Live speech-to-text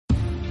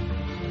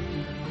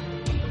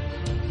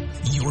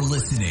You're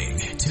listening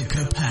to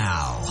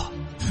Kapow,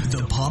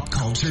 the pop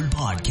culture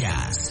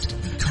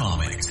podcast.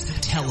 Comics,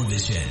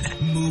 television,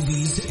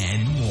 movies,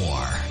 and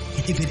more.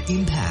 If it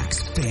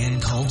impacts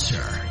fan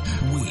culture,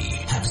 we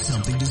have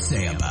something to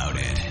say about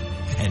it.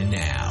 And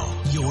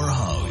now, your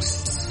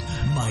hosts,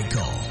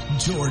 Michael,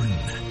 Jordan,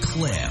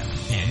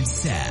 Cliff, and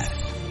Seth.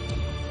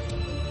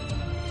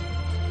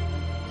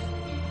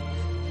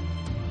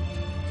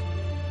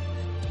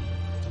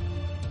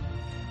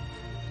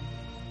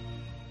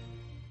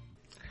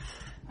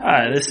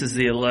 Hi, this is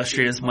the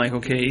illustrious Michael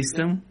K.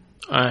 Easton.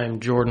 I'm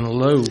Jordan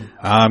Lowe.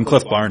 I'm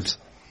Cliff Barnes.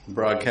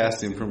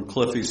 Broadcasting from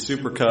Cliffy's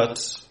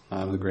Supercuts,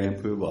 I'm the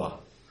Grand Poobah.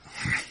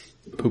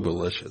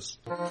 Poobalicious.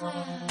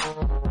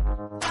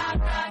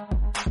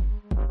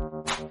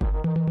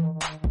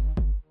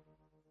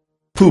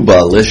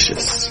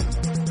 Poobalicious.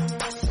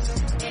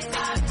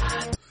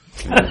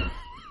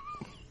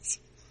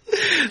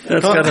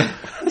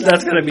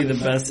 That's gonna be the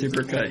best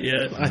supercut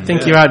yet. I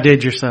think you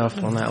outdid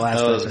yourself on that last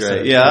That was episode.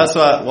 great. Yeah, that's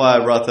why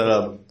I brought that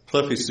up.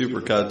 Cliffy's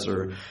Supercuts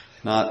are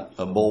not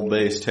a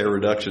bowl-based hair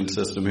reduction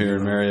system here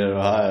in Marietta,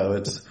 Ohio.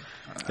 It's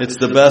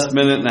the best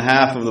minute and a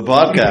half of the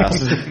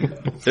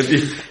podcast.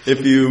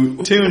 If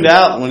you tuned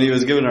out when he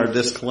was giving our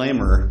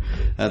disclaimer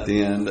at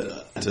the end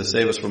to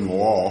save us from the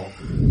wall,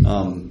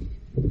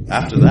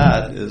 after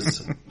that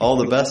is all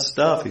the best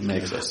stuff. He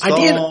makes a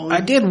song.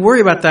 I did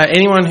worry about that.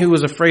 Anyone who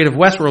was afraid of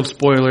Westworld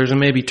spoilers and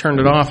maybe turned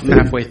it off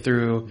halfway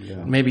through,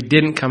 maybe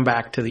didn't come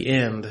back to the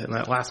end in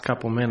that last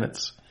couple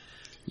minutes,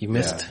 you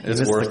missed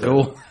the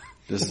goal.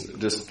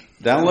 Just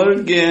download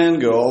it again,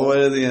 go all the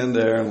way to the end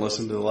there, and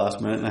listen to the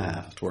last minute and a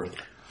half. It's worth it.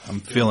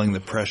 I'm feeling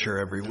the pressure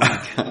every week.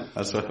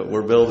 That's what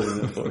we're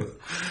building it for.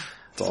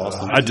 It's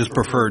awesome. I just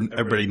prefer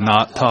everybody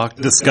not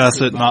discuss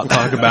it, not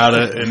talk about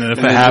it, and then if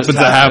it happens, it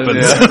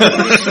happens. Yeah.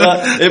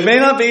 Well, it may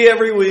not be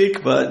every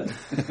week, but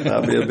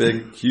that'll be a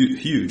big,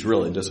 huge,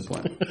 really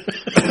disappointment.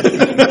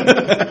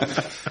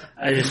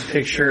 I just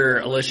picture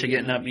Alicia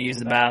getting up to use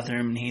the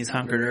bathroom, and he's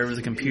hunkered over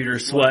the computer,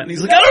 sweating.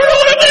 He's like, I don't know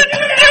what I'm going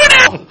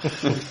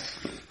to do now.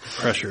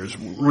 Pressure is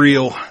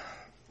real.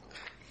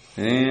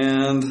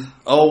 And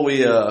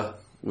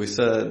we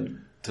said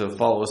to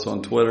follow us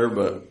on Twitter,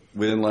 but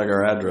we didn't like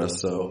our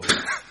address, so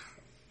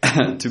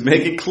to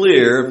make it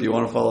clear, if you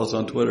want to follow us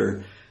on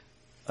Twitter,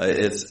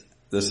 this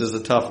is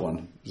a tough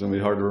one. It's going to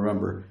be hard to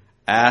remember.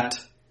 At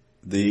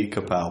the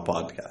Kapow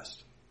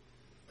Podcast.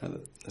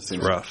 That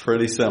seems rough.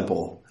 Pretty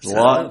simple.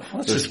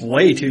 That's just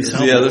way too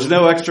simple. Yeah, there's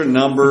no extra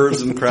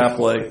numbers and crap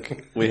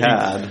like we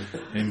had.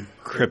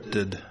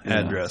 Encrypted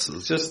addresses.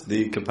 It's just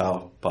the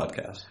Kapow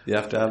Podcast. You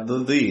have to have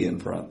the in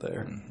front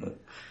there. But,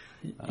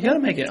 you got to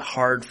make it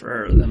hard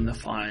for them to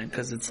find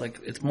because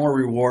it's more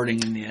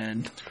rewarding in the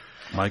end.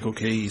 Michael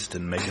K.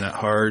 Easton making it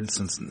hard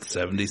since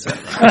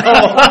 77.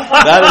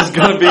 That is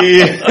going to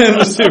be in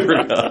the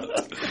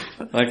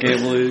Supercut. I can't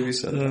believe you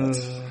said that.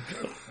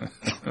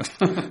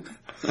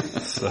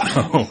 So,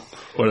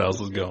 what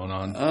else is going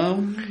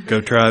on?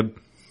 Go Tribe.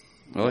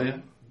 Oh yeah,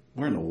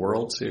 we're in the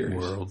World Series.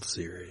 World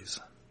Series.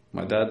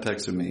 My dad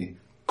texted me,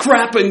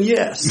 "Crappin'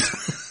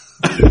 yes."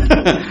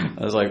 I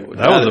was like,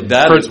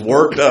 Dad is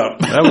worked up.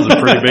 That was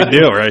a pretty big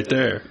deal right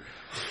there.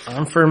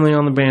 I'm firmly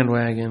on the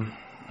bandwagon.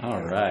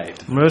 All right.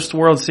 Most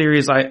World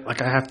Series, I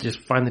have to just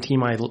find the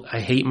team I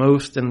hate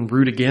most and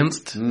root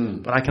against,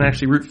 but I can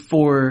actually root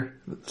for.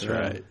 That's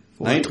right.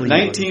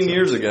 19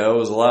 years ago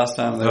was the last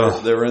time they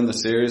were in the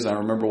series. I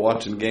remember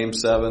watching Game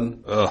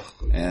 7,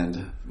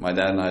 and my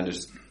dad and I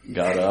just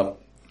got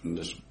up and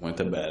just went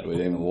to bed. We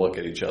didn't even look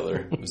at each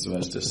other. It was the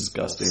most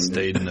disgusting.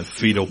 Stayed in the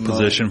fetal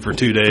position for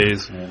 2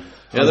 days. Yeah.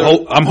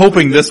 I'm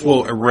hoping this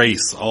will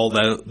erase all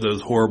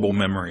those horrible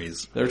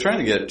memories. They were trying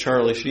to get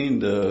Charlie Sheen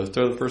to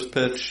throw the first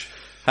pitch,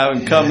 have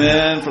him come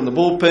in from the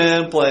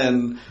bullpen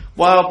playing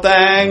Wild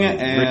Thing,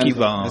 and Ricky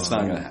Vaughn. It's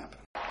not going to happen.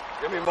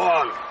 Give me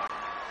Vaughn. You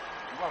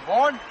want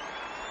Vaughn?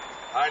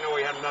 I know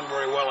he hadn't done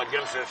very well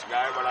against this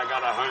guy, but I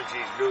got a hunch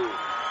he's due.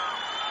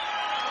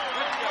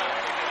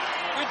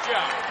 Good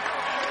job.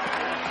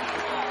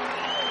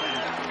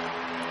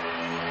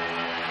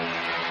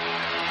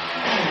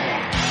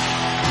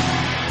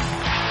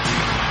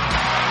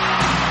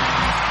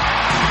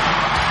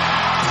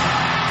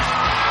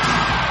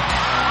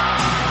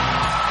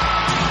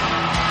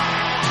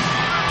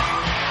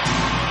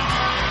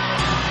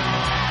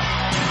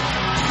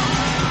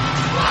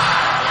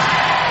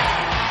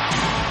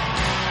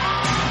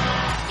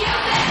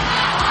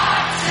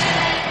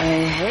 I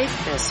hate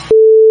this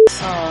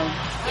song.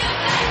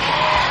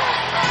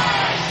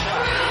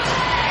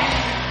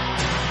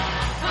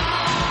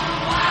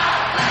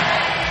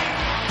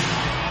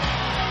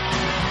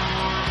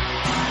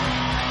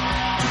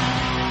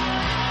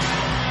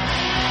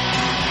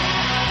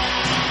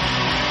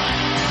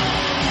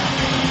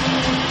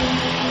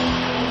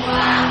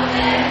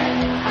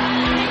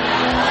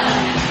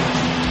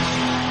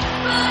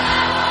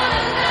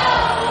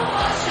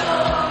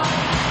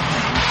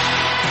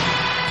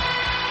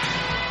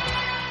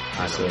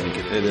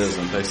 It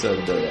isn't. They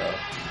said that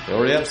They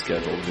already have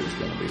scheduled who's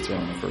going to be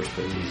throwing the first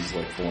pitches,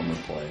 like former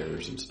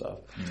players and stuff.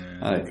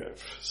 I think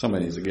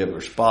somebody needs to give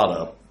their spot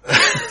up.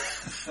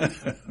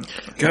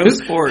 Go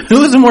Sports.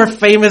 Who is a more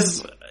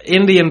famous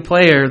Indian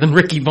player than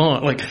Ricky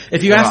Vaughn? Like,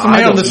 if you ask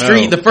somebody on the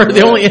street,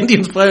 the only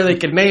Indians player they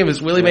can name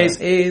is Willie Mays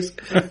Hayes,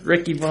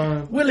 Ricky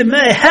Vaughn. Willie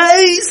Mays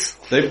Hayes!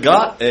 They've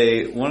got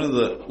one of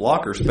the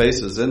locker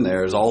spaces in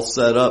there is all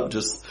set up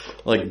just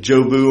like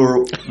Jobu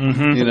or,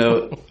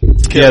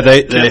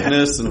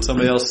 Kipnis and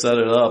somebody else set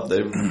it up.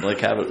 They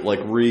like have it like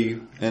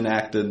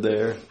reenacted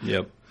there.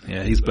 Yep.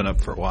 Yeah, he's been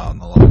up for a while in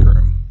the locker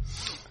room.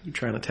 You're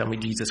trying to tell me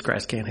Jesus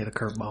Christ can't hit a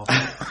curveball.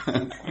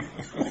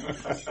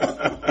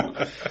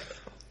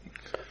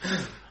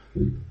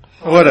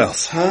 What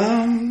else?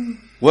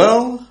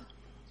 Well,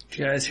 did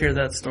you guys hear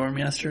that storm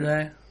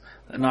yesterday?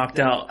 That knocked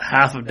out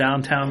half of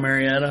downtown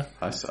Marietta.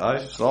 I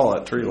saw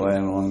that tree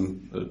laying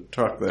on the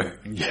truck there.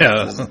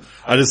 Yeah,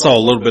 I just saw a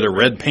little bit of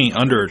red paint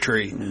under a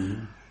tree.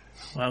 Mm-hmm.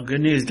 Well,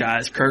 good news,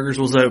 guys. Kroger's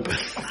was open.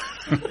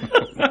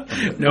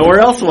 Nowhere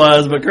else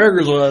was, but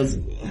Kroger's was.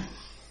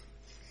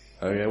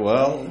 Okay,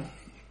 well,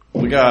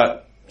 we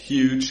got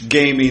huge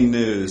gaming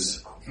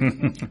news.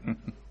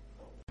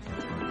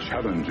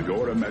 Challenge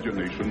your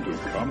imagination to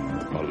come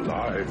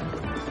alive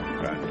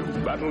and to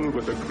battle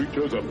with the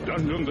creatures of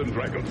Dungeons and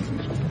Dragons.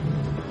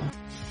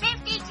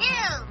 52!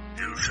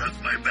 You shot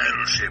my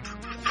battleship.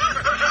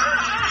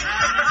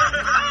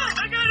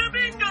 I got a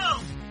bingo!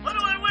 What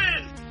do I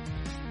win?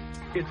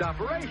 It's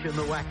Operation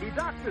the Wacky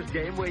Doctor's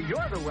game where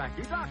you're the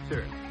Wacky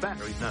Doctor.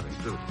 Batteries not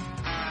included.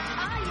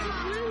 I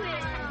blew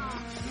it.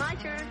 My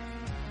turn.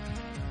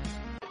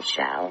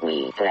 Shall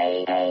we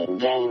play a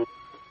game?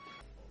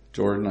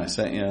 Jordan, I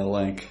sent you a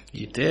link.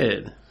 You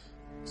did.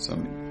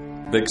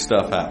 Some big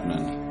stuff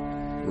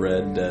happening.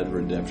 Red Dead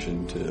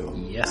Redemption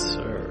 2. Yes,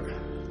 sir.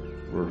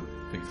 We're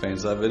big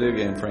fans of that video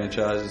game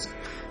franchise.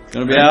 It's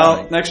going to be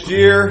out next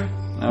year.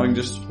 Now we can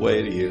just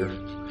wait a year.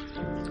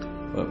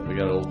 But we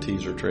got a little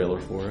teaser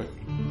trailer for it.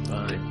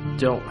 I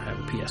don't have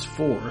a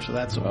PS4, so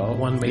that's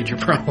one major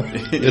problem.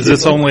 Is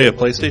this only a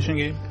PlayStation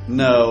game?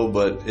 No,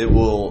 but it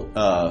will.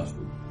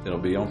 It'll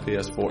be on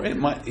PS4. It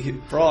might,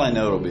 for all I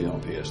know, it'll be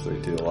on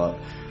PS3 too. A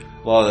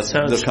lot of this,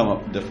 they'll come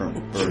up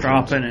different versions.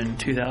 Dropping in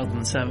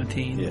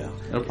 2017. Yeah,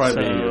 it'll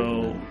probably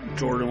be.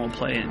 Jordan will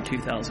play in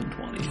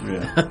 2020.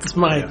 Yeah, that's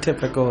my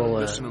typical.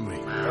 Listen to me.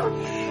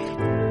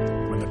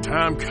 When the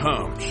time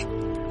comes,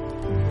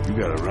 you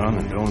gotta run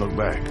and don't look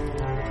back.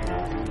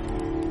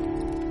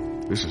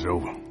 This is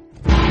over.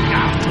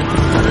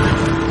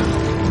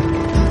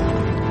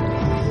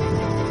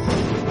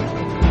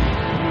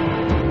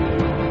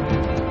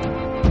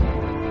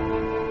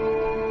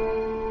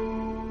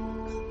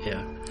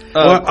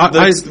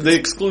 The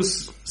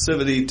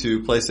exclusivity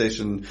to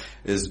PlayStation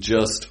is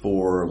just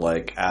for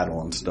like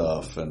add-on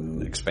stuff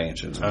and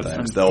expansions and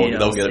things.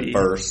 They'll get it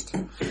first.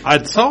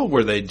 I saw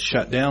where they'd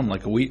shut down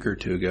like a week or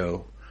two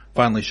ago.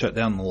 Finally shut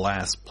down the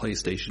last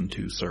PlayStation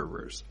 2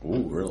 servers.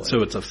 Ooh, really?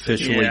 So it's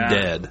officially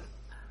dead.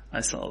 I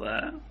saw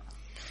that.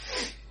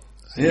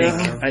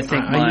 Yeah, I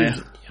think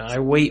I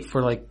wait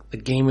for like the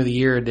Game of the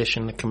Year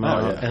edition to come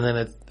out,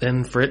 and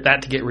then for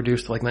that to get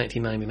reduced to like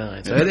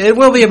 $19.99. So it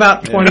will be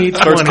about 2020.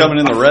 Starts coming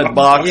in the red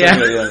box.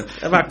 Yeah.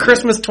 About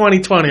Christmas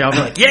 2020, I'll be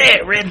like, yeah,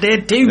 Red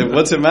Dead 2.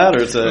 What's it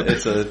matter? It's a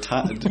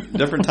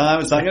different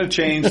time. It's not going to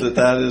change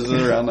that is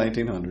around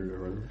 1900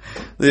 or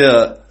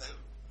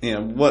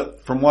whatever.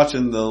 From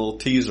watching the little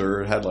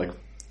teaser, it had like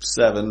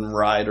 7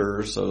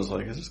 riders, so I was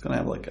like, is this going to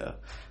have like a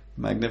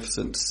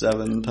Magnificent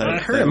Seven type? I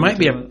heard it might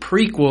be a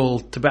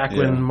prequel to back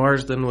when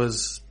Marsden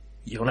was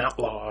an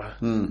outlaw.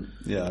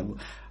 Yeah,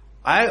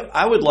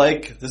 I would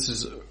like. This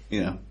is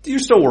you're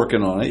still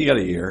working on it. You got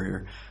a year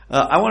here.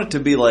 I want it to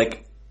be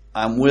like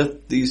I'm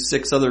with these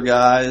 6 other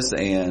guys,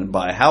 and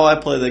by how I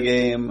play the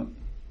game,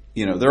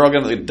 they're all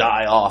going to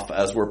die off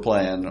as we're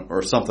playing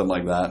or something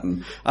like that.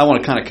 And I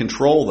want to kind of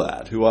control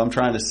that, who I'm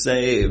trying to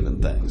save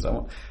and things.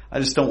 I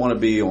just don't want to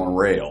be on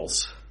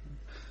rails,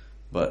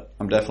 but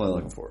I'm definitely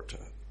looking forward to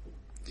it.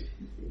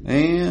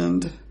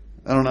 And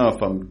I don't know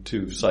if I'm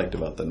too psyched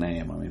about the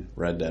name. I mean,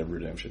 Red Dead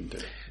Redemption 2.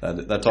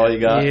 That's all you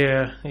got?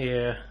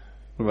 Yeah.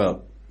 What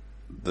about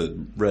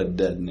the Red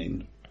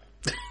Deadening?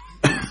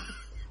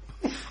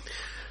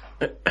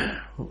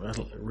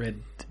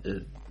 Red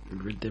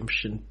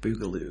Redemption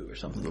Boogaloo or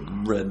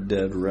something. Red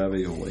Dead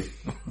Ravioli.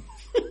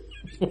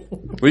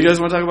 What do you guys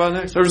want to talk about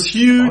next? There's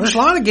huge. There's a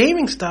lot of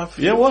gaming stuff.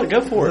 Yeah, what?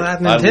 Go for it.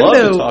 Nintendo. I'd love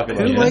to talk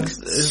about Who likes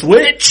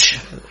Switch?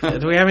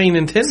 Do we have any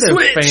Nintendo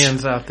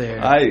fans out there?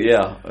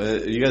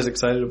 You guys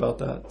excited about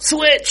that?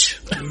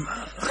 Switch.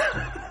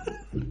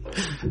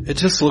 It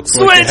just looks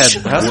like it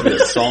has to be a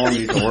song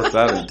you can work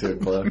that into,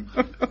 Cliff.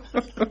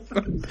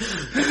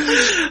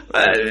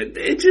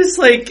 It just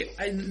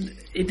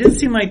it did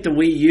seem like the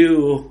Wii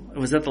U.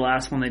 Was that the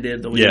last one they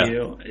did? The Wii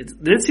U.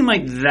 It did seem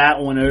like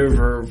that went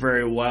over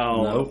very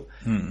well. Nope.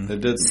 It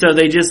didn't. So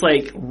they just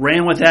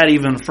ran with that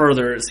even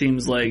further. It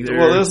seems like.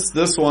 Well,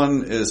 this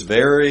one is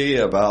very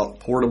about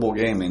portable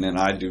gaming, and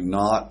I do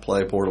not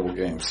play portable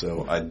games,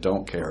 so I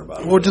don't care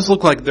about it. Well, it just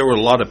looked like there were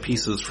a lot of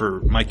pieces for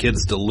my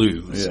kids to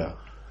lose. Yeah.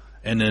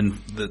 and then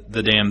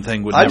the damn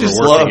thing would never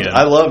work again.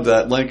 I loved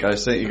that link I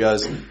sent you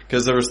guys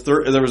because there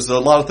was a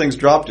lot of things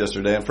dropped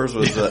yesterday. And first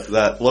was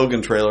that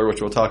Logan trailer,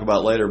 which we'll talk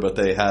about later, but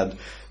they had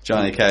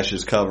Johnny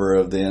Cash's cover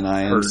of the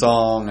NIN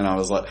song, and I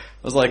was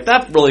like,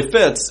 that really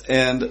fits.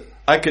 And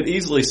I could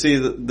easily see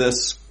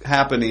this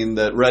happening,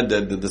 that Red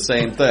Dead did the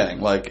same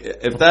thing. Like,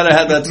 if that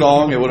had that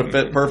song, it would have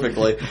fit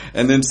perfectly.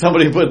 And then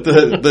somebody put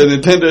the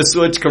Nintendo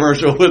Switch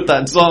commercial with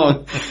that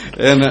song.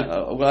 And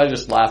I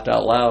just laughed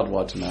out loud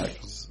watching that.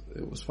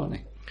 It was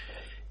funny.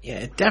 Yeah,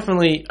 it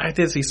definitely, I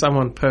did see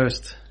someone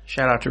post,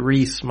 shout out to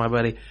Reese, my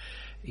buddy.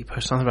 He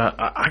posted something about,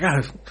 I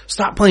gotta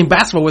stop playing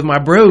basketball with my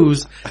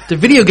bros to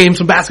video game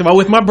some basketball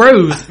with my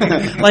bros.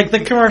 Like,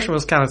 the commercial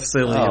was kind of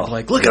silly. Of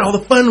like, look at all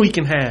the fun we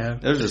can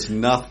have. There's just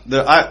nothing.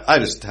 I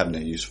just have no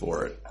use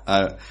for it.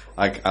 I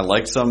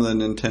like some of the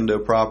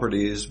Nintendo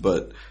properties,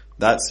 but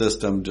that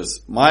system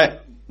just, my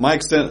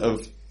extent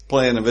of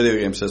playing a video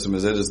game system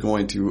is it is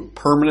going to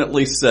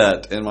permanently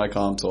set in my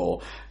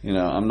console. You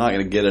know, I'm not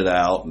going to get it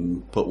out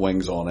and put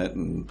wings on it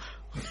and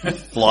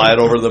fly it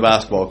over the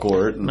basketball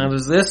court. Now,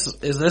 is this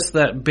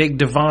that big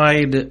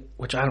divide,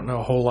 which I don't know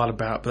a whole lot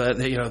about, but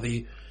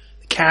the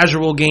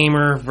casual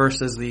gamer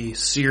versus the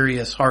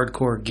serious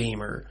hardcore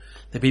gamer,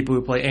 the people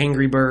who play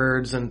Angry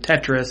Birds and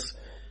Tetris,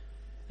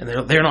 and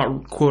they're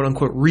not quote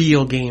unquote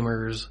real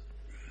gamers.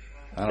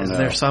 I don't know. Is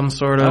there some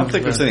sort of? I don't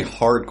think there's any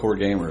hardcore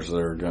gamers that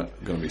are going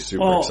to be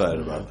super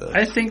excited about this.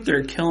 I think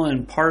they're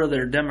killing part of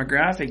their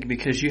demographic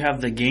because you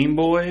have the Game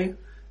Boy.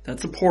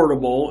 That's a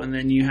portable, and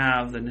then you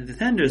have the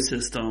Nintendo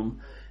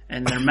system,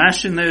 and they're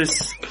mashing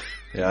those.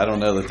 Yeah, I don't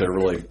know that they're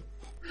really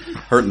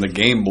hurting the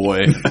Game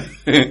Boy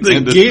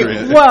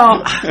industry.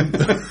 Well,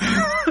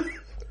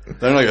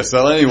 they're not going to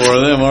sell any more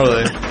of them, are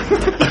they?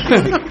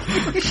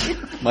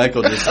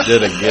 Michael just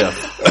did a GIF.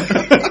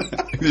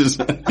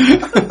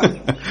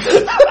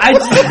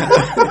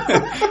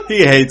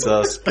 He hates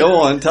us.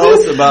 Go on, tell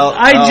us about.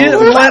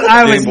 What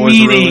I was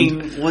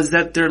meaning was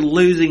that they're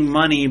losing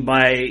money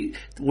by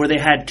where they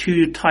had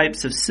two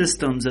types of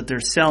systems that they're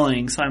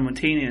selling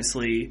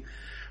simultaneously.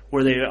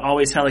 Where they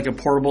always had like a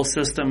portable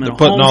system and they're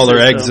putting all their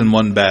eggs in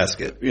one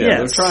basket. Yeah, yes.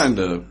 They're trying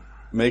to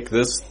make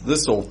this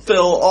will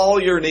fill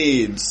all your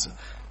needs.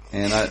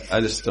 And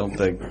I just don't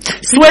think...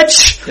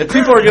 Switch! If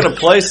people are going to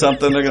play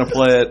something, they're going to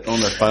play it on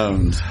their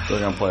phones. They're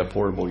going to play a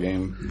portable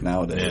game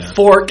nowadays. Yeah.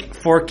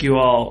 Fork you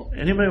all.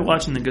 Anybody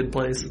watching The Good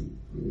Place?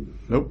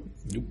 Nope.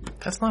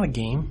 That's not a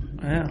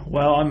game. Yeah,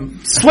 well, I'm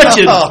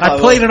switching. I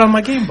played it on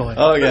my Game Boy.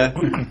 Oh, okay.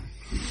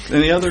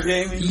 Any other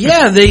game?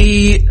 Yeah,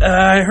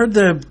 I heard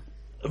the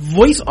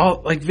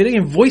video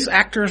game voice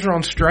actors are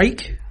on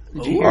strike.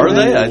 Are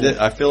they?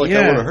 I feel like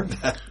I would have heard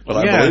that, but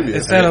I believe you.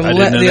 It's that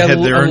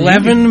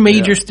 11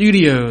 major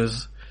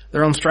studios.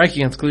 They're on strike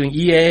against, including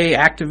EA,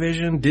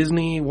 Activision,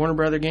 Disney, Warner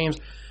Brother Games.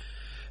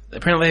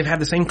 Apparently, they've had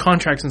the same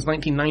contract since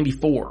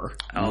 1994.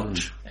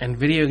 Ouch! And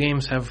video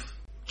games have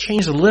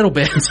changed a little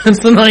bit since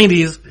the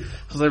 90s.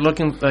 So they're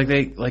looking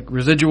like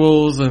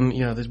residuals, and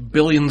there's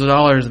billions of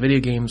dollars of video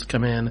games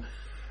come in.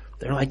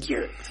 They're like,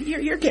 you're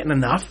getting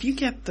enough. You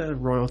get the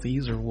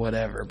royalties or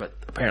whatever, but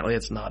apparently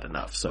it's not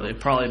enough. So they've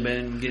probably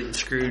been getting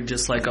screwed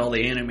just like all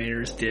the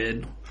animators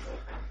did.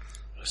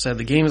 Said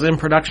the games in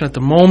production at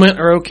the moment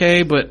are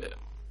okay, but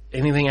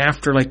anything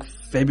after like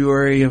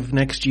February of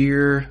next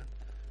year,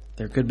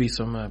 there could be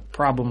some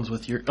problems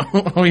with your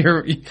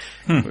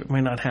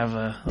might not have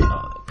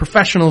a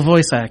professional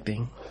voice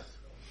acting.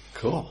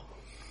 Cool.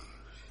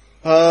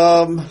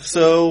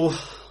 So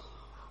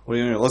what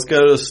do you mean? Let's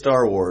go to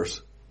Star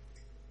Wars.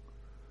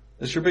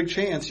 It's your big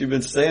chance. You've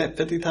been saying it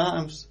 50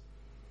 times.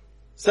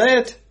 Say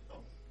it.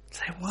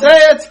 Say what? Say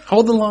it.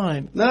 Hold the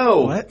line.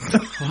 No. What?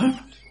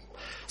 What?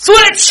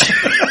 Switch! You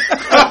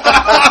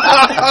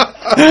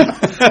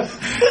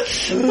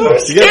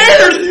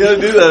gotta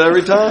do that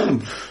every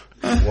time.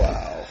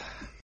 Wow.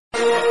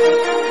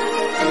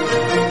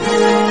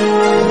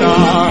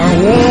 Star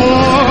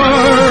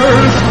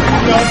Wars!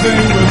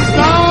 Nothing but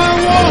Star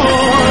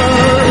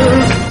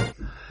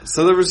Wars!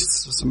 So there was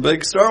some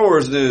big Star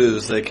Wars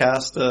news. They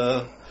cast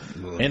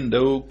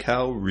Lando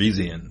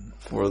Calrissian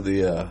for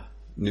the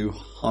new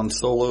Han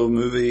Solo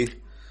movie.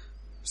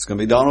 It's going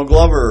to be Donald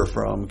Glover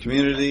from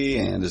Community,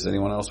 and is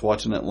anyone else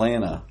watching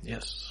Atlanta?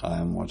 Yes.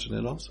 I'm watching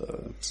it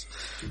also. It's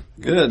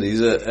good. He's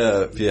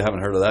if you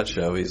haven't heard of that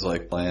show, he's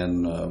like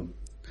playing a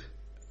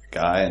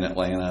guy in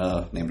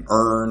Atlanta named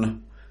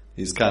Earn.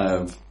 He's kind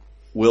of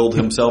willed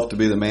himself to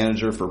be the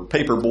manager for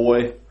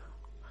Paperboy.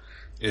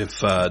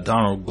 If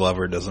Donald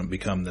Glover doesn't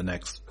become the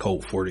next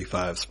Colt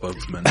 45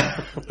 spokesman,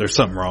 there's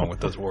something wrong with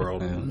this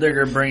world. Yeah.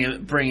 They're gonna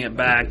bring it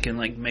back and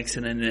like mix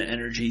it in an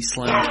energy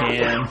slim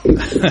can.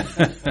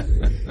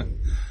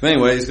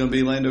 Anyway, he's gonna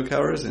be Lando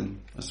Calrissian.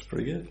 That's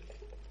pretty good.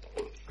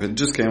 It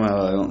just came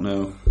out. I don't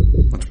know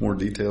much more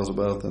details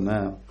about it than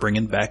that.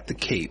 Bringing back the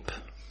cape.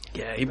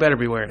 Yeah, he better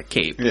be wearing a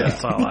cape. Yeah.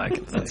 That's all I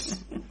can say.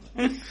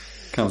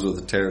 Comes with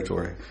the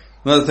territory.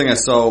 Another thing I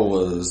saw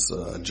was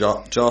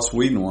Joss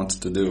Whedon wants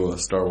to do a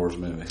Star Wars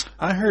movie.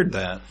 I heard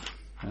that.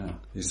 Yeah,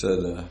 he said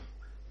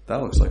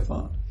that looks like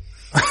fun.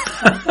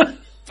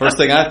 First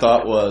thing I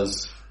thought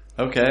was,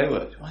 okay,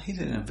 well, he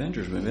did an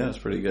Avengers movie. That was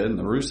pretty good. And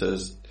the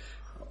Russos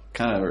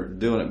kind of are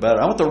doing it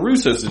better. I want the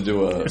Russos to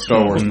do a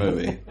Star Wars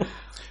movie.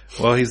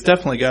 Well, he's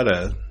definitely got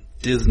a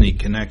Disney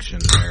connection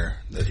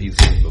there that he's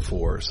seen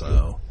before,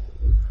 so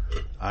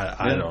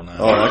I don't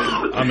know.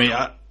 I mean,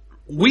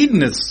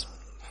 Whedon he's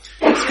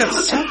got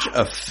such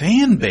a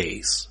fan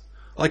base.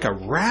 Like a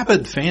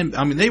rabid fan.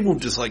 I mean, they will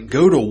just like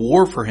go to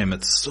war for him.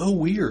 It's so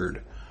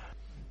weird.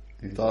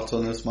 Any thoughts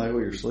on this, Michael?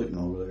 You're sleeping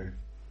over there.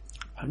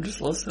 I'm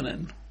just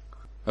listening.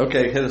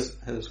 Okay, hit us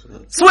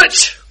with it.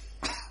 Switch!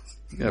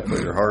 You gotta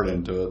put your heart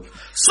into it.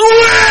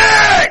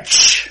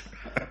 Switch!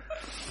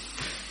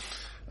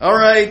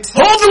 Alright.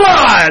 Hold the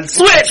line!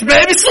 Switch,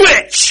 baby,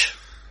 switch!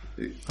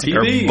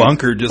 TV. Our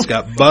bunker just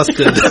got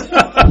busted. You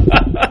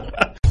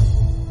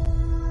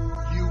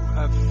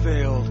have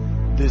failed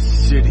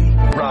this city.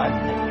 Run,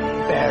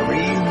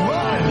 Barry,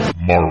 run!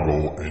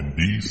 Marvel and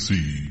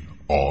DC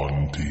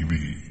on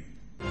TV.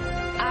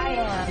 I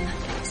am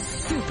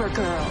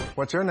Supergirl.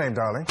 What's your name,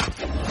 darling?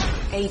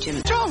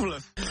 Agent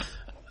Jovelin.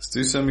 Let's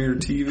do some of your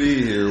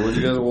TV here. What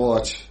you guys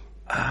watch?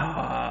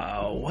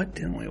 What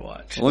didn't we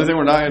watch? The only thing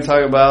we're not going to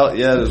talk about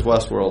yet is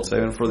Westworld.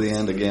 Saving it for the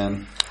end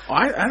again.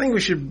 I think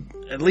we should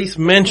at least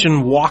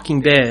mention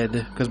Walking Dead,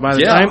 because by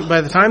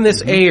the time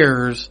this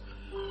airs,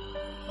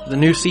 the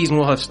new season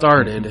will have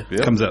started.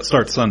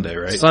 Starts Sunday,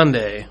 right?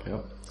 Sunday.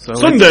 Yep. So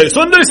Sunday. By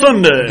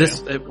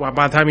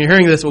the time you're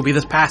hearing this, it will be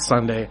this past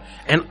Sunday,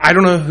 and I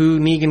don't know who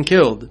Negan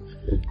killed.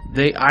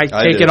 I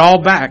take it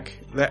all back.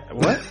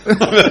 What?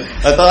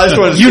 I just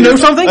wanted to know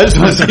something? I just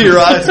want to see your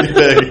eyes be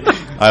big.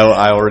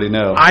 I already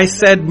know. I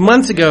said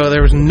months ago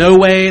there was no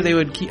way they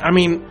would keep. I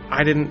mean,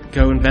 I didn't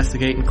go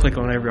investigate and click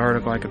on every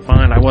article I could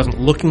find. I wasn't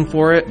looking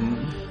for it,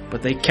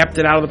 but they kept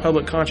it out of the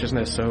public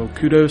consciousness. So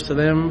kudos to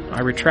them.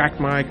 I retract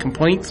my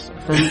complaints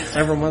from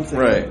several months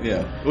ago. Right?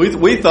 Yeah.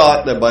 We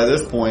thought that by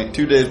this point,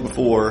 2 days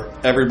before,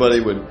 everybody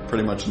would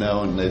pretty much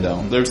know, and they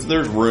don't.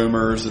 There's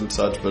rumors and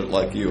such, but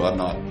like you, I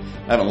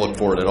haven't looked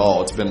for it at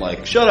all. It's been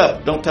like, shut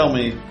up, don't tell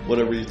me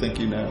whatever you think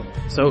you know.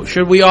 So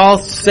should we all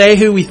say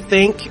who we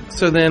think?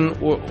 So then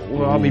we'll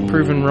all be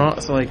proven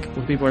wrong. So like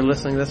when people are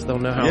listening to this, they'll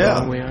know how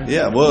wrong we are.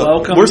 Yeah.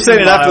 Well, we're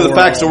saying it after the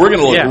fact, so we're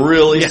going to look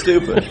really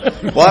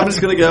stupid. Well, I'm just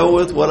going to go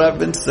with what I've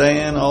been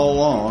saying all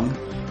along.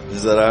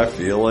 Is that I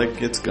feel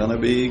like it's going to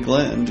be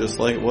Glenn, just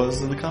like it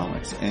was in the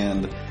comics,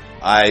 and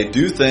I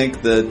do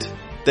think that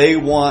they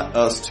want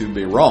us to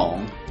be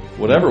wrong,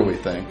 whatever we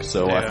think.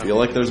 So I feel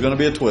like there's going to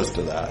be a twist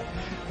to that.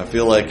 I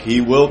feel like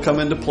he will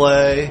come into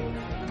play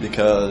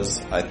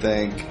because I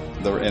think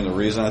the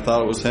reason I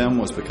thought it was him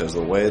was because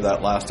the way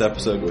that last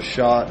episode was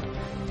shot,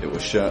 it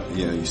was shot,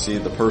 you see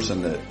the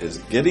person that is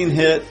getting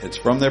hit, it's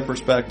from their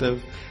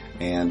perspective,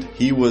 and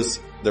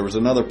there was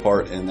another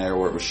part in there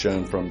where it was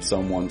shown from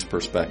someone's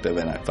perspective,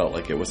 and I felt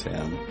like it was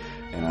him,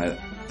 and I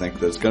think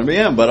that it's going to be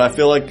him, but I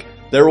feel like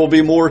there will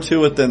be more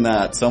to it than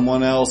that.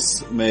 Someone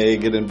else may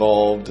get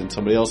involved, and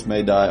somebody else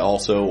may die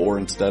also or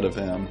instead of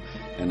him,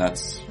 and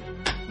that's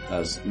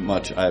as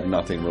much. I have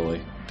nothing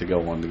really to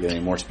go on to get any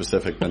more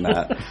specific than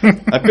that.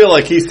 I feel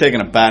like he's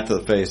taking a bat to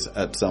the face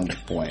at some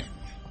point.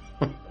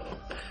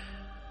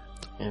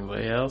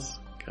 Anybody else?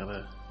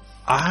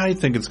 I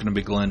think it's going to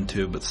be Glenn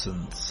too, but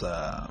since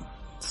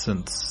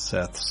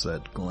Seth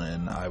said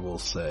Glenn, I will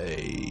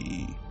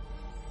say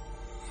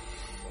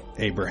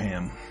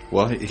Abraham.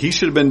 Well, he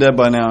should have been dead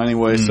by now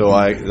anyway. So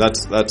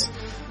that's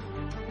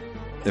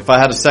if I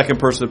had a second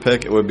person to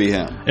pick, it would be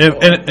him.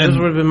 And those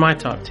would have been my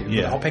top two.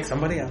 Yeah, I'll pick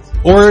somebody else.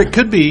 Or it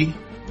could be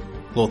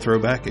a little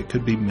throwback. It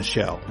could be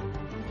Michelle.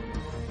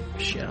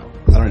 I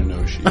don't even know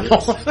who she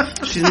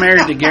is. She's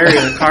married to Gary,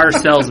 the car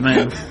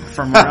salesman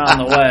from around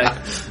the way.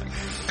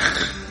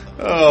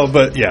 Oh,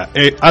 but yeah,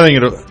 I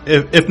think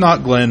if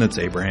not Glenn, it's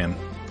Abraham.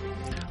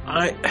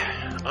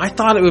 I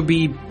thought it would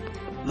be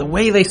the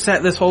way they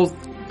set this whole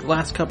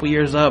last couple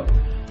years up.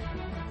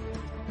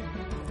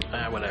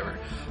 Whatever.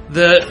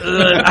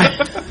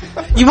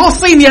 You've all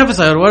seen the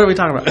episode. What are we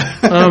talking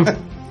about?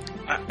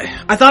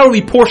 I thought it would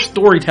be poor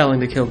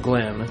storytelling to kill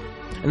Glenn,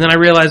 and then I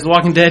realized The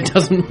Walking Dead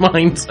doesn't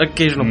mind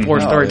occasional poor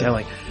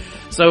storytelling.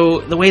 Yeah. So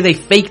the way they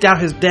faked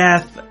out his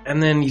death,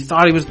 and then you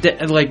thought he was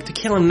dead, like to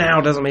kill him now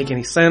doesn't make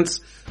any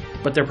sense.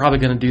 But they're probably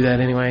going to do that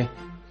anyway.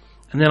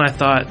 And then I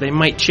thought they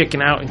might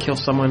chicken out and kill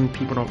someone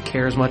people don't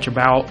care as much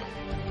about.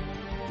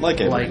 Like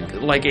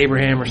Abraham. Like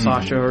Abraham or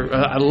Sasha, or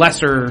a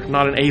lesser,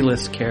 not an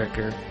A-list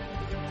character.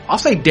 I'll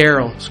say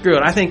Daryl. Screw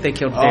it. I think they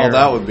killed Daryl. Oh,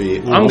 that would be...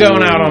 I'm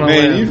going out on a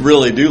limb. Man, you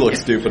really do look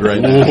stupid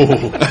right now.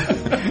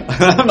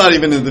 I'm not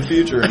even in the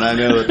future, and I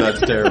know that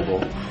that's terrible.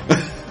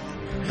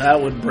 That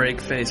would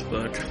break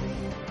Facebook.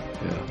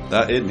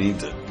 Yeah, it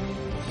needs it.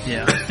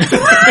 Yeah.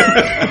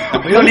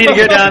 We don't need to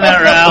go down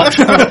that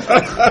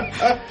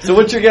route. So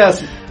what's your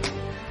guess?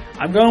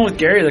 I'm going with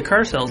Gary, the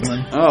car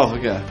salesman. Oh,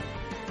 okay.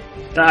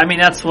 I mean,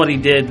 that's what he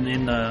did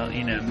in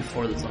the,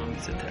 before the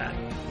zombies attack.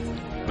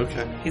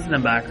 Okay. He's in the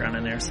background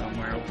in there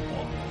somewhere.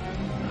 Well,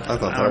 I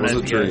thought that was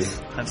a tree.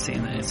 I've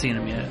seen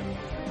him yet.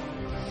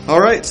 All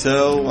right,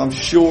 so I'm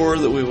sure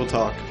that we will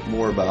talk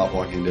more about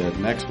Walking Dead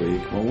next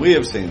week when we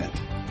have seen it.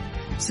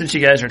 Since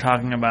you guys are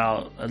talking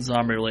about a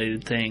zombie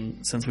related thing,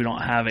 since we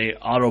don't have a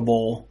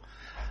Audible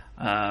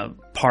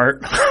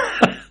part,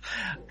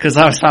 because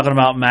I was talking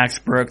about Max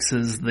Brooks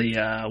as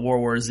the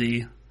World War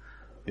Z.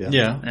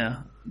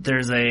 Yeah.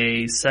 There's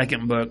a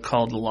second book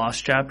called The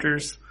Lost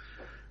Chapters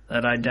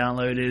that I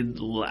downloaded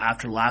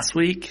after last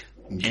week.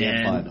 You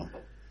can't find them.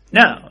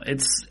 No,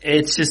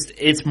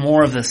 it's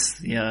more of this.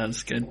 Yeah,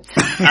 it's good.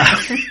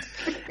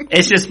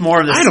 It's just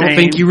more of the same. I don't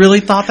think you really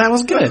thought that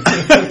was good.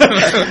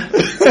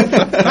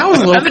 That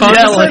was a little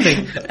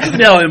condescending.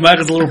 No, Mike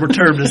was a little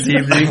perturbed this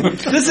evening.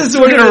 This is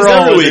what it is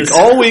every week.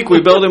 All week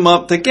we build him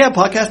up, think,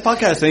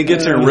 podcast, and he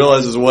gets here and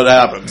realizes what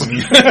happens.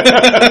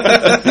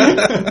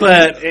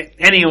 But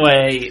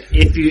anyway,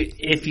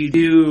 if you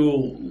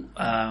do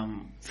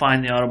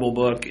find the Audible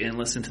book and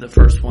listen to the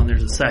first one,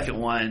 there's a second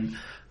one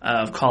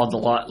called The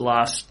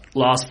Lost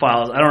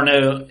Files. I don't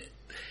know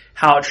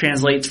how it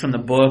translates from the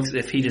books,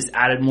 if he just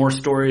added more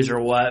stories or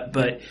what,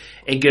 but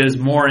it goes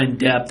more in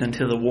depth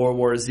into the World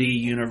War Z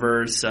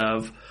universe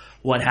of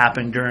what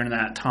happened during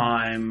that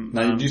time.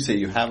 Now, did you say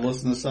you have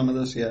listened to some of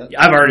this yet?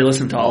 I've already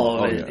listened to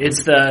all of it. Yeah.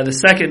 It's the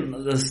second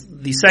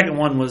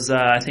one was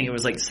I think it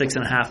was like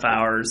 6.5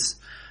 hours.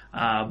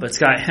 But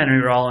Scott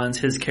Henry Rollins,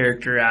 his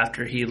character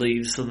after he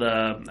leaves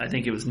I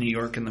think it was New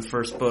York in the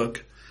first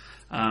book.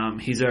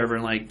 He's over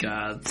in like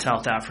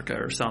South Africa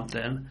or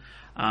something.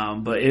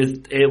 But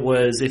it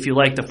was, if you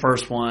like the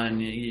first one,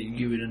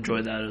 you would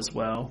enjoy that as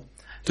well.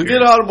 To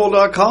get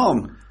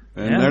audible.com.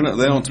 And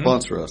they don't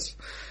sponsor us.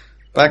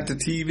 Back to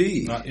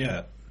TV. Not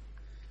yet.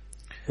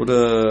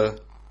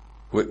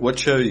 What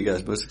show are you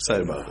guys most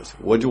excited about this?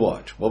 What'd you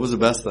watch? What was the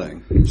best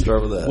thing?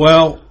 Start with that.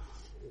 Well,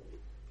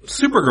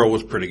 Supergirl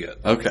was pretty good.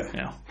 Okay.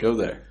 Yeah. Go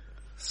there.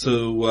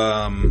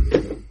 So,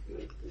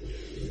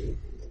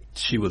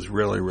 she was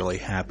really, really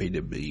happy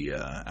to be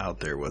out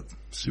there with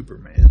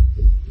Superman.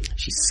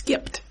 She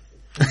skipped.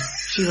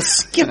 She was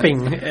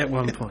skipping at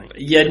one point.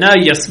 Yeah, no,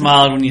 you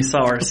smiled when you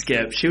saw her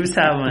skip. She was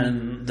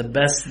having the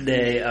best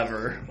day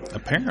ever.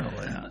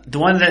 Apparently. The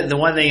one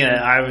thing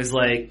that I was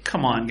like,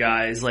 come on,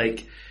 guys.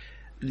 Like,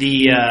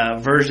 the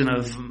version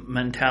of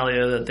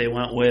Mentalio that they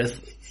went with.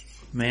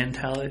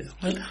 Mentalio?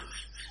 What?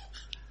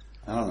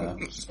 I don't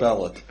know.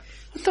 Spell it.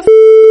 What the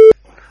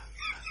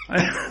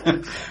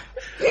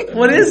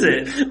What is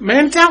it?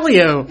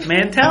 Mantalio.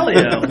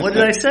 What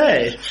did I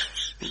say?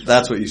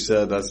 That's what you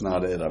said. That's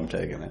not it. I'm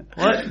taking it.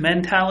 What?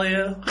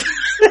 Mentalio?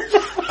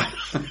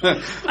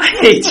 I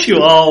hate you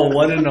all,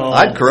 one and all.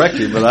 I'd correct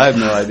you, but I have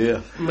no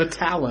idea.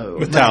 Metallo.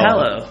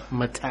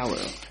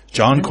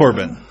 John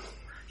Corbin.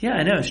 Yeah,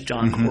 I know it's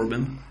John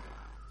Corbin.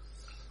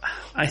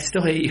 I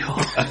still hate you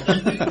all.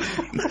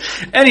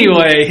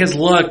 Anyway, his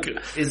look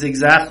is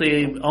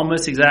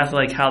almost exactly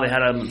like how they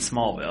had him in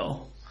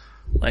Smallville.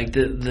 Like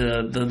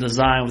the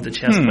design with the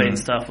chest plate and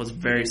stuff was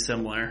very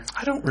similar.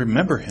 I don't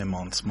remember him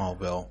on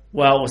Smallville.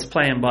 Well, it was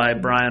played by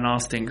Brian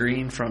Austin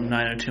Green from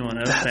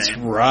 90210 That's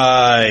fame.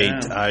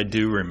 right. Yeah. I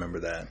do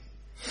remember that.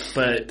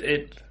 But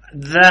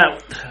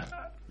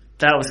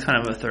that was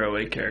kind of a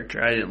throwaway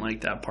character. I didn't like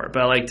that part,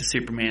 but I liked the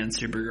Superman and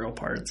Supergirl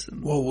parts.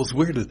 Well, it was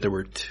weird that there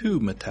were two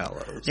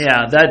Metallos.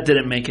 Yeah, that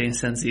didn't make any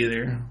sense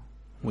either.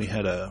 We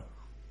had a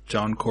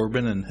John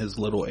Corbin and his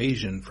little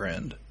Asian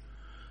friend.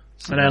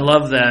 And I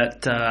love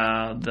that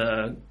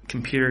the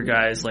computer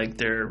guys,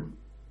 they're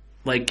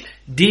like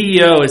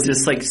DEO is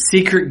this like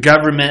secret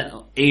government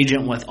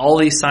agent with all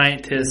these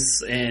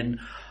scientists and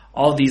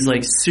all these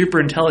like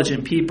super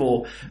intelligent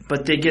people,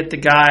 but they get the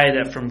guy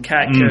that from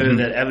Catco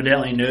that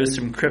evidently knows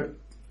some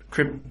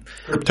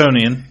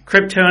Kryptonian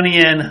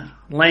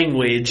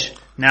language.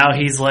 Now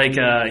he's like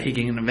he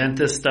can invent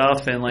this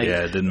stuff and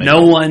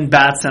no one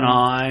bats an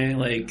eye.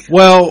 Like,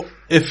 well,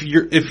 if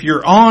you're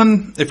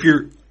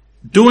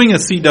doing a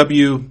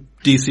CW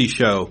DC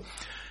show,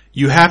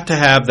 you have to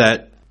have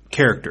that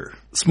character.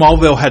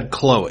 Smallville had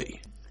Chloe.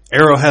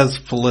 Arrow has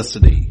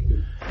Felicity.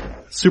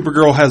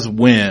 Supergirl has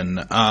Winn.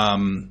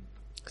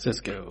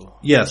 Cisco.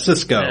 Yeah,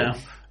 Cisco. Yeah.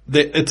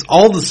 It's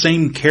all the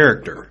same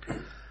character.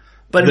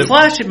 But in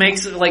Flash, it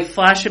makes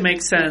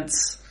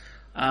sense.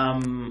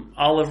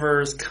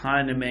 Oliver's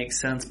kind of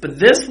makes sense. But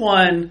this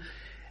one,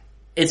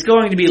 it's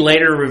going to be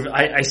later.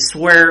 I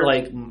swear,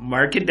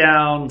 mark it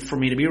down for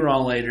me to be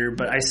wrong later,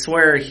 but I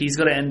swear he's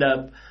going to end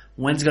up,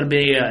 Wynn's going to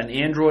be an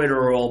android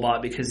or a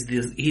robot because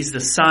he's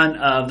the son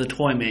of the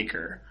toy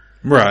maker.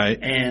 Right.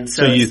 And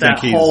so it's that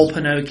whole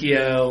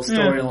Pinocchio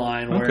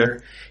storyline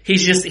where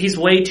he's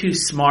way too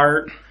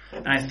smart,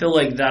 and I feel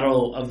like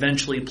that'll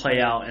eventually play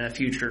out in a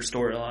future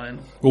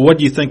storyline. Well, what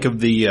do you think of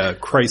the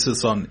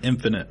Crisis on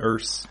Infinite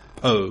Earths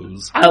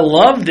pose? I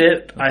loved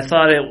it. I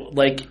thought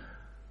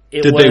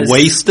Did they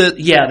waste it?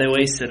 Yeah, they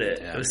wasted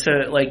it. Yeah. So,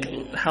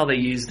 how they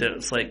used it,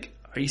 it's like,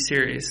 are you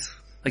serious?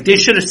 Like, they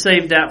should have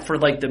saved that for,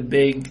 the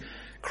big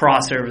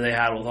crossover they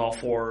had with all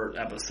 4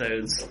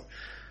 episodes,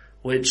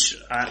 which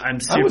I'm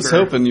super... I was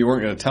hoping you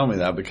weren't going to tell me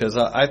that, because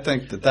I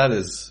think that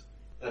is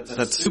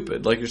That's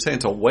stupid. Like you're saying,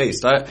 it's a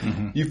waste.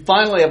 You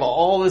finally have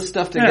all this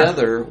stuff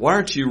together. Yeah. Why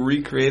aren't you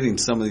recreating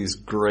some of these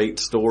great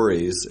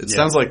stories? It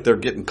sounds like they're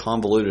getting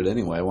convoluted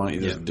anyway. Why don't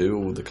you just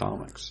do the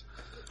comics?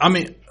 I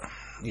mean,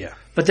 yeah.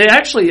 But they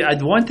actually,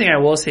 one thing I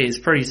will say is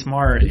pretty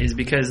smart is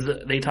because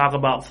they talk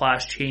about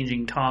Flash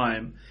changing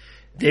time.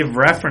 They've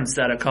referenced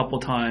that a couple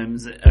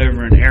times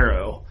over in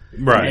Arrow.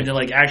 Right. And to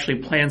like actually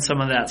plan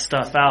some of that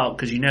stuff out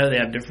because they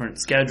have different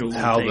schedules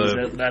and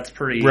things. That's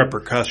pretty...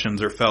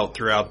 repercussions are felt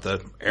throughout the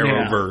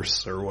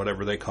Arrowverse or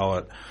whatever they call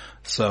it.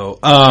 So,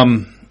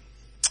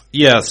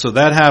 so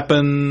that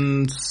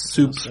happens.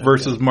 Supes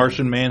versus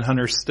Martian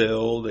Manhunter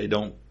still. They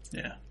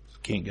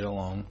can't get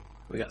along.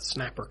 We got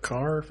Snapper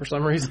Carr for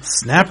some reason.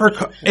 Snapper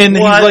Carr. And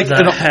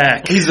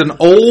he's an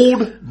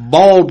old,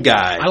 bald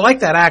guy. I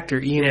like that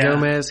actor, Ian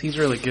Gomez. He's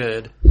really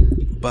good.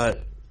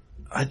 But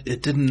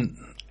it didn't...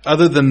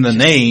 Other than the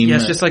name. Yeah,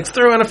 it's just like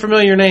throw in a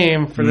familiar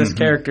name for this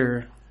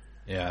character.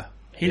 Yeah.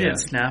 He didn't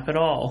snap at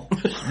all.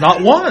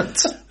 Not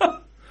once. And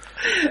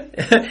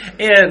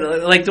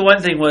like the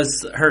one thing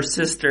was her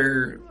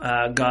sister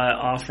got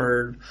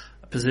offered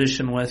a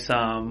position with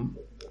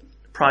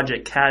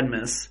Project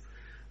Cadmus,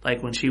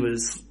 like when she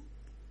was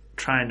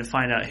trying to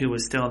find out who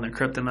was still in the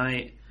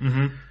kryptonite.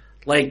 Mm-hmm.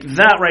 Like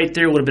that right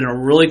there would have been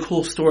a really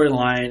cool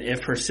storyline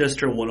if her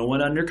sister would have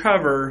went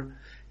undercover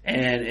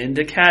and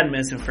into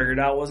Cadmus and figured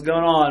out what's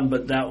going on,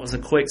 but that was a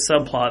quick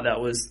subplot that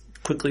was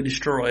quickly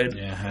destroyed.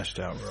 Yeah, hashed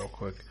out real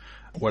quick.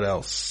 What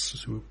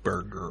else?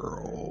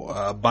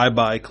 Supergirl.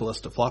 Bye-bye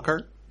Callista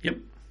Flockhart. Yep.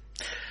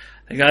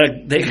 They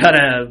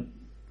gotta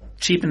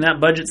cheapen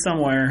that budget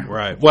somewhere.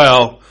 Right.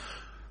 Well,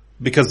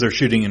 because they're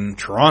shooting in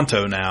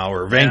Toronto now,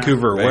 or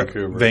Vancouver.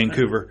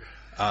 Vancouver.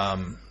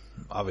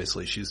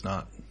 Obviously she's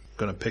not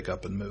going to pick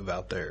up and move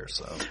out there.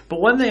 So,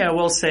 but one thing I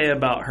will say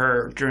about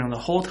her during the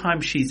whole time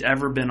she's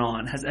ever been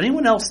on, has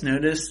anyone else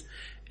noticed?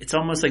 It's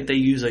almost like they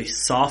use a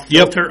soft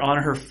filter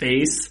on her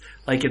face,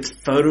 like it's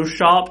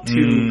Photoshopped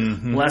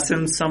to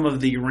lessen some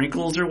of the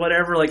wrinkles or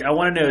whatever. Like, I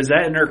want to know, is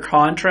that in her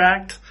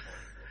contract?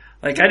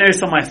 Like, I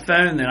noticed on my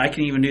phone that I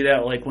can even do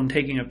that. Like, when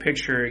taking a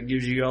picture, it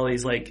gives you all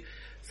these like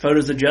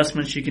photos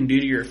adjustments you can do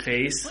to your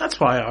face. That's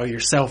why all your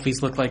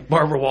selfies look like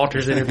Barbara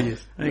Walters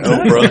interviews.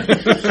 Exactly.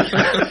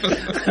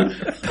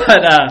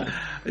 But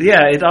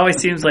it always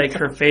seems like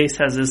her face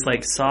has this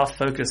like soft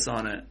focus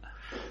on it.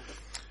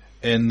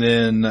 And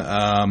then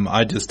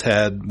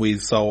we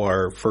saw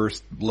our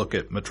first look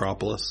at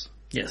Metropolis.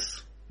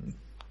 Yes.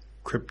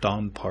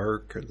 Krypton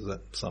Park, or is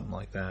that something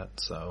like that?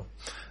 So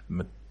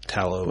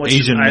Metallo, I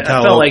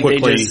felt like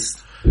quickly. They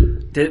just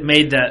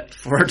made that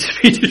for it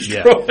to be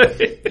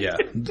destroyed. Yeah.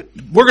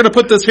 We're going to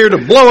put this here to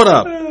blow it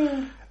up.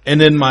 And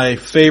then my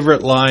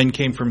favorite line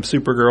came from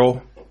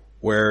Supergirl,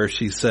 where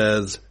she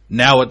says,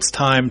 "Now it's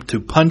time to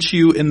punch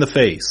you in the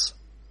face."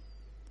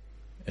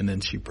 And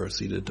then she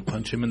proceeded to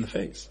punch him in the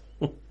face.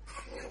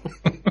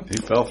 He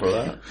fell for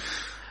that.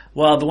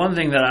 Well, the one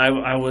thing that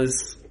I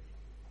was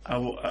a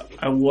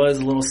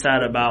little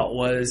sad about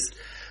was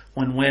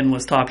when Wynn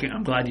was talking.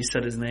 I'm glad you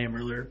said his name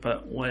earlier,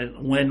 but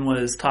when Wynn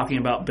was talking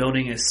about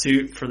building a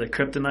suit for the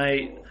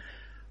kryptonite,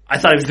 I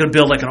thought he was going to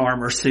build like an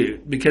armor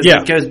suit because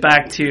it goes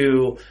back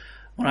to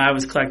when I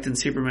was collecting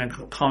Superman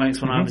comics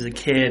when I was a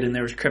kid, and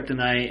there was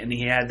kryptonite, and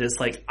he had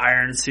this like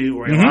iron suit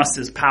where he lost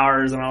his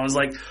powers, and I was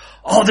like,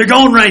 "Oh, they're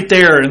going right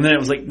there!" And then it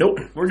was like, "Nope,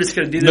 we're just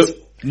going to do this."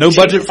 Nope. No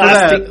budget for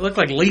that. It looked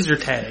like laser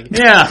tag.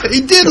 Yeah.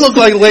 He did look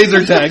like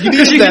laser tag. You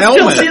can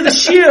still see the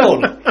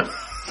shield.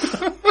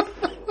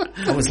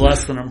 I was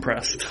less than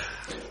impressed.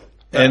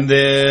 And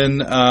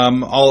then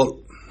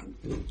I'll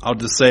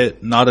just say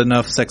it, not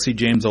enough sexy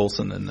James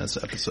Olsen in this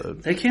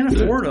episode. They can't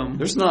afford him.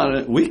 There's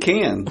not. We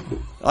can.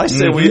 I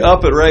say we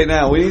up it right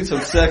now. We need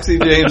some sexy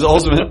James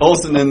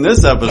Olsen in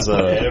this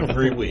episode.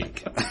 Every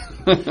week.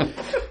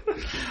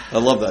 I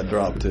love that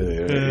drop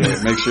too.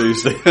 Make sure you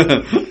stay.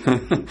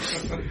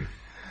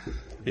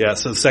 Yeah,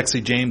 so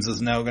Sexy James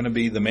is now going to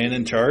be the man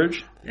in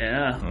charge?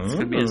 Yeah, it's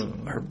going to be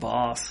her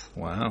boss.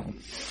 Wow.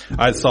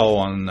 I saw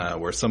on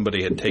where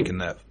somebody had taken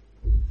that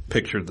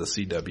picture the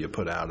CW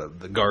put out of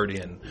the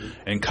Guardian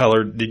and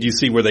colored. Did you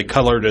see where they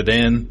colored it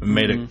in and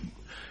made it,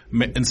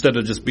 instead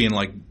of just being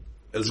like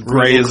as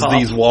gray as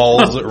these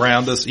walls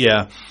around us?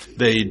 Yeah,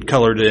 they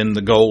colored in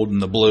the gold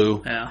and the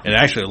blue. Yeah. And it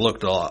actually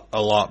looked a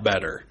lot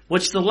better.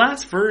 Which the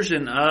last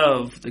version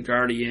of the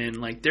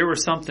Guardian, like there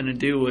was something to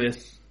do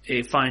with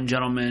a fine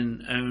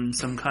gentleman owned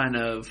some kind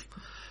of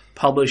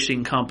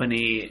publishing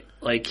company.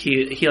 Like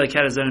he like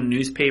had his own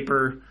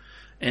newspaper,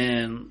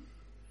 and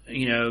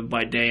you know,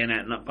 by day and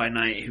by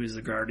night he was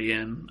the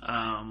Guardian.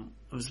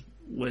 It was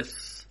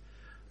with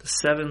the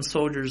 7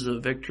 Soldiers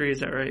of Victory. Is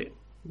that right?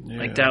 Yeah.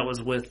 Like that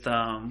was with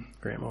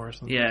Grant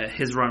Morrison. Yeah,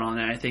 his run on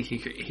that. I think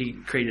he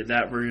created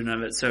that version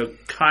of it. So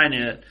kind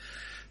of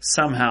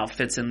somehow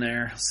fits in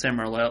there.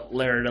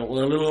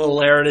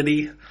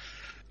 Similarity.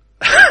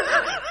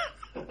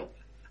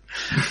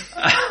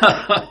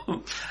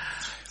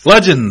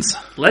 Legends.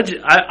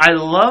 I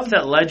love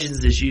that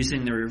Legends is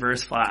using the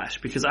Reverse Flash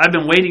because I've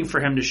been waiting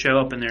for him to show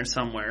up in there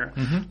somewhere.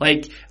 Mm-hmm.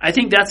 Like, I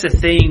think that's the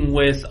thing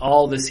with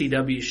all the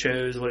CW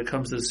shows when it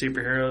comes to the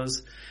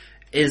superheroes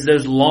is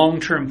those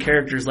long-term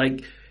characters.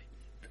 Like,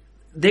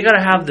 they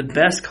gotta have the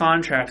best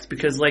contracts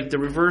because, like, the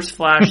Reverse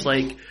Flash,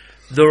 like,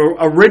 the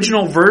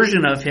original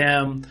version of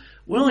him,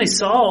 we only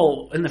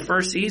saw in the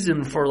first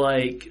season for,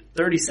 like,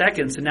 30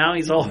 seconds, and now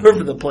he's all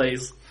over the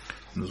place.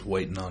 I'm just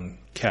waiting on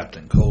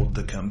Captain Cold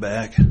to come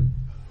back.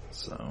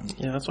 So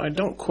yeah, that's why I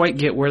don't quite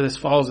get where this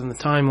falls in the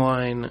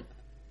timeline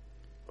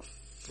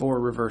for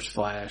Reverse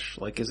Flash.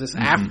 Like, is this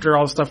after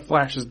all the stuff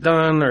Flash has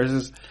done, or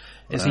is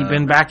he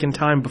been back in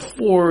time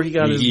before he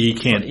got his... You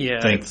can't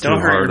think too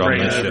hard on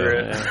this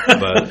show.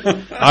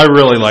 But I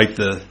really like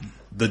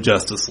the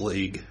Justice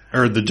League,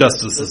 or the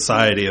Justice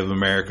Society of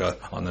America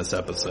on this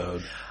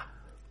episode.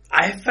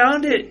 I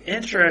found it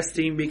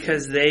interesting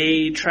because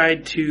they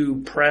tried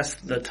to press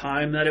the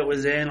time that it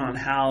was in on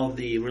how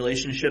the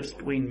relationships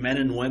between men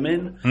and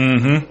women.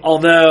 Mm-hmm.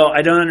 Although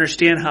I don't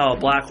understand how a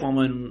black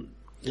woman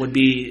would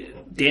be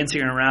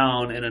dancing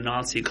around in a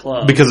Nazi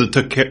club. Because it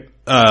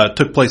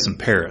took place in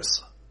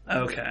Paris.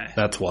 Okay.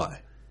 That's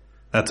why.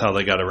 That's how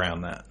they got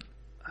around that.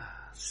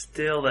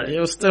 Still, it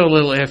was still a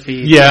little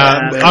iffy. Yeah,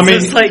 I mean,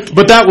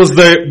 but that was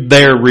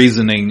their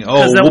reasoning.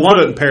 Oh, we'll put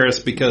it in Paris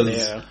because...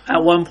 Yeah.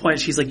 At one point,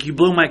 she's like, you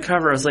blew my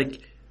cover. I was like,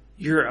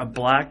 you're a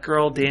black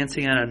girl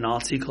dancing at a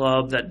Nazi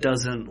club? That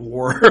doesn't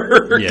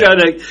work. Yeah.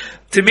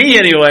 To me,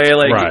 anyway,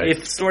 like, right.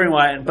 If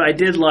story-wise, but I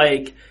did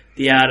like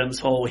the Adams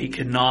whole, he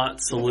could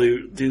not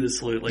do the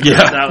salute. Like,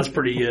 that was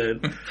pretty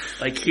good.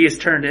 Like, he has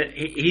turned it,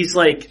 he's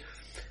like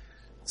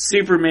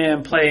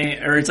Superman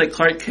playing, or it's like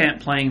Clark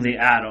Kent playing the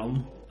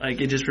Atom. Like,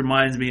 it just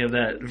reminds me of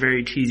that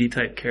very cheesy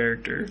type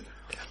character.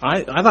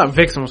 I thought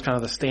Vixen was kind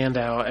of the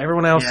standout.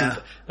 Everyone else,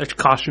 their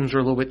costumes were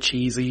a little bit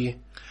cheesy.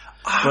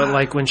 But,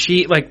 like, when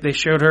they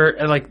showed her,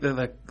 like,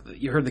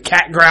 you heard the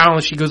cat growl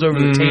and she goes over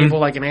the table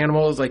like an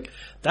animal. It was like,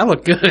 that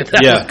looked good.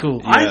 That was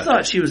cool. Yeah. I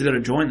thought she was going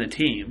to join the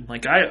team.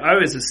 Like, I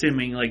was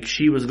assuming, like,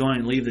 she was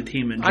going to leave the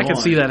team and join. I could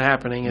see that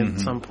happening at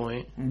some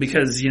point.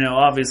 Because,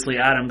 obviously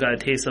Adam got a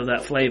taste of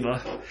that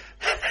flavor.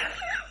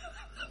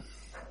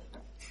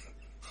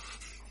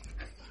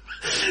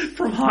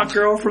 From Hot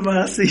Girl from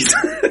last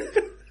season.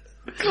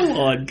 Come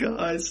on,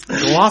 guys.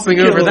 Glossing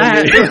over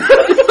that.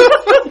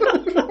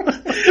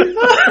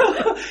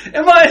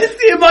 Am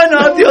I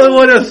not the only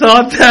one who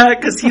thought that?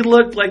 Because he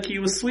looked like he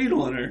was sweet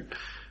on her.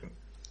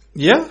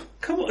 Yeah.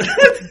 Come on.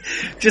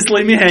 Just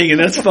leave me hanging.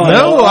 That's fine.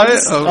 No,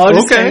 I'll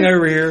just hang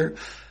over here.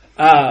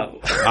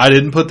 I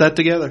didn't put that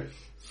together.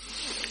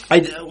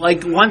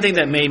 One thing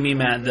that made me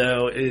mad,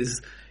 though,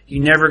 is... You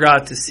never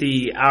got to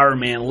see our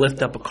man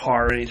lift up a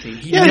car or anything.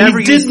 He never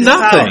did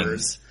nothing.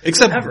 Powers,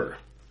 except, ever.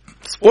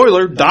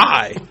 Spoiler,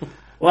 die.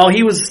 Well,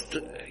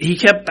 he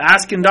kept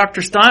asking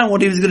Dr. Stein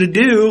what he was going to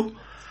do.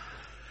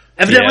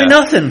 Evidently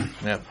nothing.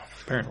 Yeah,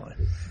 apparently.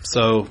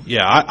 So,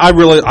 yeah, I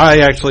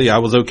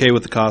was okay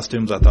with the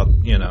costumes. I thought,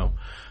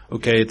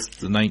 okay, it's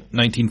the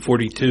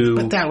 1942.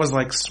 But that was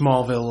like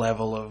Smallville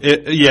level of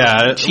cheap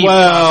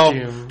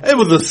costume. It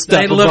was a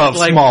step above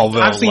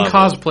Smallville. I've seen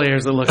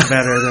cosplayers that look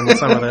better than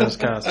some of those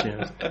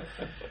costumes.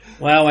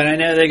 Well, and I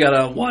know they got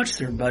to watch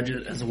their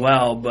budget as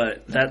well,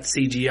 but that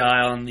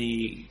CGI on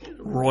the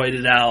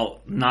roided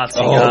out Nazi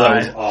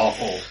guy. That was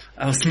awful.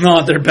 That was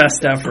not their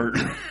best effort.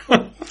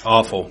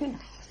 Awful.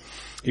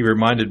 He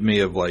reminded me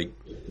of like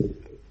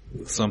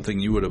something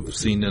you would have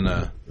seen in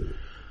a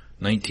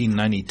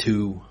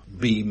 1992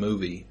 B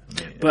movie.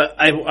 But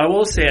I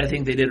will say I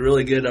think they did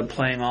really good at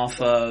playing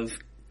off of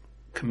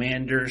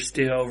Commander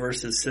Steel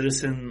versus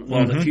Citizen,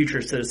 the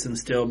future Citizen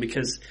Steel,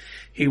 because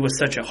he was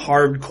such a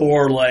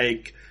hardcore,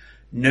 like,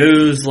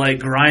 nose, like,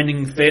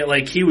 grinding face,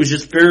 like, he was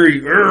just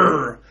very,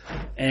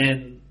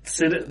 and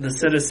the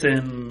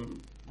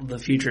Citizen, the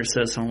future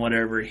Citizen,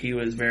 whatever, he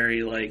was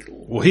very, like...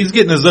 Well, he's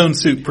getting his own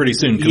suit pretty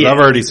soon, because I've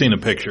already seen a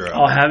picture of it.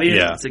 Oh, have you?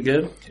 Yeah. Is it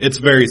good? It's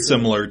very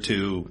similar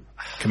to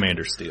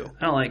Commander Steel.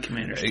 I don't like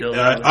Commander Steel.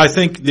 I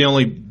think the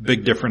only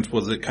big difference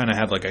was it kind of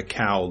had like a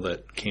cowl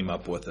that came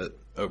up with it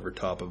over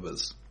top of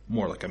his,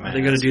 more like a mask. Are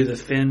they going to do the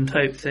fin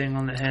type thing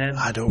on the head?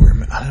 I don't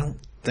remember. I don't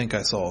think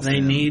I saw a fin.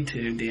 They need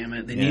to, damn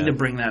it. They need to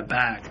bring that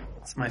back.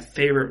 It's my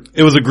favorite.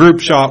 It was a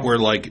group shot where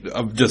like,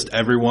 of just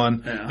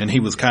everyone, and he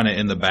was kind of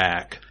in the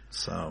back,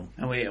 so.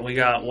 And we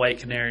got White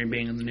Canary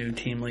being the new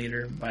team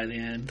leader by the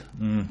end.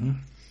 Mm-hmm.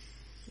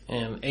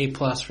 And A+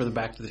 for the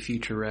Back to the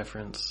Future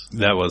reference.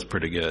 That was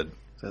pretty good.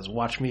 It says,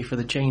 watch me for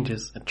the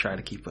changes and try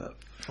to keep up.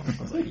 I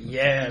was like,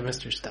 yeah,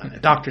 Mr. Stein.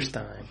 Dr.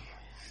 Stein.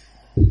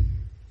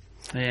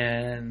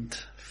 And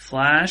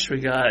Flash, we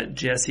got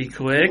Jesse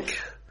Quick.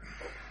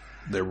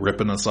 They're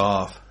ripping us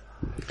off.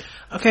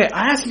 Okay,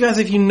 I asked you guys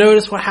if you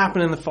noticed what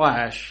happened in the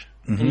Flash,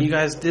 and you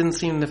guys didn't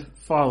seem to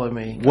follow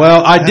me.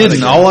 Well, I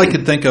didn't. All I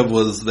could think of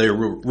was they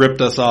ripped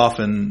us off,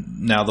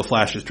 and now the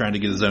Flash is trying to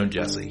get his own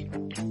Jesse.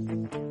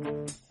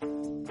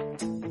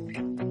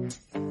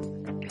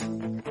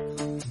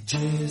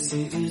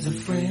 Jesse is a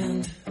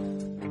friend.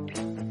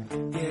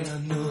 Yeah, I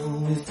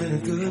know always been a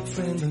good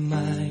friend of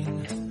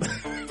mine.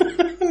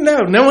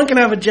 No one can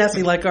have a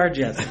Jesse like our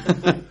Jesse.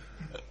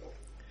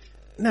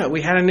 No,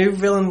 we had a new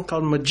villain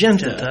called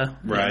Magenta.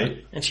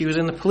 Right. And she was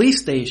in the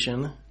police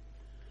station,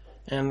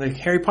 and the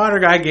Harry Potter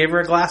guy gave her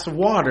a glass of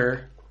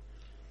water,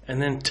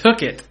 and then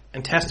took it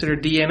and tested her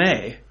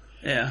DNA.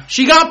 Yeah.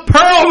 She got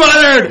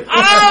Perlmuttered!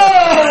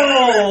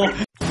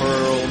 Oh!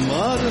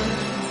 Perlmutter.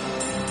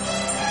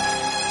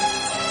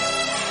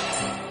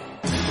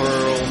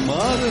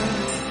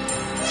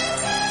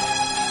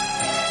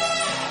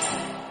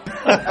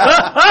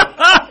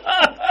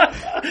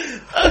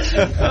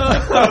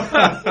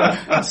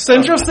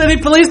 Central City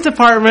Police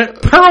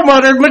Department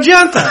Perlmuttered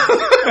Magenta.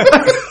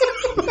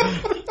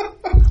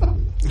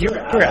 You're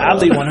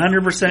oddly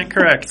 100%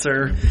 correct,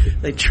 sir.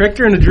 They tricked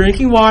her into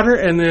drinking water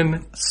and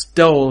then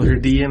stole her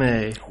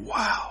DNA.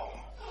 Wow.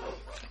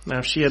 Now,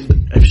 if she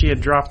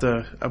had dropped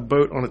a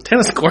boat on a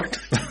tennis court,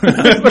 we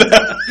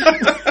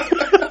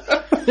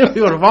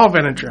would have all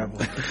been in trouble.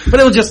 But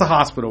it was just a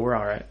hospital. We're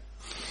all right.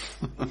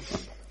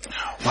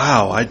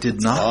 Wow, I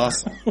did not.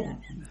 Awesome.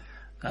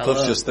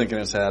 Cliff's just thinking in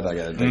his head, I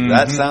gotta dig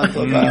that sound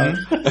clip out.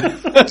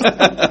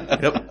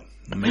 Yep.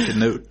 Make a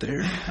note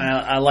there.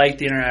 I like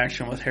the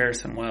interaction with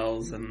Harrison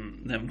Wells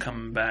and them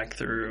coming back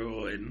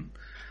through, and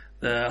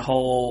the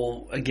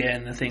whole,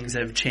 again, the things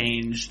have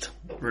changed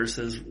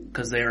versus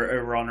because they were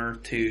over on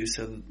Earth 2,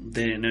 so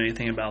they didn't know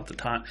anything about the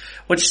time.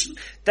 Which,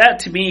 that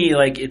to me,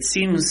 like, it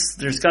seems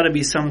there's got to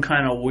be some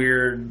kind of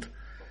weird.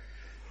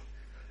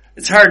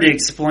 It's hard to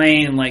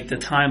explain, like, the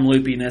time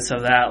loopiness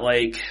of that,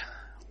 like,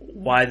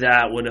 why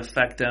that would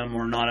affect them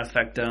or not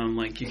affect them.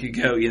 Like, you could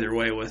go either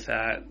way with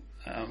that.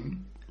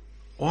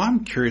 Well,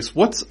 I'm curious,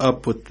 what's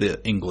up with the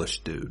English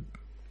dude?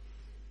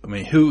 I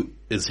mean, who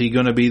is he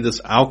going to be? This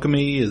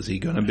alchemy? Is he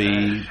going to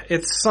be?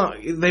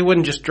 They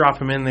wouldn't just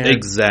drop him in there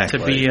exactly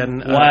to be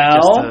an.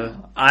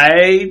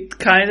 I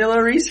kind of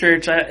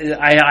research.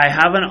 I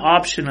have an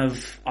option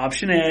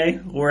A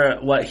where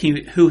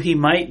who he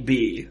might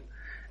be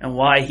and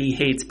why he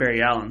hates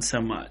Barry Allen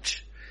so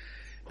much,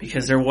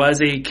 because there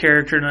was a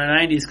character in the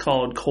 90s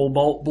called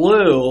Cobalt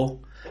Blue.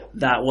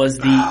 That was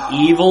the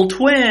evil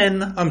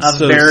twin of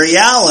Barry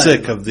Allen. I'm so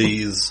sick of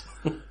these.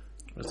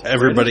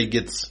 Everybody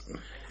gets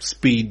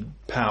speed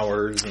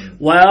powers.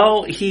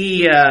 Well,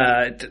 he in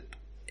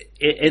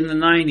the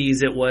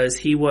 90s it was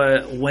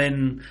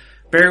when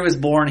Barry was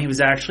born, he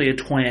was actually a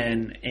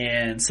twin,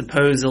 and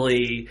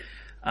supposedly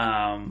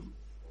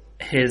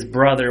his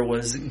brother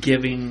was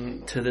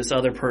giving to this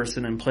other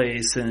person in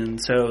place,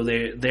 and so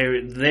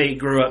they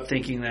grew up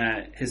thinking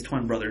that his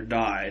twin brother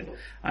died.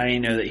 I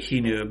didn't know that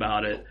he knew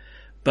about it.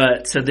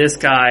 But so this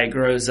guy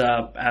grows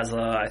up as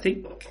I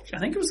think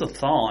it was a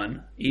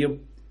Thawne,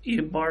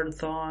 Eobard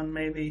Thawne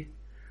maybe,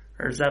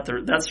 or is that's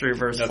the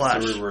Reverse Flash?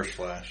 That's the Reverse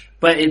Flash.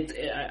 But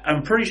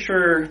I'm pretty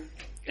sure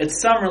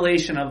it's some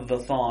relation of the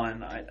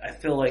Thawne. I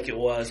feel like it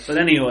was, but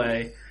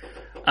anyway,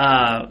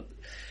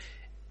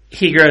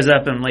 he grows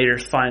up and later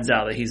finds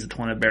out that he's the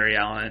twin of Barry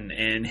Allen,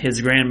 and his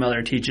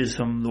grandmother teaches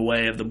him the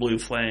way of the blue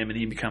flame, and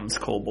he becomes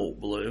Cobalt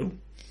Blue.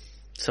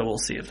 So we'll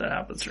see if that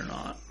happens or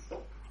not.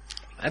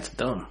 That's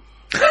dumb.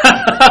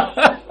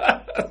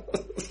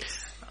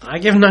 I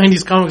give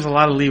 90s comics a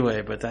lot of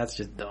leeway, but that's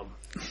just dumb.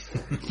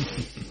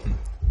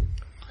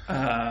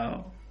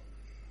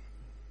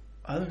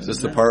 Is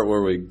this the part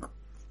where we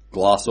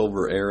gloss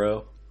over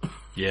Arrow?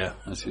 Yeah.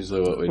 That's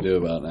usually what we do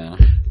about now.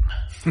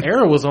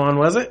 Arrow was on,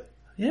 was it?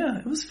 Yeah,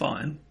 it was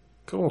fine.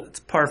 Cool. It's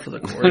par for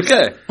the course.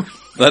 Okay.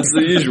 That's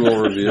the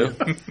usual review.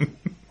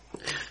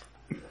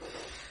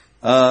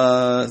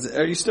 Are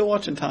you still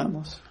watching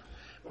Timeless?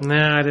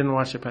 Nah, I didn't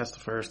watch it past the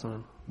first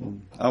one.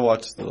 I've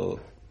watched all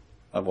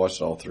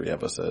 3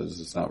 episodes.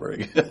 It's not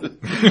very good.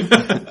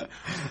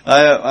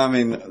 I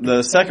mean,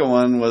 the second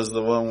one was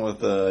the one with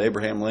the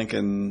Abraham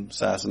Lincoln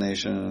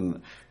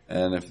assassination,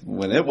 and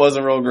when it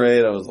wasn't real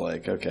great, I was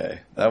like, okay,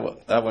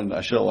 that one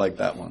I should have liked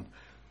that one.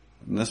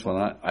 And this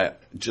one, I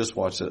just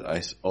watched it.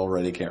 I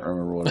already can't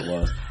remember what it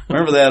was.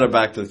 Remember they had a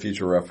Back to the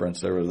Future reference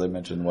there where they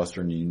mentioned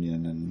Western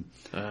Union, and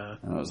I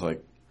was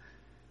like,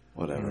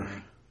 whatever.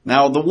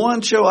 Now, the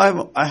one show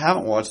I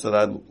haven't watched that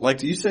I'd like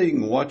to, you say you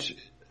can watch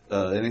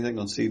anything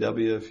on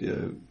CW if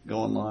you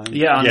go online?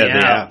 Yeah, on the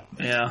app.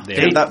 Yeah.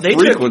 They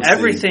took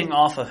everything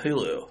off of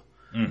Hulu.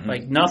 Mm-hmm.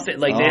 Like nothing,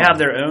 like they have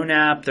their own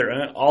app,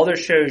 all their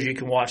shows you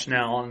can watch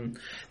now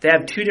they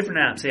have 2 different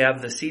apps. They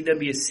have the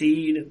CW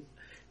Seed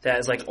that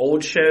is like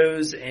old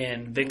shows,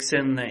 and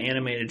Vixen, the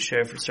animated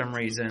show for some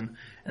reason.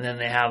 And then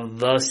they have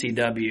the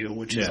CW,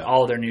 which is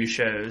all their new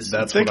shows.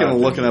 I'm thinking of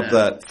looking up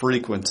that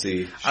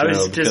Frequency show. I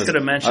was just going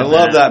to mention I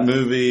love that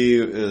movie.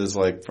 It is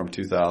like from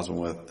 2000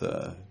 with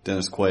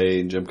Dennis Quaid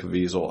and Jim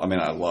Caviezel. I mean,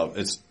 I love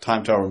it. It's a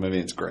time travel movie.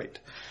 It's great.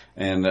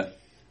 And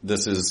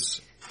this is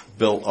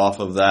built off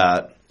of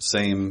that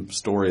same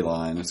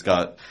storyline. It's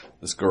got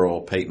this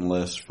girl, Peyton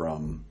List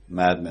from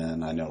Mad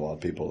Men. I know a lot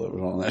of people that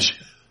were on that show.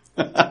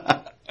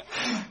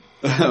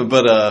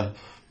 But,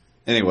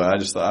 anyway,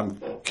 I'm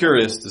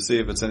curious to see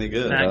if it's any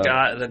good.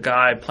 The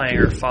guy playing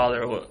her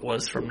father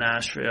was from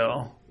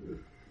Nashville.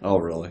 Oh,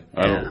 really?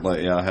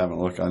 Yeah. I haven't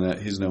looked on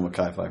it. He's no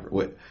Mekhi Phifer.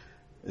 Wait,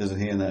 isn't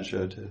he in that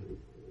show too?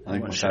 I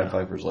think Mekhi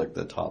Phifer's like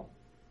the top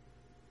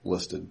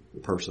listed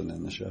person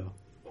in the show.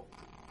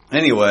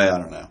 Anyway, I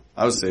don't know.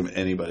 I was saying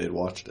anybody had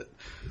watched it.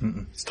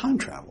 It's time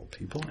travel,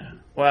 people. Yeah.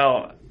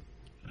 Well,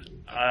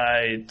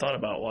 I thought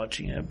about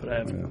watching it, but I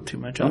have too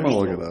much. I'm gonna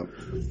look it up.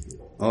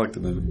 I like the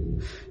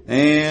movie.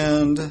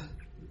 And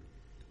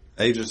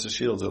Agents of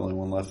S.H.I.E.L.D.'s the only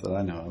one left that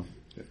I know of.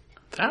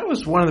 That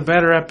was one of the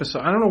better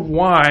episodes. I don't know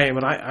why,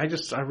 but I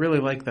really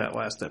liked that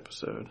last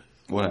episode.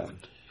 What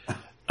happened?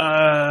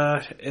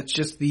 It's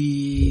just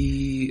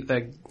he's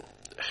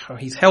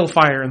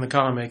Hellfire in the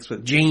comics,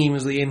 but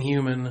James the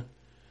Inhuman.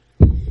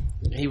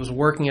 He was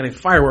working at a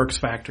fireworks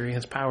factory.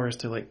 His power is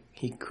to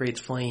he creates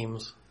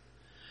flames.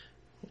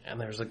 And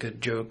there's a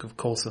good joke of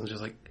Coulson's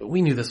just like,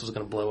 we knew this was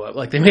going to blow up.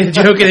 Like, they made a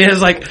joke and it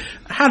was like,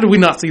 how did we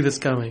not see this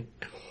coming?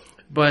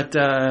 But,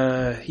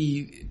 and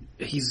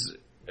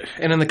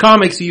in the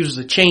comics he uses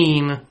a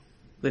chain,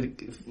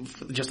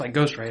 just like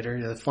Ghost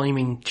Rider, the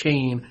flaming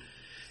chain,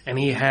 and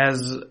he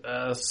has,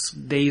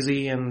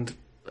 Daisy and,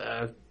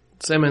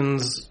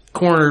 Simmons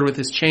cornered with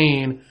his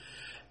chain,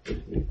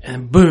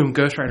 and boom,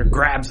 Ghost Rider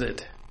grabs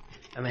it.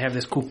 And they have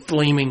this cool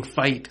flaming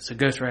fight. So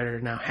Ghost Rider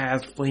now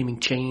has flaming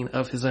chain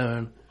of his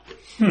own.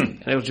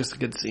 And it was just a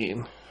good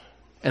scene.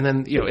 And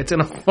then, it's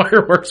in a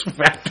fireworks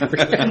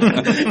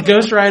factory.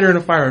 Ghost Rider in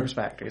a fireworks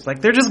factory. It's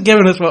like, they're just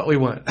giving us what we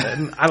want.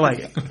 And I like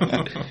it.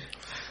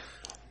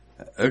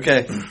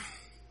 Okay.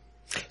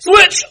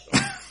 Switch!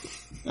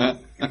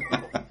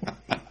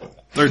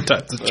 Third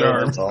time's a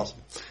charm. That's awesome.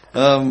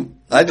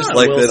 I just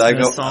like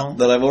that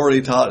that I've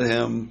already taught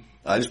him.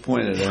 I just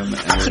pointed at him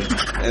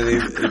and he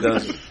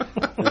does it.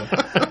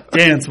 Yeah.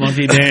 Dance,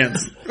 monkey,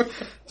 dance.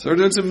 So we're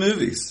doing some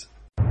movies.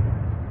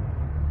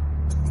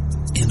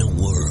 In a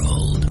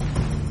world,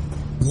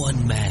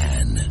 one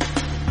man,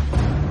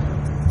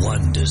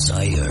 one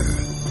desire.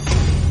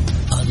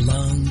 A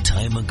long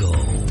time ago,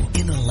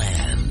 in a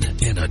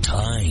land, in a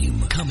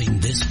time, coming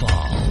this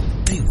fall,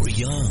 they were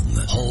young.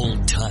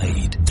 Hold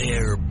tight,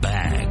 they're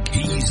back.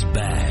 He's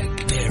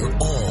back. They're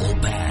all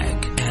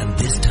back. And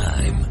this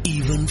time,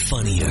 even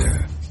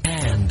funnier.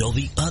 And all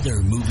the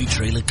other movie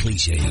trailer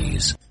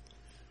cliches.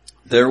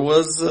 There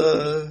was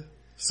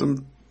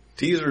some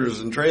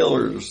teasers and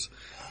trailers.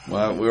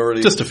 Well, we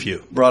already just a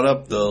few brought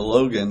up the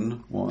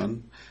Logan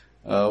one,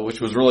 which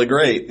was really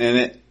great.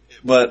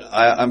 But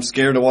I'm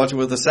scared to watch it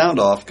with the sound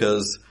off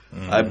because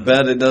I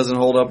bet it doesn't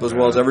hold up as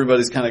well as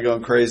everybody's kind of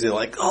going crazy.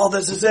 Like, oh,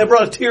 this is it.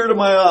 Brought a tear to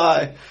my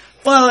eye.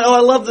 Finally, I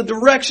love the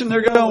direction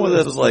they're going with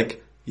it. It's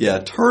like, yeah,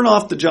 turn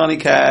off the Johnny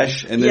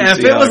Cash and then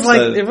see if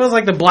it was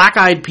like the Black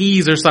Eyed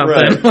Peas or something,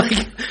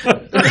 right.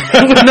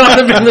 It would not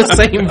have been the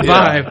same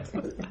vibe.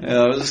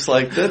 Yeah, it was just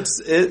like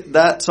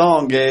that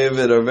song gave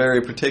it a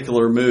very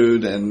particular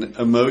mood and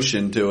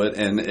emotion to it,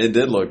 and it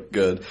did look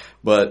good.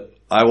 But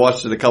I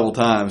watched it a couple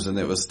times, and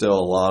it was still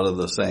a lot of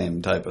the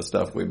same type of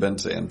stuff we've been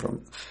seeing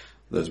from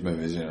those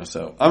movies.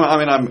 So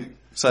I'm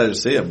excited to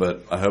see it,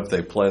 but I hope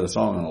they play the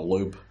song on a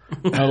loop.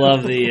 I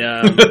love the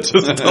just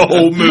the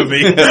whole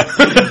movie.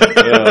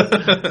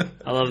 Yeah.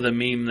 I love the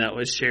meme that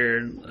was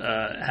shared.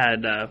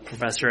 Had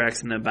Professor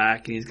X in the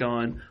back, and he's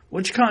going,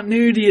 "Which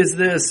continuity is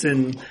this?"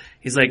 And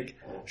he's like,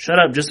 "Shut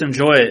up, just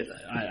enjoy it.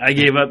 I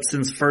gave up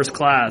since first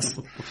class."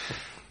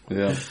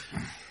 Yeah.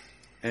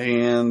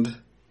 And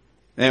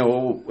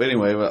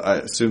anyway, I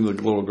assume the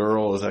little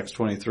girl is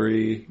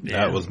X-23.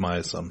 Yeah. That was my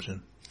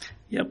assumption.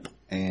 Yep.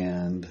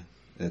 And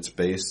it's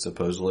based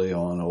supposedly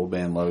on Old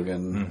Man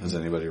Logan. Mm-hmm. Has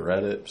anybody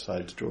read it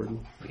besides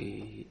Jordan?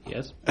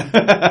 Yes.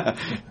 Have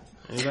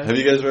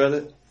you guys read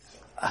it?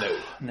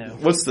 No.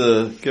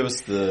 Give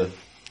us the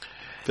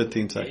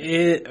 15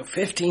 seconds.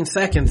 15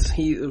 seconds.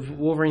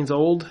 Wolverine's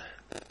old.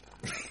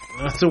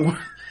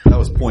 That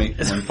was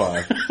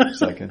 0.15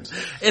 seconds.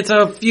 It's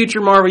a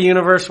future Marvel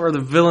universe where the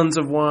villains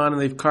have won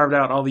and they've carved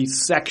out all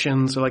these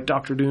sections. So like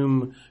Doctor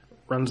Doom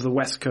runs the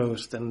West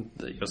Coast and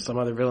some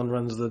other villain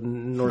runs the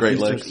Northeast.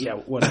 Great Lakes. Yeah,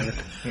 whatever.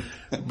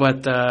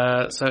 But,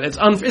 so it's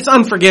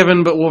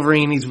Unforgiven, but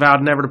Wolverine, he's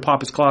vowed never to pop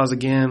his claws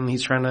again.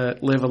 He's trying to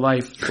live a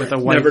life with a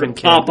wife never and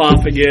to kid. Pop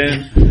off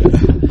again.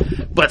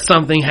 But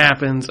something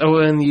happens. Oh,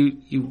 and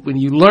when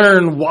you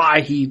learn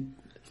why he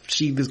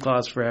sheathed his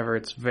claws forever,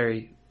 it's a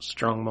very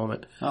strong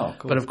moment. Oh,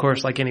 cool. But of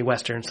course, like any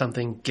Western,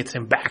 something gets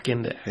him back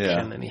into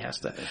action and he has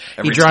to,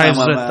 he drives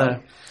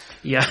with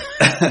he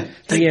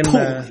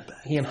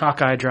and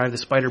Hawkeye drive the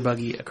spider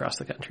buggy across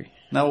the country.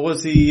 Now,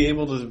 was he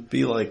able to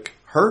be like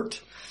hurt?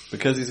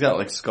 Because he's got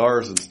like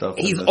scars and stuff.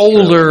 He's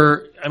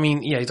older. I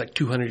mean, he's like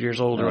 200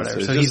 years old or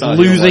whatever. So he's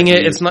losing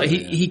it. It's not,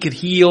 he could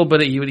heal,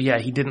 but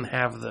he didn't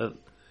have the.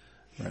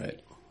 Right.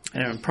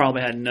 And it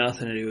probably had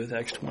nothing to do with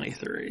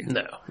X-23.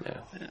 No.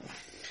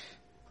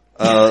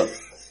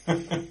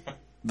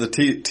 The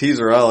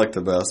teaser I liked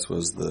the best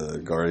was the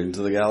Guardians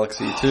of the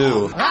Galaxy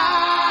 2.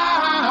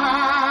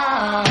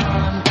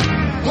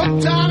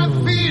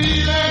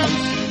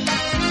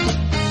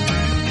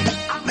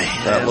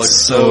 That looks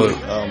so,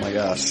 oh my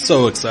gosh.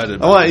 So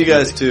excited. I want you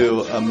guys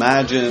to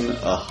imagine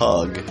a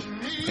hug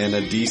in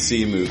a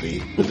DC movie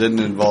that didn't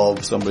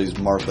involve somebody's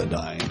Martha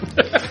dying.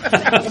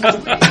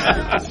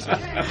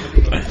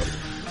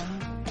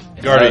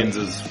 Guardians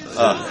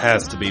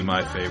has to be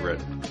my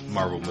favorite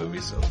Marvel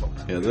movie so far.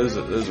 Yeah, those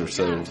are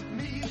so.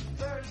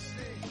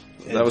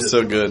 That was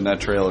so good, and that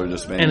trailer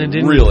just made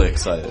me really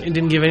excited. It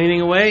didn't give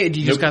anything away. You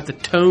just got the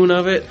tone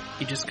of it.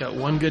 You just got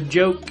one good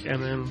joke,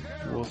 and then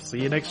we'll see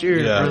you next year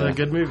for a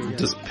good movie.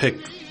 Yeah.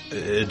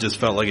 It just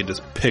felt like it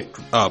just picked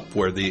up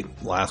where the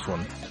last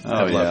one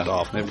left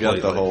off. They've got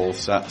the whole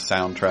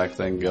soundtrack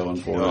thing going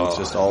for it. It's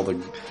just all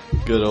the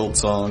good old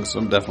songs.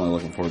 I'm definitely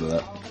looking forward to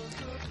that.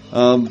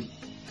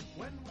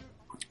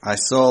 I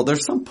saw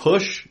there's some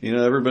push.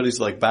 Everybody's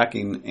like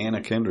backing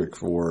Anna Kendrick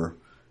for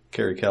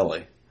Carrie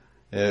Kelly.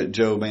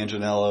 Joe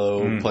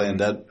Manganiello playing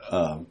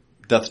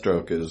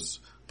Deathstroke is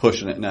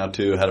pushing it now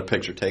too. Had a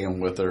picture taken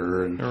with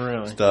her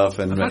and stuff.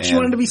 And I thought she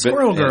wanted to be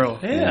Squirrel Girl.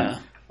 Yeah.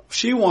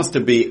 She wants to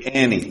be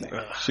anything.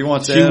 She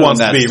wants to be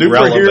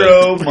superhero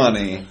relevant.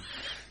 Money.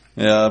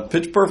 Yeah,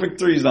 Pitch Perfect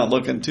 3 is not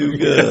looking too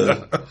good.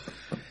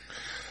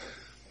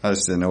 I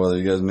just didn't know whether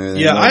you guys knew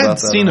anything about that. I had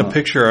seen a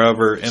picture of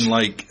her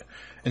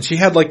and she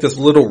had like this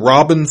little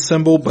robin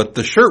symbol, but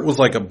the shirt was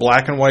like a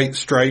black and white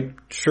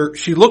striped shirt.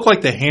 She looked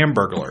like the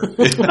Hamburglar.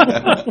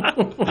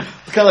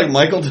 Kind of like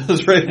Michael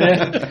does right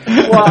now.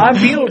 Well, I'm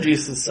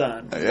Beetlejuice's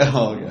son.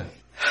 Yeah.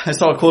 I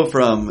saw a quote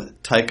from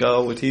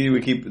Taika Waititi.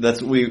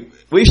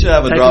 We should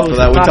have a drop for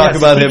that. We talk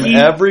about him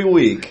every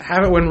week.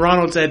 Have it when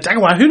Ronald said, "Taika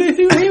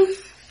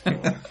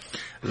Waititi."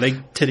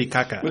 Lake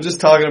Titicaca. We're just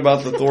talking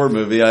about the Thor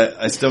movie.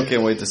 I still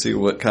can't wait to see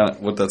what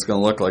that's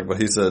going to look like.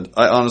 But he said,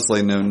 "I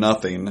honestly know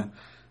nothing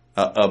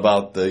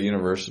about the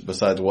universe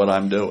besides what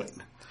I'm doing."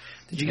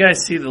 Did you guys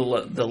see the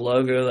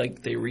logo?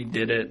 Like they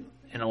redid it,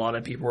 and a lot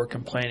of people were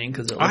complaining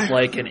because it looked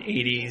like an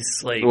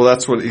 80s Well,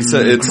 that's what he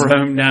said. It's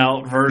chromed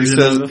out version.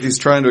 He says he's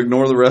trying to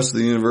ignore the rest of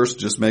the universe,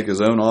 just make his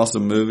own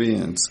awesome movie,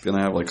 and it's going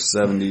to have like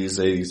 70s,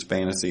 80s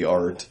fantasy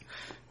art.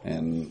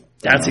 And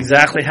that's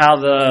exactly how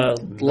the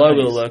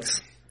logo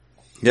looks.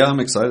 Yeah, I'm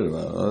excited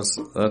about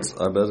it.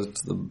 I bet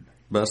it's the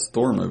best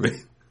Thor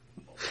movie.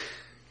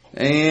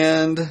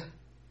 And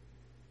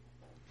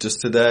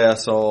just today I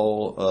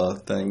saw a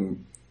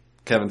thing,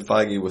 Kevin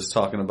Feige was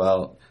talking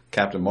about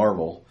Captain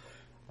Marvel,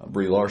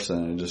 Brie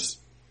Larson, and just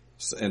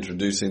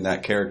introducing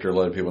that character,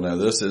 letting people know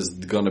this is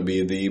going to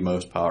be the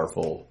most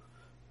powerful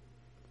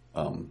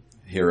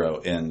hero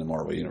in the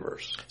Marvel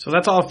Universe. So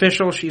that's all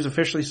official. She's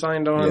officially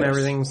signed on. Yes.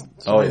 Everything's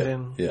signed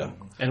in. Yeah.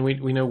 And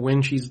we know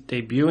when she's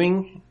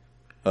debuting.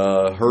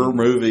 Her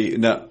movie.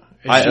 No,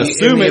 I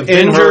assume it's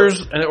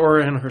Avengers or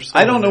in her.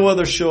 I don't know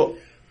whether she'll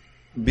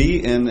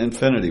be in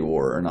Infinity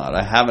War or not.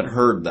 I haven't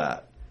heard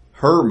that.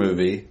 Her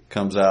movie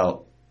comes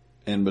out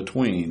in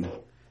between.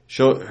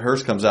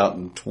 Hers comes out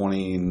in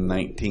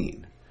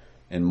 2019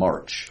 in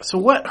March. So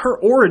what her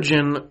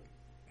origin?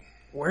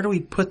 Where do we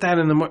put that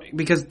in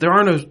because there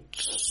are no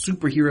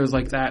superheroes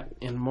like that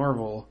in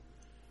Marvel.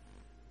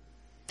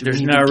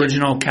 There's no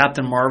original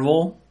Captain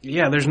Marvel.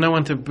 Yeah, there's no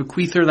one to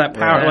bequeath her that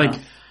power.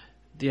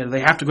 Yeah.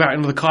 They have to go out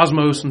into the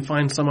cosmos and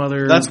find some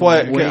other. That's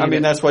why.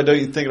 That's why. Don't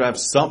you think it have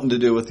something to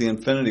do with the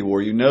Infinity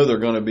War? They're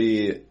going to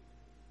be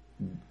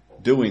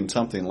doing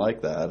something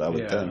like that. I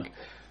would think.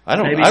 I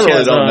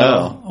really don't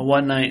know. A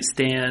one night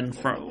stand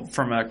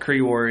from a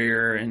Kree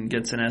warrior and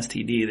gets an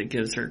STD that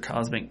gives her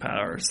cosmic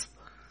powers.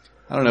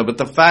 I don't know, but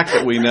the fact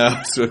that we know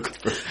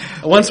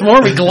once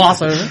more we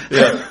gloss over.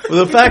 Yeah,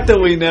 well, the fact that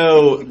we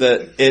know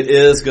that it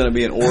is going to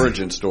be an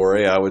origin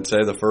story, I would say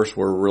the first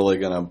we're really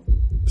going to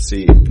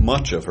see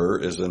much of her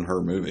is in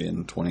her movie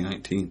in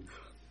 2019.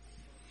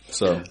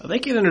 So they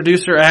can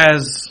introduce her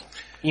as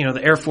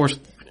the Air Force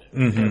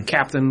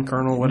captain,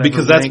 colonel, whatever.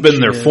 Because that's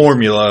been their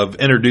formula of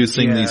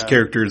introducing these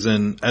characters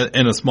in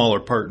a smaller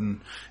part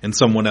in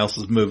someone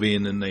else's movie,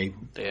 and then they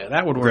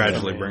that would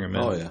gradually bring them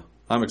in. Oh yeah.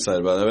 I'm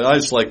excited about it. I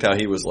just liked how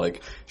he was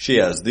like, she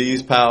has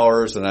these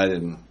powers, and I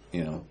didn't,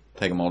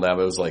 take them all down.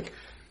 But it was like,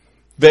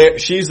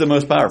 she's the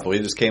most powerful. He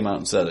just came out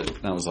and said it.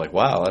 And I was like,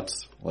 wow,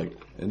 that's like,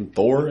 isn't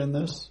Thor in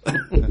this?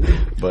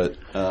 But,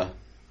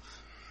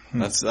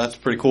 that's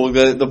pretty cool.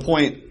 The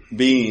point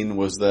being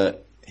was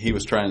that he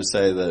was trying to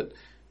say that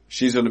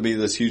she's going to be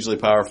this hugely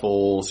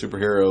powerful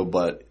superhero,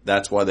 but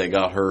that's why they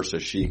got her, so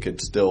she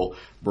could still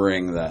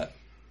bring that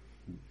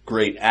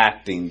great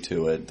acting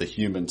to it, the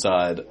human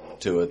side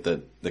to it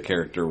that the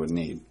character would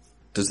need.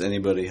 Does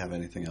anybody have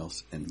anything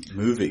else in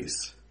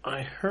movies?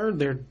 I heard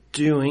they're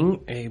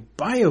doing a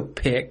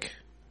biopic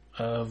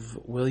of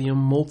William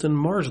Moulton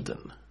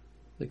Marsden.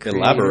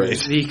 Elaborate.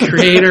 The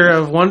creator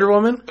of Wonder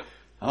Woman.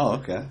 Oh,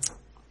 okay.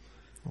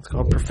 It's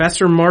called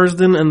Professor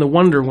Marsden and the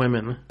Wonder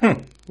Women.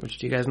 Which,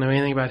 do you guys know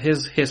anything about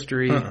his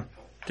history?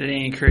 Did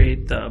he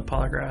create the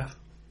polygraph?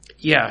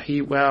 Yeah,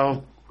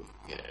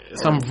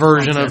 some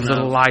version of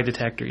the lie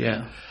detector,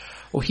 yeah.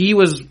 Well,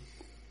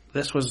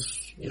 this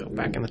was,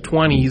 back in the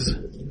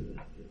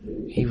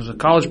 20s. He was a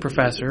college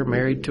professor,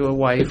 married to a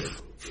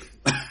wife,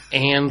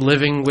 and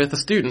living with a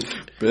student.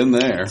 Been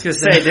there. I was going to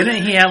say,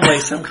 didn't he have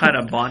some kind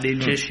of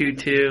bondage issue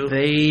too?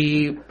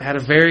 They had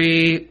a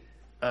very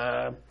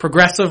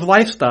progressive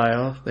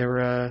lifestyle. They were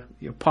a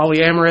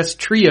polyamorous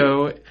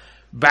trio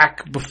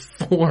back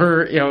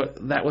before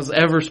that was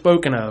ever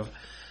spoken of.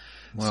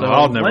 Well, so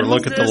I'll never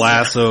look at the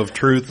lasso of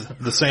truth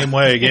the same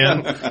way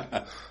again.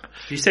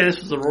 Did you say this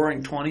was the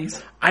Roaring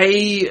 20s?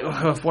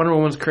 Wonder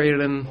Woman was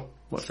created in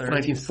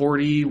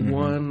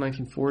 1941,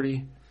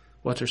 1940.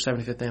 What's her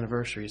 75th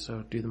anniversary?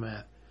 So do the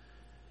math.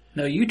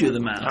 No, you do the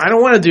math. I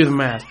don't want to do the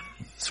math.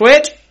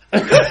 Switch.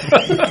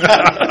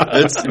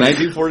 It's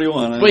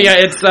 1941. But yeah,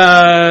 it's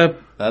that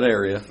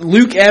area.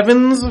 Luke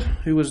Evans,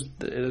 who was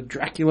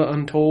Dracula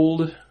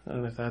Untold. I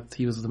don't know if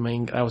he was the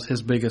main. That was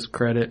his biggest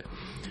credit.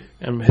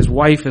 And his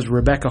wife is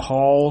Rebecca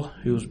Hall,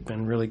 who's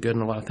been really good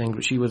in a lot of things.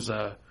 But she was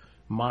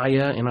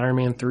Maya in Iron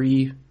Man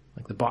 3,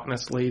 like the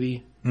botanist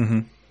lady. Mm-hmm.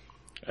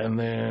 And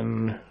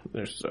then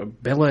there's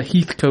Bella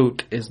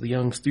Heathcote is the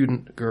young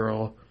student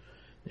girl.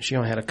 She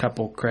only had a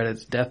couple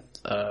credits.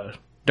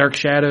 Dark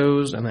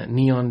Shadows and that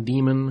Neon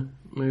Demon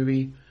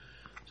movie.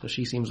 So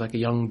she seems like a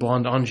young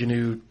blonde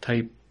ingenue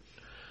type.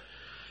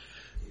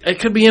 It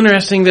could be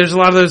interesting. There's a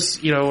lot of those,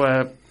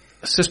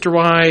 Sister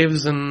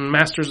Wives and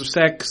Masters of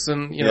Sex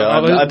and,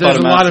 there's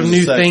a lot of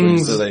new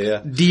things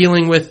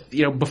dealing with,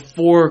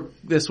 before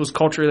this was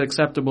culturally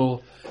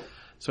acceptable.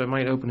 So it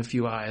might open a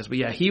few eyes. But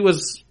yeah, he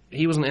was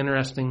an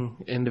interesting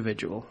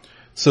individual.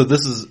 So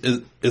this is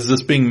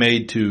this being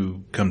made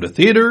to come to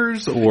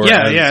theaters or?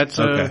 Yeah, it's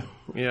okay.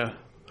 Yeah.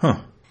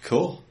 Huh.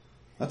 Cool.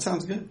 That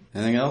sounds good.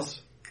 Anything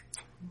else?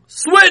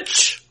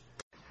 Switch!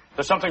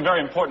 There's something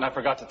very important I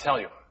forgot to tell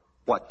you.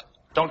 What?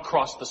 Don't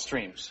cross the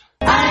streams.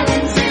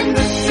 Islands in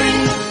the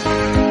stream,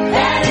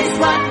 that is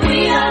what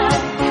we are.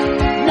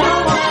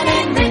 No one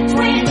in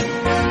between.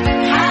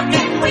 How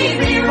can we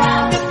be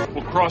wrong?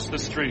 We'll cross the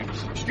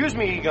streams. Excuse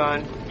me,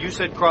 Egon. You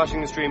said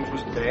crossing the streams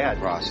was bad.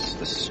 Cross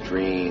the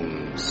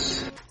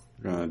streams.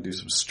 We're gonna do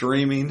some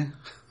streaming.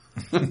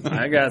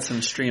 I got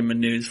some streaming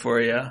news for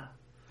you.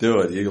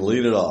 Do it. You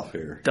lead it off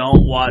here.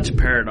 Don't watch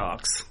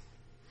Paradox.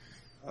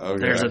 Okay.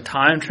 There's a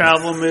time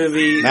travel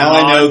movie. Now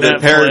I know that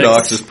Netflix.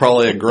 Paradox is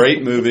probably a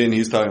great movie, and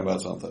he's talking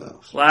about something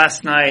else.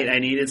 Last night, I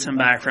needed some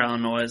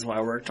background noise while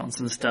I worked on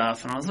some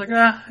stuff, and I was like,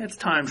 it's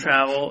time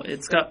travel.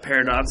 It's got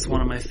paradox,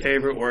 one of my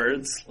favorite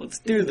words. Let's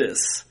do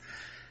this.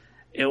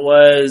 It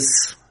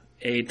was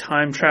a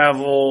time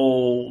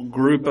travel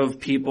group of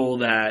people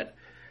that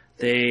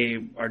they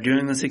are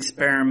doing this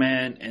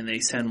experiment, and they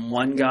send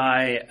one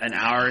guy an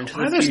hour into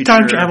the future.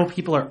 Time travel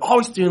people are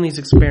always doing these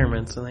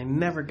experiments, and they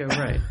never go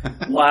right.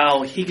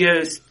 Wow, he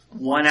goes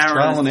 1 hour.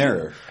 Trial and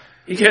error.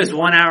 He goes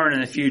 1 hour into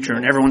the future,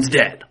 and everyone's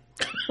dead.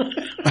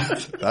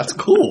 That's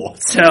cool.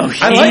 So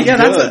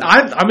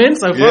I'm in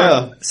so far.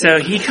 Yeah. So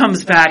he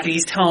comes back, and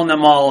he's telling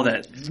them all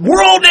that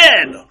we're all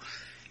dead,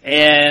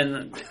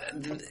 and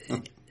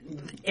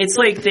it's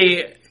like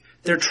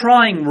they're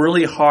trying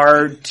really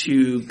hard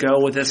to go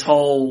with this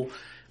whole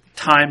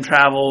time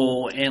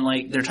travel,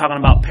 and they're talking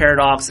about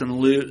paradox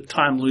and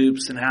time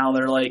loops and how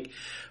they're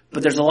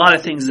but there's a lot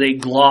of things they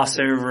gloss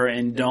over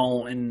and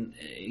don't and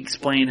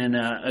explain in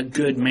a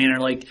good manner.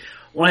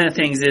 One of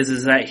the things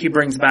is that he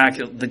brings back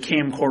the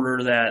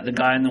camcorder that the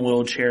guy in the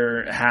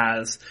wheelchair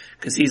has,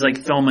 because he's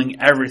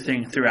filming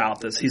everything throughout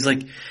this. He's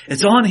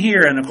it's on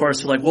here, and of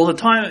course they're well, the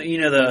time,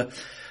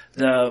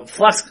 the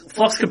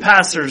flux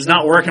capacitor is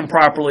not working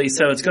properly,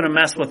 so it's going to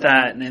mess with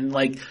that. And then,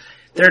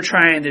 they're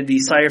trying to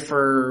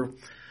decipher.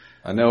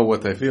 I know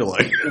what they feel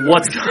like.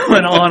 What's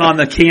going on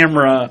the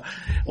camera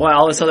while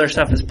all this other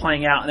stuff is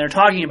playing out. And they're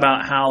talking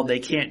about how they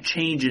can't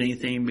change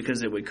anything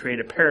because it would create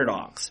a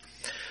paradox.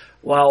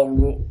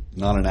 Well,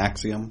 not an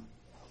axiom?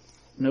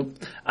 Nope.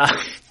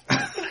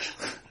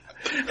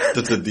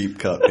 That's a deep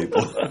cut,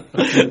 people.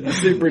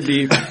 Super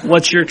deep.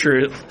 What's your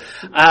truth?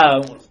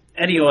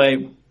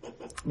 Anyway.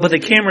 But the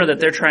camera that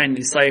they're trying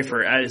to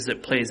decipher as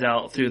it plays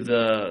out through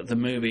the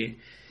movie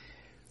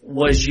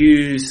was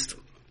used,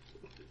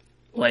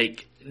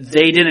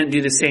 they didn't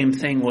do the same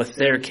thing with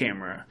their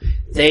camera.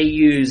 They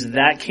used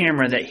that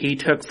camera that he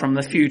took from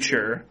the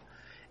future,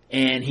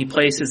 and he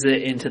places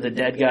it into the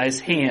dead guy's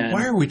hand.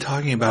 Why are we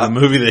talking about a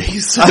movie that he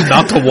said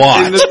not to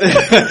watch?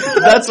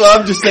 That's what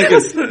I'm just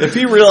thinking. If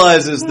he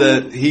realizes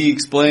that he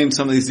explained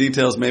some of these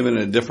details maybe in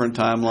a different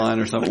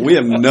timeline or something, we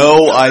have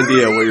no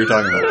idea what you're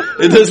talking about.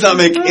 It does not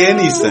make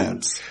any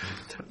sense.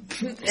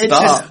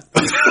 Stop.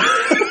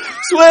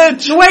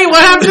 Switch! Wait,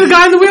 what happened to the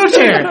guy in the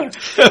wheelchair?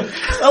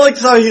 I like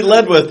how he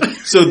led with,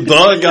 so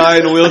the guy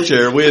in the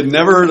wheelchair. We had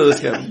never heard of this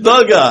guy.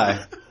 The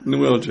guy in the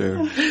wheelchair.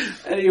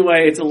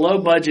 Anyway, it's a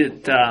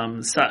low-budget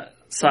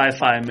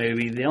sci-fi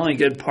movie. The only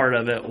good part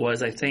of it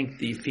was, I think,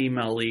 the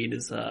female lead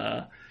is,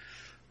 I've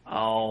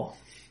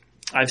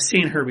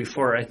seen her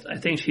before. I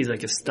think she's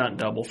a stunt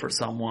double for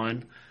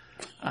someone.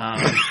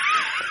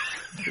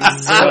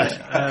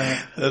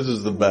 This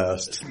is the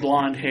best.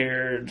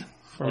 Blonde-haired.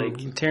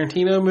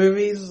 Tarantino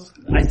movies?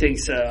 I think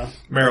so.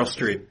 Meryl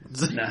Streep.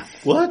 No.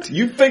 What?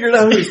 You figured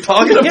out who he's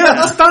talking about? Yeah,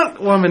 the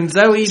stunt woman,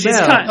 Zoe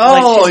Bell.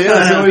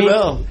 Zoe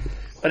Bell.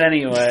 But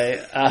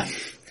anyway,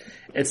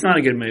 It's not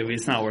a good movie.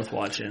 It's not worth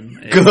watching.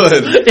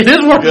 Good. It is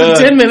worth a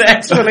 10-minute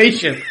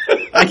explanation.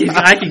 I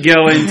could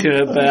go into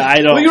it, but I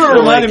don't. Well, you were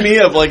reminding me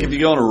of like if you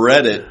go on a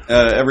Reddit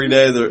every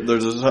day,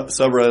 there's a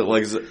subreddit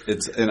like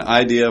it's an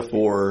idea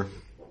for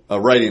a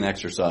writing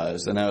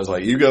exercise, and I was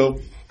like, you go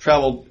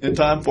travel in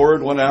time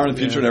forward 1 hour in the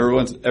future, and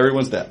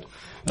everyone's dead.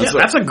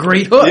 That's a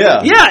great hook.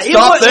 Yeah,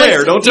 stop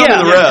there. Don't tell me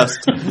the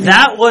rest.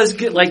 That was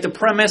good. Like the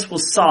premise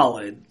was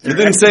solid. It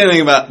didn't say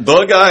anything about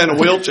the guy in a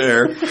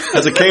wheelchair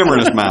has a camera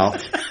in his mouth.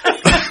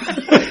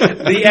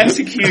 The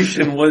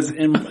execution was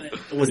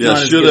not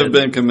as should good. have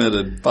been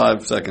committed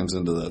 5 seconds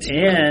into this.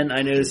 And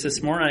I noticed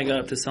this morning I got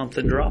up to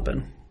something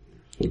dropping.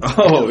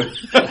 Oh.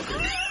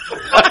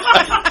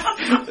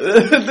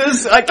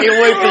 I can't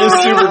wait for the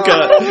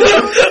supercut.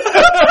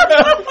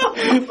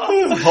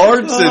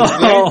 Hard since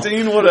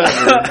 19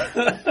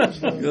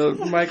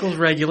 whatever. Michael's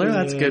regular.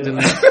 That's good to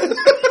know.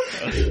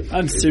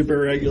 I'm super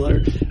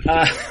regular.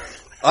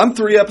 I'm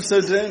 3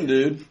 episodes in,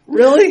 dude.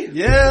 Really?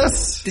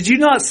 Yes. Did you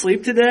not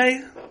sleep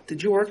today?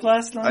 Did you work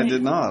last night? I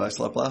did not. I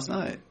slept last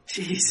night.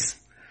 Jeez.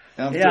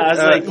 I was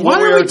like, what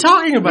are we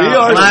talking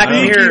about? Black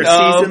Mirror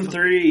season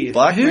 3.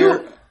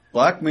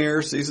 Black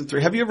Mirror season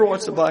 3. Have you ever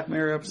watched the Black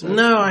Mirror episode?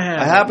 No, I haven't.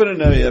 I happen to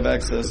know you have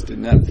access to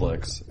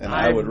Netflix, and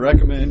I would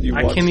recommend you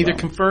watch I can neither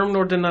confirm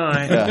nor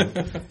deny.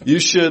 Yeah. You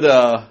should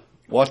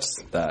watch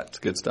that. It's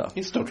good stuff.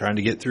 He's still trying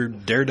to get through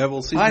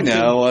Daredevil season 2. I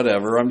know,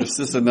 whatever. This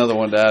is another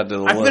one to add to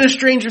the list. I finished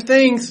Stranger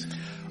Things.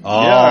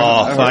 Oh,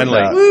 yeah,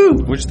 finally. Woo!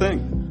 Which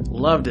thing?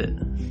 Loved it.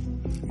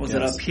 Was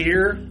it up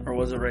here or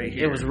was it right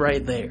here? It was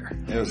right there.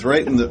 It was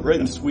right in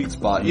the sweet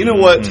spot. You know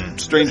what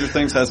Stranger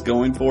Things has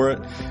going for it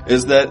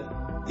is that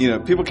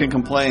people can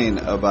complain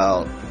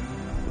about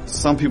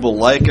some people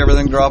like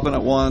everything dropping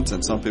at once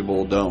and some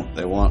people don't.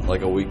 They want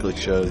like a weekly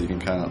show that you can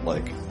kind of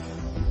like.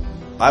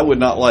 I would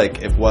not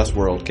like if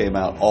Westworld came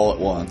out all at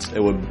once.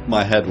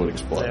 My head would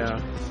explode. Yeah.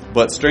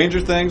 But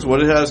Stranger Things,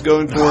 what it has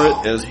going for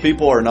it is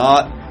people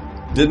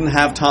didn't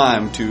have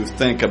time to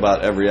think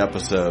about every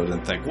episode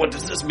and think, what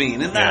does this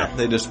mean? And that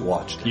they just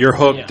watched it. You're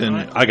hooked, and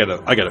I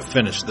gotta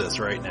finish this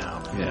right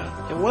now.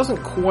 Yeah, it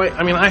wasn't quite.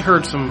 I mean, I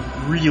heard some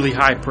really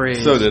high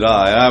praise. So did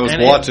I. I was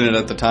watching it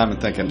at the time and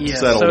thinking,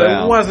 settle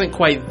down. It wasn't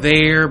quite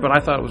there, but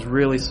I thought it was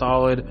really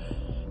solid.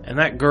 And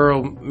that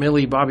girl,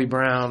 Millie Bobby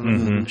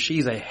Brown,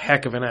 she's a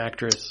heck of an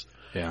actress.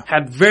 Yeah.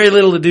 Had very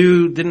little to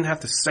do, didn't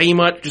have to say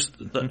much, just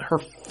her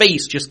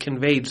face just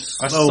conveyed so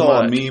much. I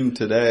saw a meme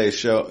today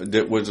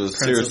which was a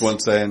serious one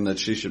saying that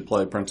she should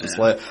play Princess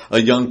Leia,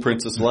 a young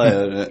Princess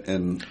Leia.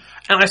 And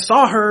I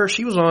saw her,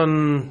 she was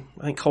on,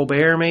 I think,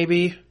 Colbert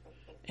maybe.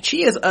 And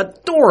she is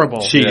adorable.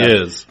 She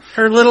is.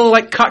 Her little,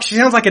 she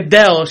sounds like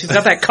Adele. She's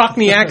got that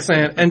Cockney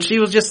accent. And she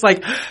was just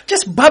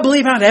bubbly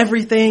about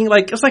everything.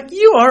 It's like,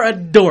 you are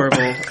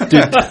adorable.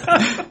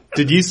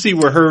 Did you see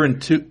where her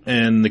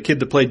and the kid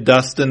that played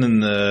Dustin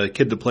and the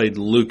kid that played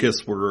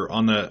Lucas were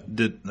on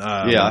the?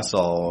 I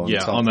saw.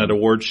 On that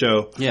award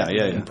show. Yeah.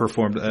 And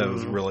performed. That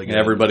was really good. And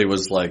everybody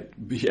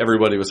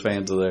was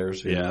fans of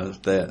theirs.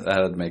 That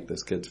had to make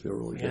those kids feel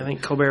really good. I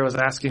think Colbert was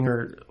asking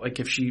her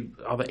if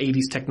all the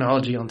 80s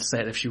technology on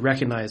set, if she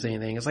recognized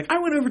anything. It's like, I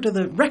went over to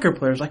the record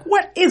players,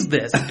 what is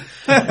this? And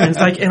it's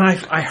like, and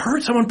I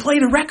heard someone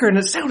played a record and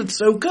it sounded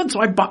so good, so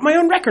I bought my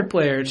own record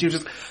player. And she was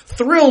just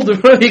thrilled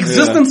with the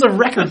existence of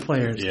record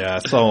players. Yeah, I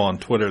saw on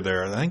Twitter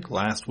there, I think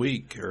last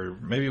week, or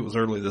maybe it was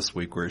early this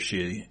week, where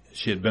she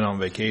had been on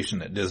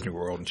vacation at Disney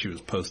World and she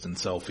was posting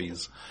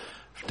selfies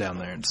down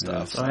there and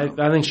stuff. So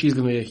I think she's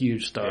going to be a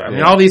huge star. Yeah. I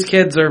mean, all these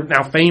kids are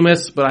now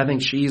famous, but I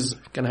think she's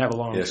going to have a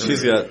long career.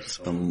 She's got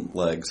some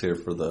legs here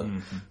for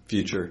the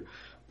future.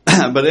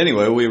 But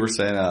anyway, we were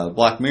saying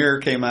Black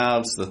Mirror came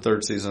out. It's the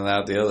 3rd season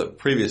out. The other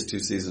previous 2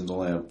 seasons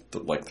only have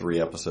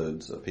 3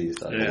 episodes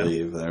apiece, I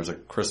believe. And there's a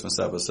Christmas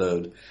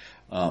episode.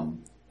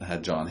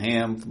 Had John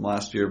Hamm from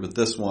last year, but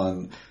this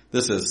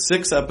is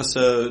 6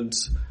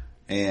 episodes,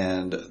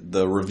 and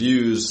the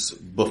reviews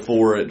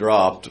before it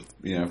dropped,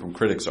 from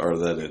critics are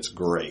that it's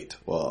great.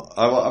 Well,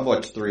 I've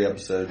watched 3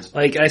 episodes.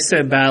 Like I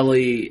said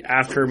badly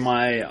after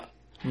my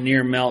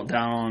near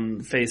meltdown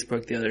on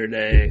Facebook the other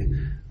day.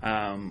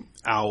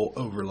 Owl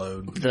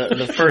overload.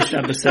 The first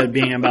episode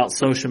being about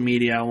social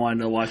media, I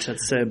wanted to watch that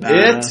so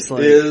bad.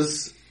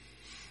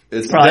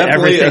 It's probably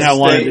everything I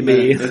wanted to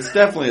be. It's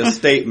definitely a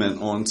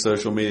statement on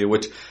social media,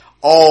 which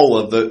all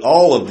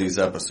of these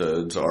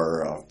episodes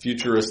are a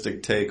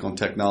futuristic take on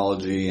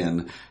technology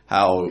and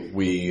how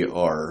we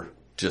are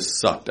just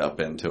sucked up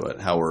into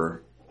it. How we're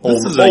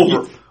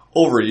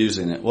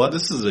overusing it. What?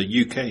 This is a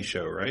UK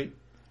show, right?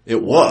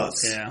 It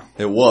was. Yeah.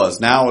 It was.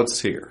 Now it's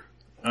here.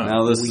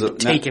 Now we've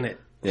taken it.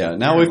 Yeah,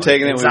 now we've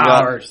taken it.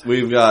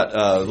 We've got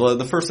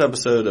the first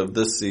episode of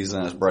this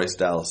season has Bryce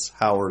Dallas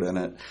Howard in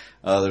it.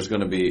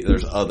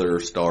 There's other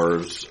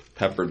stars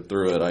peppered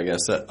through it, I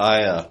guess.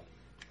 I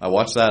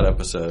watched that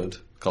episode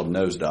called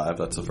Nosedive.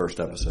 That's the first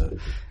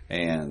episode.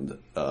 And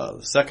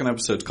the second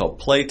episode's called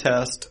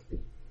Playtest.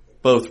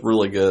 Both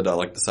really good. I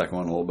like the second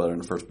one a little better than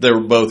the first. They were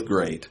both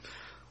great.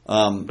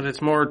 But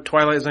it's more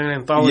Twilight Zone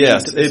anthology.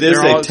 Yes, it is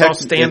standalone.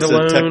 it's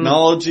a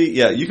technology.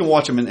 Yeah, you can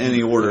watch them in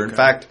any order. In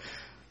fact,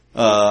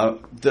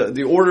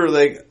 The order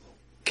they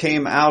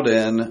came out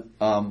in,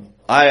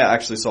 I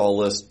actually saw a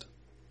list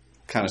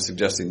kind of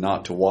suggesting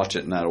not to watch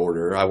it in that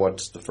order. I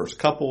watched the first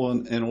couple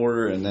in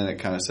order, and then it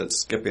kind of said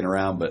skipping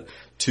around, but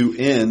to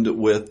end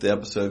with the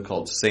episode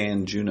called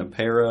San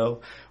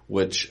Junipero,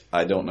 which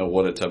I don't know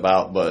what it's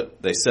about,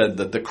 but they said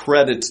that the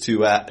credits to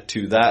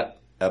that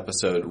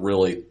episode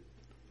really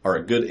are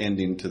a good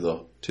ending to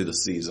the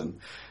season.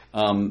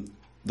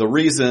 The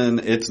reason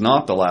it's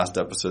not the last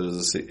episode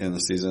in the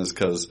season is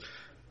because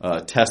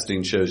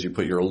testing shows you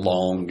put your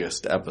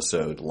longest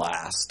episode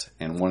last,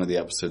 and one of the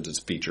episodes is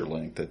feature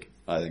length.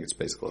 I think it's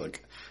basically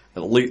like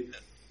at least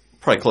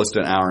probably close to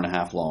an hour and a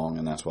half long,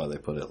 and that's why they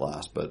put it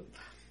last, but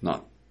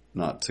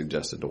not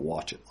suggested to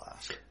watch it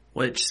last.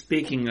 Which,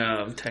 speaking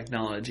of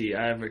technology,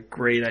 I have a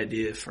great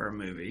idea for a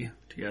movie.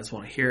 Do you guys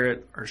want to hear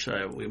it, or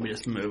should we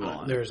just move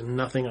on? There's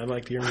nothing I'd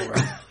like to hear more.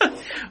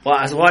 Well,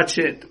 I was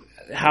watching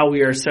how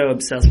we are so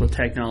obsessed with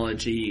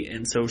technology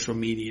and social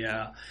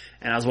media,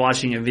 and I was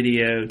watching a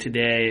video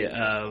today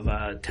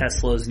of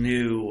Tesla's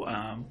new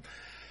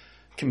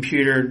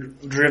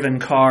computer-driven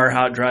car,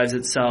 how it drives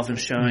itself, and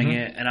showing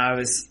it. And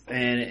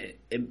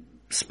it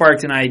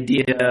sparked an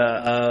idea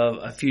of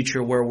a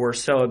future where we're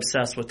so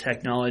obsessed with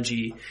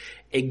technology,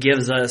 it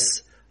gives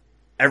us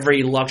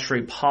every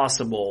luxury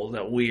possible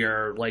that we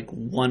are like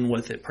one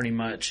with it, pretty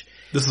much.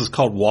 This is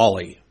called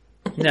WALL-E.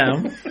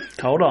 No,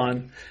 hold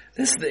on.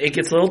 It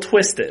gets a little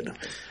twisted.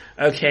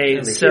 Okay,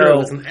 the so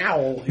hero is an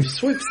owl who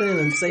swoops in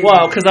and saves.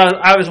 Well, because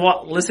I was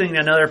listening to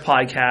another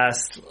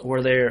podcast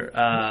where they're.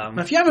 Now,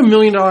 if you have $1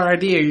 million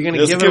idea, you're going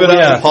to give it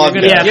up on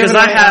podcast. Yeah, because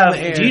I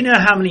have. Do you know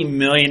how many $1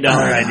 million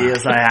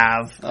ideas I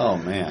have? Oh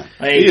man,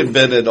 he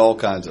invented all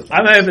kinds of things.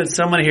 I'm hoping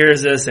someone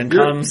hears this and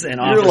comes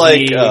and offers like,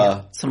 me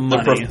some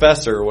money. The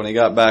professor when they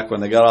got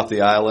off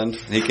the island,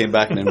 and he came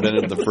back and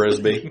invented the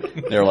frisbee.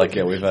 They were like,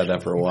 "Yeah, we've had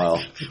that for a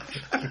while."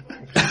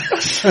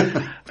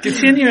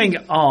 Continuing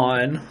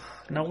on.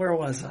 Now, where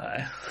was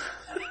I?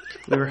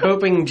 We were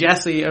hoping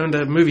Jesse owned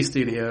a movie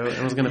studio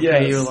and was going to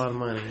pay you a lot of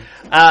money.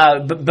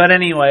 But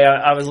anyway,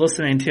 I was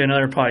listening to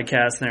another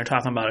podcast, and they were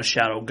talking about a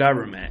shadow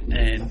government.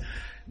 And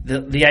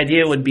the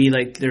idea would be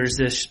like there's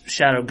this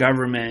shadow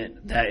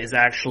government that is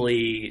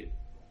actually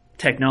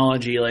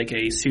technology, like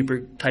a super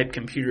type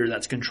computer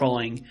that's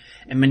controlling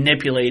and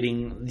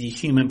manipulating the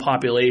human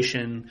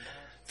population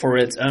for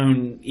its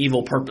own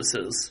evil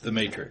purposes. The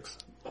Matrix.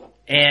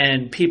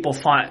 And people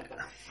find...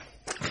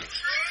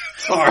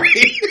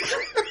 Sorry.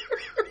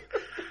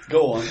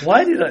 Go on.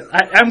 Why did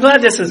I'm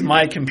glad this is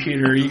my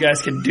computer. You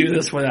guys can do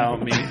this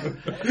without me.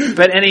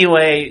 But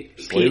anyway,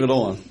 leave it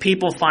on.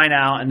 People find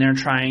out and they're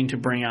trying to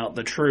bring out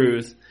the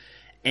truth.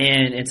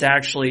 And it's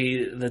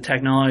actually the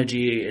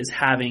technology is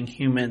having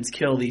humans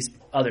kill these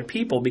other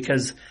people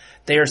because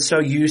they are so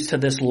used to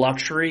this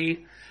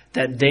luxury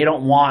that they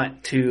don't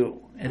want to.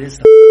 It is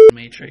the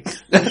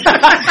Matrix.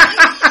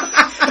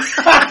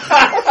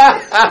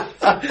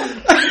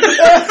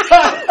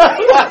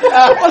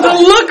 The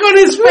look on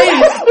his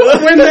face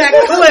when that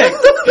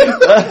clicked.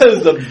 That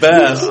is the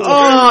best.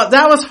 Oh,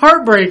 that was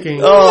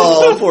heartbreaking.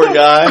 Oh, poor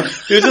guy.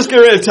 He was just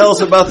getting ready to tell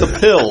us about the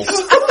pills.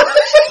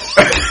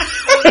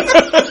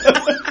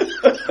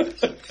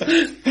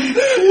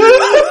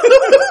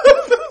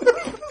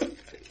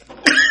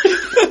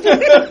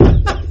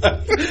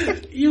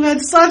 You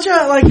had such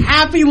a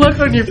happy look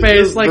on your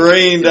face, like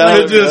brained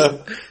out.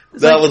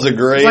 That was a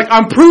great. Like,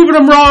 I'm proving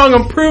them wrong.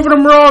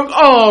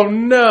 Oh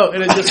no!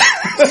 And it just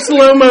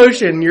slow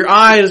motion. Your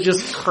eyes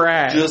just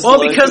crash.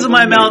 Because of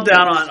my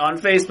meltdown on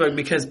Facebook,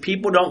 because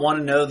people don't want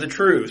to know the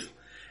truth,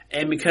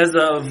 and because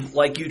of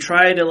you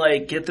try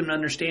to get them to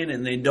understand it,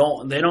 and they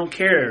don't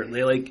care.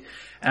 They and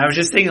I was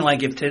just thinking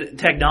if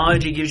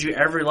technology gives you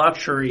every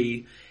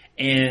luxury,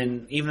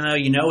 and even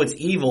though it's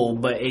evil,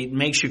 but it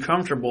makes you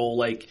comfortable,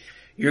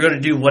 you're going to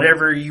do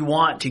whatever you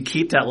want to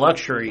keep that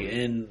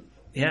luxury and.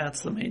 Yeah,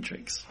 it's the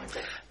Matrix.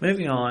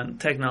 Moving on,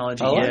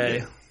 technology.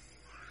 Yay!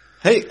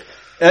 Hey,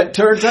 it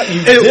turns out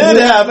you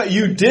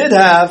did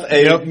have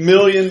a $1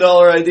 million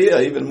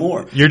idea, even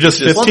more. You're just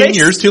 15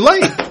 years too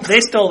late.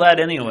 They stole that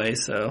anyway,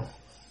 so.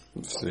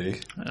 Let's see.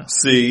 Yeah.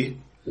 See.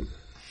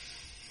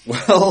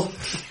 Well,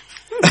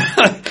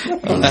 I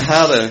don't know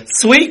how to.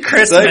 Sweet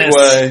Christmas.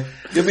 Segue.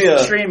 Give me a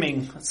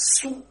streaming.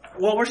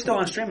 Well, we're still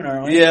on streaming,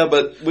 aren't we? Yeah,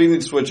 but we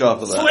need to switch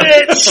off of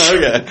that. Switch.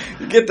 Okay,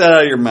 get that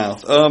out of your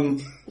mouth.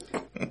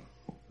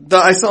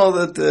 I saw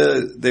that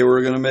they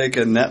were going to make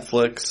a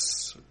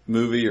Netflix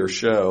movie or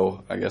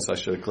show. I guess I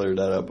should have cleared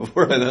that up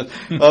before I did.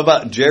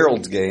 About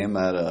Gerald's Game,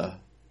 that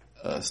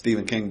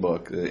Stephen King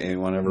book.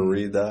 Anyone ever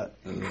read that?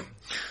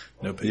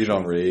 No pictures. You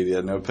don't read.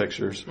 Yeah, no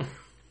pictures.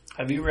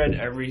 Have you read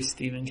every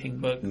Stephen King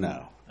book?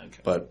 No.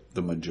 Okay. But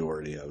the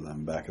majority of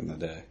them back in the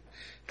day.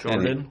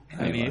 Jordan,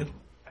 have you?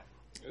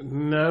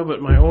 No,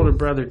 but my older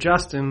brother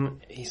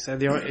Justin, he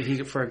said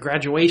for a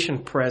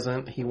graduation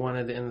present he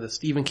wanted in the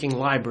Stephen King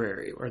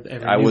library or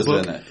every I new was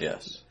book. in it,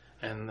 yes.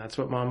 And that's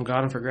what Mom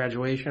got him for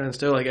graduation. And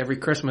still, like, every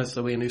Christmas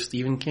there'll be a new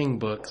Stephen King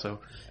book. So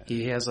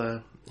he has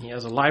a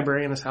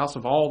library in his house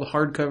of all the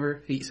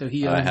hardcover.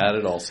 I had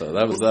it also.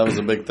 That was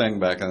a big thing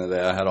back in the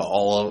day. I had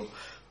all of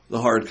the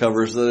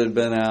hardcovers that had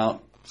been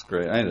out. It's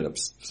great. I ended up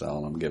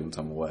selling them, giving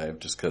some away,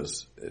 just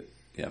because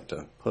you have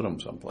to put them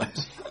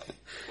someplace.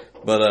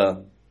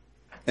 But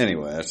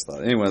anyway, I just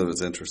thought anyone that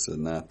was interested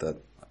in that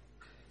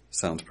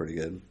sounds pretty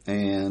good.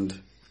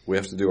 And we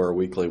have to do our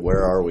weekly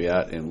Where Are We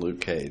At in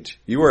Luke Cage.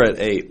 You were at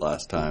 8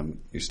 last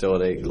time. You still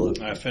at 8,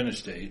 Luke? I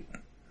finished 8.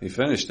 You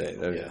finished 8.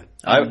 Okay. Yeah.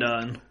 I'm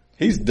done.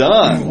 He's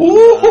done.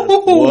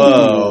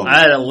 Whoa. I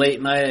had a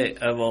late night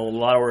of a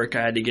lot of work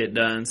I had to get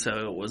done,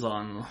 so it was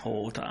on the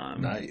whole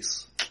time.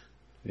 Nice.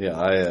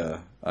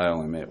 Yeah, I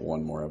only made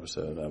one more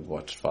episode. I've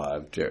watched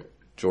 5.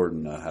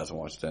 Jordan hasn't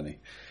watched any.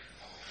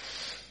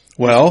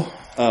 Well,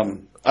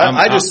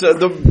 I just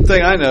the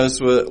thing I noticed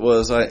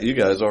was you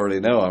guys already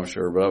know, I'm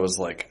sure, but I was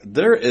like,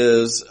 there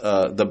is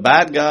the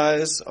bad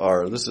guys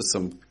are. This is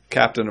some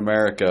Captain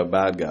America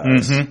bad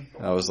guys.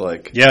 Mm-hmm. I was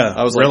like,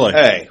 really? Like,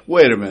 hey,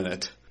 wait a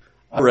minute,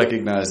 I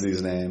recognize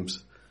these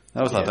names.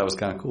 I thought that was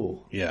kind of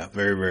cool. Yeah,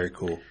 very, very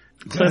cool.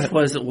 Cliff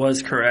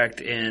was correct,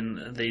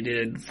 and they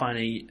did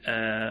find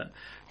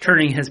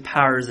turning his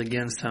powers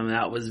against him.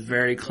 That was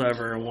very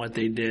clever in what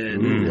they did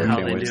and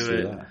how they do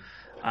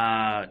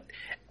it.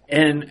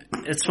 And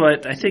it's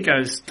what I think I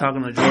was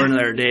talking to Jordan the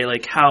other day,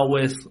 like how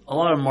with a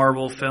lot of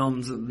Marvel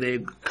films,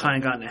 they've kind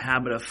of gotten a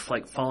habit of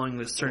like following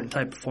this certain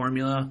type of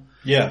formula.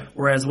 Yeah.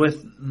 Whereas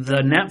with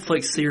the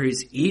Netflix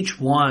series, each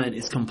one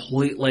is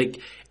complete, like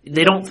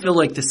they don't feel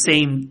like the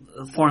same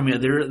formula.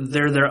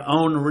 They're their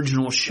own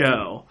original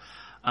show.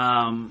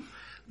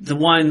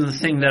 The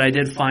thing that I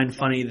did find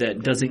funny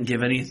that doesn't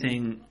give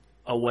anything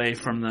away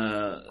from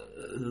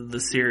the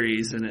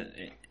series,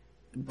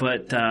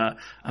 but a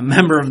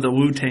member of the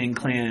Wu-Tang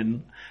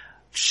Clan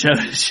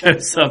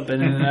shows up,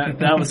 and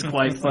that was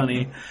quite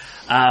funny.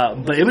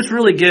 But it was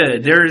really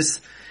good. There's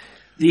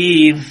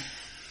it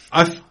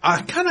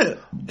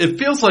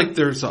feels like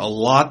there's a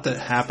lot that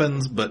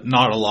happens, but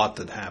not a lot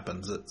that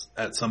happens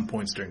at some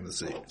points during the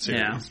series.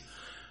 Yeah.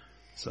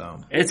 So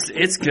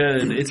it's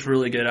good. It's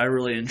really good. I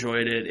really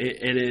enjoyed it.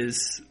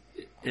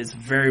 It's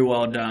very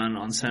well done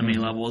on so many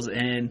levels,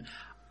 and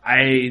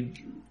I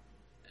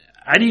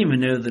didn't even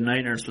know the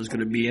Night Nurse was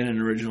going to be in it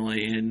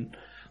originally, and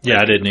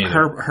I didn't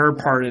either. Her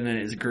part in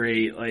it is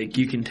great. Like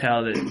you can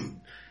tell that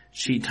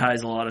she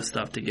ties a lot of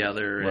stuff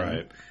together.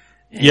 Right.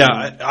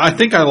 I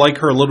think I like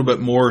her a little bit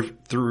more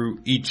through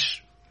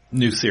each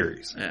new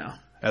series. Yeah.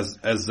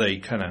 As they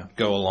kind of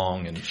go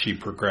along and she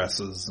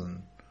progresses.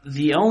 And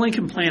the only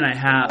complaint I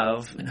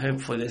have, and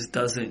hopefully this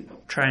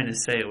doesn't, trying to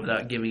say it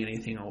without giving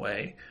anything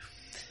away,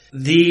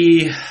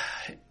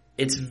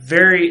 it's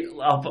very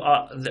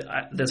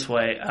this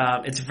way.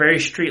 It's very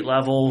street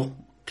level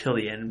till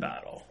the end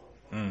battle.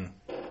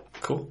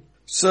 Cool.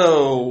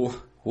 So,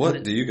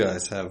 what do you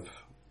guys have?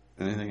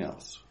 Anything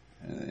else?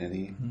 In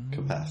any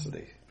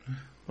capacity?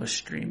 Was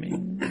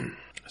streaming.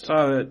 I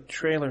saw the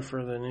trailer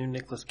for the new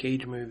Nicolas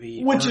Cage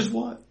movie. Which is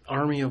what?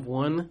 Army of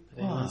One.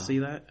 Anyone see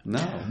that?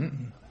 No.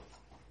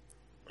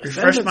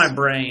 Refresh my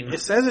brain.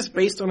 It says it's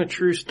based on a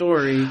true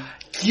story.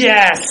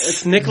 Yes!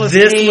 It's Nicolas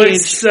Cage. This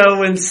looks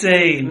so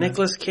insane.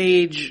 Nicolas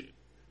Cage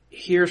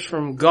hears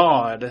from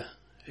God,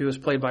 who was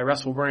played by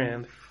Russell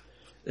Brand,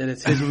 that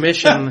it's his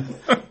mission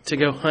to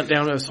go hunt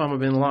down Osama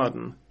bin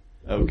Laden.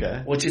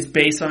 Okay. Which is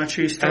based on a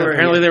true story. And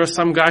apparently there was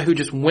some guy who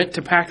just went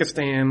to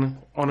Pakistan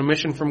on a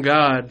mission from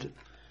God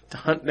to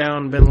hunt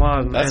down bin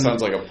Laden. That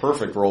sounds like a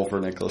perfect role for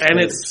Nicolas Cage. And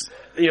it's,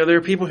 there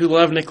are people who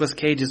love Nicolas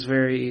Cage as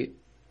very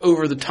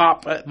over the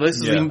top.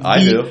 This is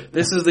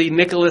This is the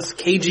Nicolas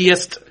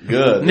Cageiest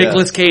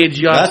Nicolas Cage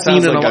y'all that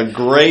seen sounds in like a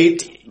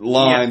great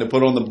line to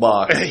put on the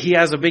box. He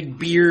has a big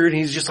beard and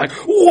he's just like,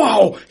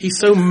 whoa! He's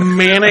so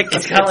manic.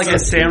 He's got like a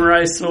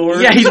samurai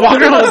sword. Yeah, he's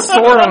walking around with a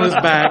sword on his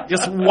back.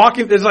 Just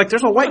walking, there's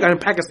a white guy in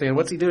Pakistan.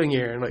 What's he doing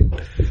here? And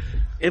like,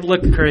 it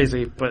looked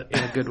crazy, but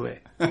in a good way.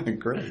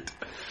 Great.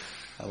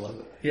 I love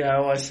it. Yeah, I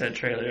watched that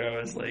trailer.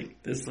 I was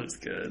like, this looks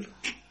good.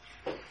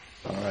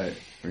 Alright,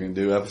 we're going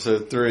to do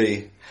episode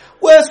 3.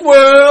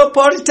 Westworld,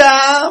 party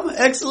time!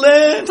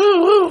 Excellent!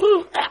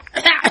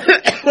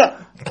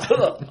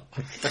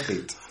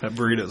 That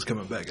burrito's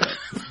coming back up.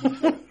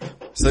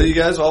 So you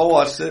guys all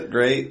watched it.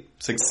 Great.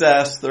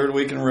 Success. 3rd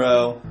week in a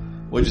row.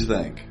 What'd you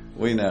think?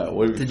 We know.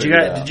 Did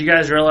you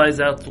guys realize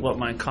that's what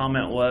my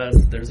comment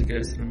was? There's a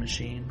ghost in the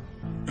machine.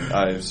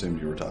 I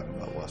assumed you were talking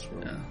about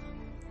Westworld.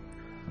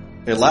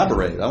 Yeah.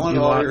 Elaborate. I want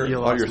to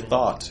know all your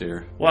thoughts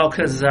here. Well,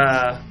 because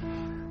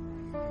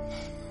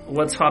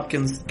what's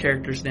Hopkins'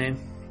 character's name?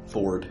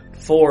 Ford.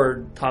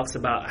 Ford talks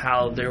about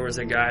how there was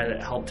a guy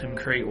that helped him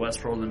create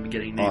Westworld in the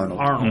beginning named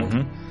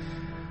Arnold.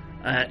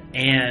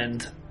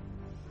 And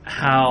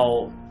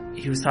how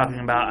he was talking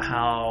about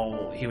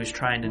how he was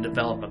trying to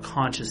develop a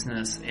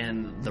consciousness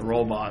in the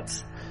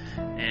robots.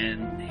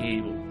 And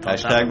he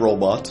thought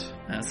robots.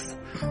 Yes.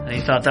 And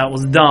he thought that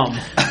was dumb.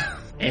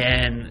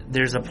 And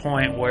there's a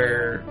point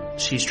where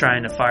she's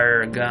trying to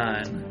fire a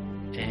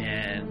gun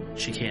and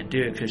she can't do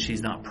it because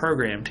she's not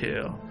programmed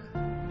to.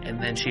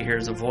 And then she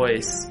hears a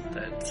voice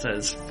that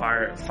says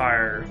fire,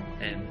 fire,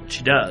 and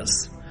she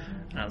does.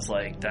 And I was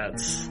like,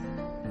 there's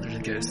a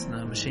ghost in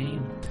the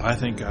machine. I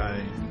think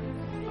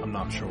I'm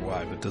not sure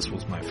why, but this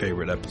was my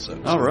favorite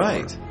episode. All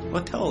right.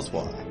 Well, tell us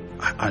why.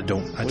 I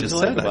just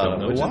said I don't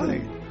know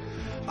why.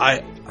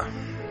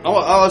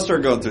 I'll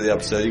start going through the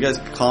episode. You guys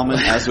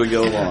comment as we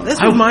go along. This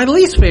was my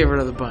least favorite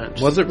of the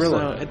bunch. Was it really?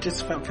 So it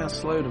just felt kind of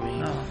slow to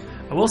me.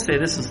 I will say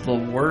this is the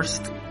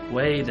worst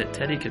way that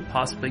Teddy could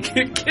possibly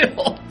get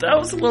killed. That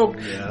was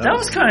that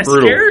was kind of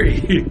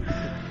scary.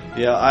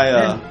 Yeah,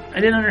 I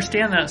didn't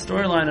understand that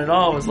storyline at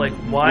all. It was like,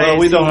 why? Well,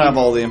 we don't have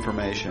all the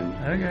information.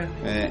 Okay.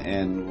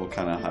 And we'll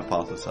kind of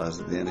hypothesize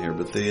at the end here,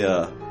 but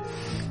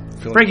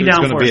break it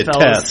down for us,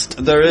 fellas.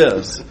 There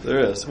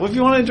is. Well, if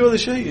you want to enjoy the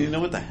show, you know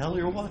what the hell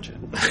you're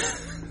watching.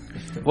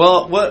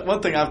 Well,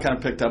 one thing I've kind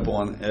of picked up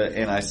on,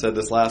 and I said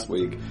this last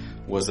week,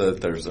 was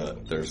that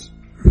there's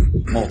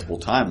multiple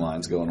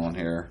timelines going on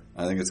here.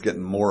 I think it's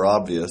getting more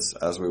obvious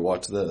as we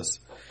watch this.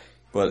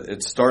 But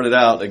it started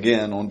out,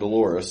 again, on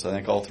Dolores. I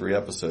think all 3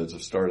 episodes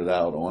have started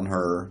out on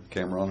her,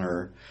 camera on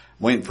her.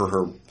 I'm waiting for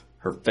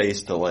her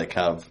face to, like,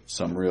 have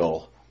some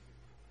real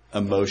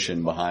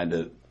emotion behind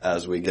it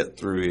as we get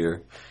through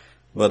here.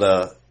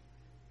 But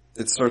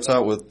it starts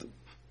out with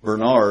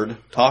Bernard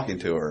talking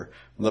to her.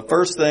 And the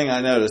first thing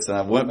I noticed, and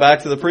I went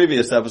back to the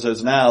previous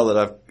episodes now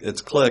that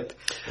it's clicked,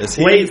 is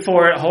wait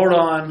for it. Hold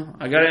on.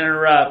 I got to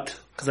interrupt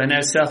because I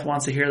know Seth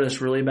wants to hear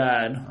this really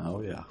bad.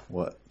 Oh, yeah.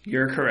 What?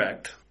 You're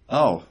correct.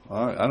 Oh,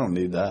 I don't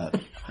need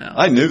that. No.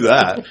 I knew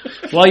that.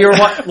 Well,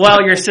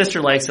 your sister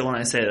likes it when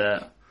I say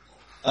that.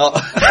 Oh.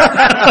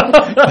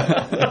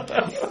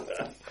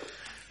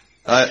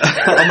 I'm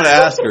going to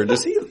ask her. Do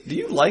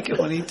you like it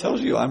when he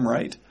tells you I'm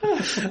right? Talk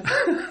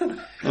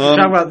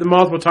about the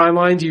multiple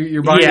timelines.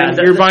 You're buying.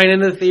 You're buying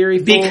into the theory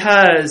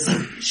because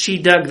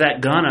she dug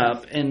that gun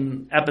up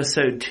in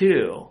episode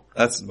 2.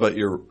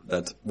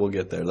 We'll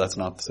get there. That's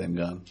not the same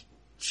gun.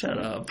 Shut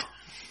up.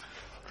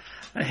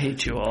 I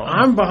hate you all.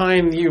 I'm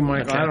behind you,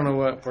 Michael. Okay. I don't know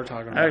what we're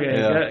talking about.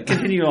 Okay,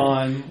 continue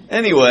on.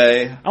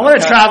 Anyway. I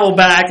want to travel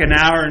back an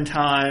hour in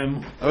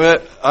time.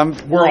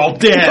 We're all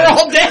dead. We're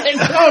all dead.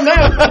 Oh,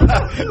 no.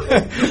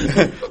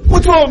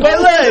 What's wrong with my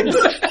legs?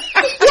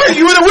 Why are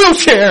you in a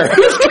wheelchair?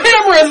 Whose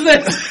camera is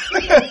this?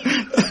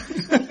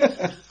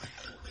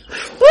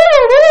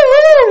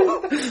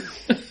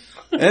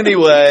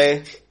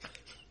 Anyway,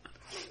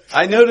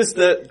 I noticed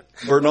that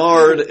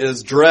Bernard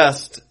is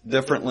dressed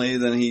differently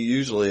than he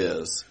usually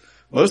is.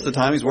 Most of the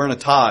time he's wearing a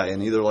tie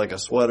and either like a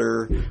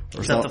sweater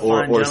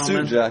or a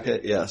suit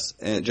jacket. Yes,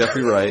 and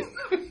Jeffrey Wright.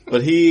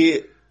 But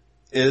he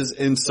is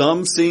in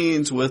some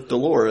scenes with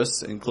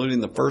Dolores, including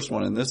the first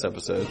one in this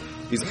episode,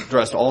 he's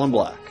dressed all in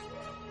black.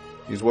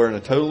 He's wearing a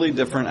totally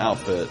different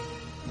outfit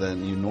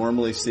than you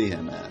normally see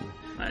him in.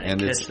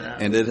 And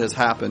it has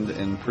happened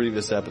in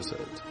previous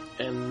episodes.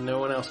 And no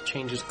one else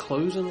changes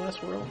clothes in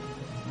Westworld?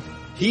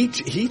 He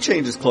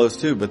changes clothes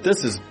too, but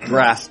this is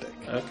drastic.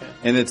 Okay.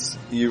 And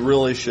you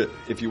really should,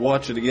 if you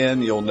watch it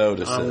again, you'll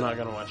notice it. I'm not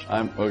going to watch it.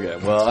 Okay.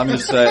 Well, I'm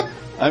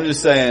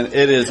just saying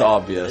it is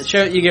obvious.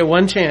 You get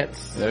one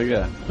chance. There you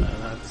go.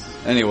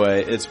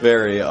 Anyway, it's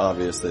very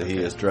obvious that he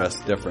is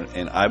dressed different,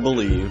 and I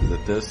believe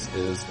that this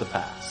is the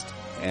past.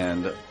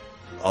 And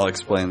I'll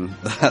explain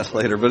that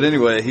later. But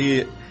anyway,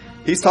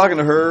 he's talking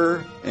to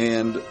her,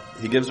 and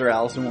he gives her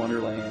Alice in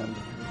Wonderland.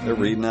 They're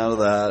reading out of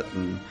that,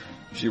 and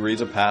she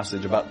reads a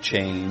passage about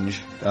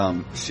change.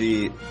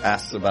 She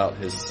asks about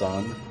his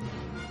son,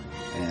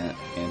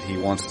 and he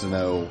wants to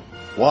know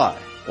why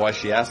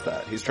she asked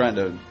that. He's trying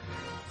to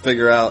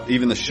figure out,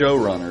 even the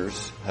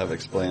showrunners have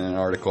explained in an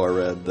article I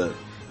read, that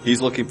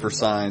he's looking for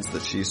signs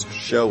that she's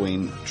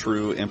showing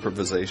true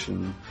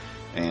improvisation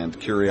and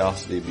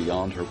curiosity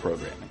beyond her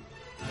programming.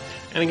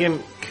 And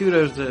again,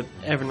 kudos to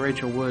Evan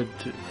Rachel Wood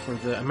for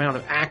the amount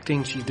of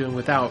acting she's doing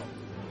without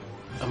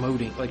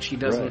emoting. Like she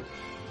doesn't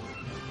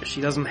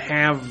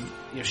have,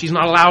 she's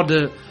not allowed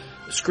to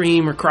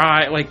scream or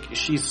cry. Like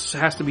she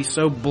has to be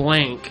so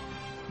blank,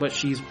 but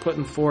she's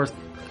putting forth.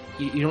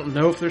 You don't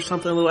know if there's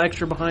something a little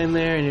extra behind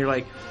there, and you're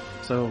like,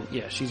 so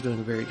yeah, she's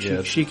doing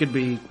she could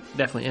be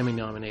definitely Emmy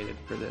nominated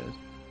for this.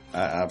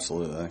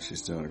 Absolutely, I think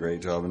she's doing a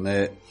great job. And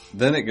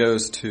then it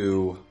goes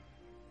to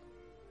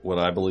what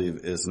I believe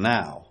is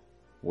now,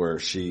 where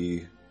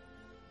she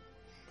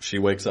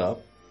wakes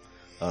up.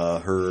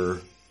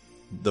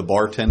 The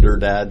bartender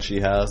dad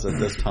she has at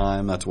this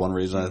time, that's one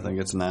reason I think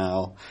it's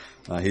now.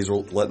 He's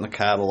letting the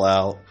cattle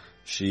out.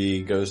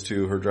 She goes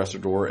to her dresser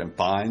drawer and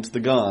finds the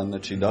gun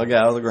that she dug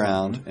out of the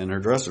ground in her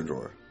dresser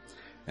drawer.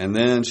 And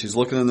then she's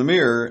looking in the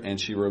mirror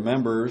and she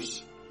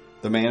remembers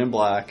the man in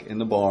black in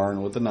the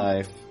barn with the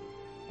knife.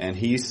 And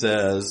he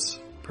says,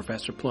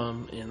 Professor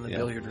Plum in the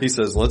billiard room. He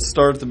says, let's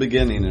start at the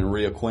beginning and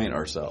reacquaint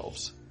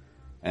ourselves.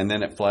 And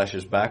then it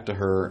flashes back to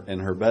her in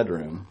her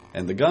bedroom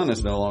and the gun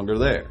is no longer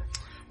there.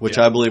 Which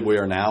I believe we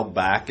are now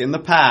back in the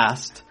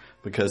past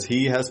because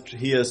he has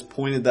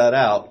pointed that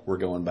out. We're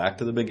going back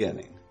to the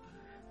beginning.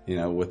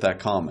 with that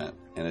comment.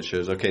 And it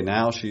shows, okay,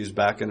 now she's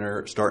back in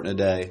her starting a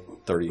day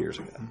 30 years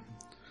ago.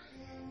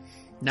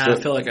 Now I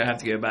feel like I have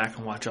to go back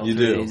and watch all 3 of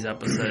these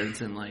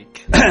episodes and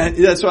like.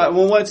 That's why.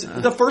 Well,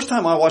 the first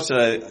time I watched it,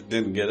 I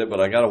didn't get it,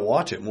 but I got to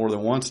watch it more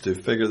than once to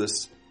figure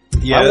this.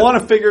 Yeah, I want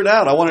to figure it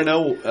out. I want to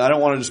know. I don't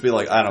want to just be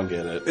like, I don't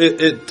get it.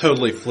 It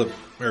totally flipped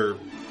or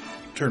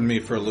turned me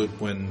for a loop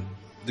when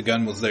the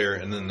gun was there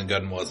and then the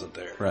gun wasn't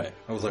there. Right.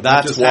 I was like,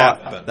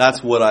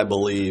 that's what I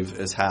believe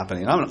is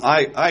happening.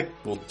 I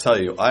will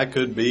tell you, I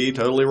could be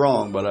totally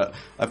wrong, but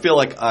I feel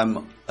like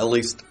I'm at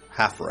least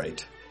half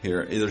right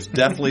here. There's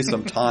definitely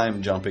some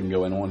time jumping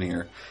going on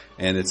here,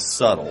 and it's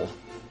subtle,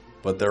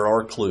 but there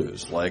are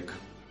clues, like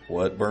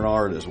what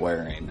Bernard is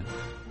wearing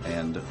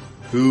and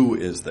who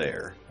is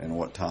there and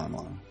what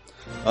timeline.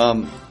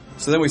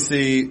 So then we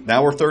see,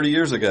 now we're 30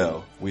 years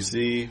ago, we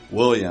see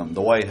William,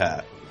 the white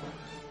hat.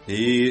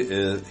 He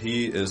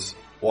is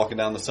walking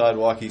down the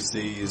sidewalk. He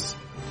sees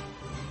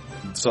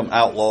some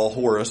outlaw,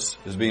 Horace,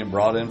 is being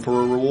brought in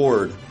for a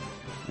reward.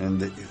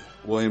 And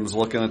William's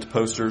looking at the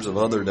posters of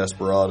other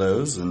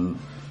desperados, and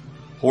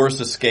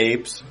Horace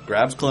escapes,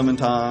 grabs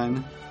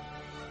Clementine,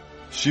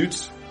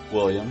 shoots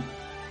William,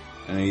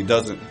 and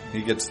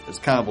it's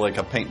kind of like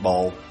a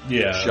paintball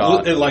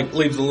shot. It like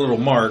leaves a little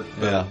mark.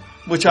 Yeah.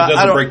 Which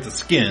I don't break the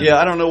skin. Yeah,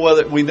 I don't know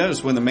whether, we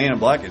noticed when the Man in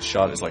Black gets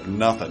shot, it's like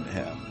nothing to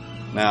him.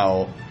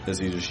 Now, is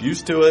he just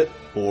used to it,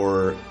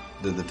 or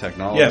did the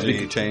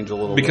technology change a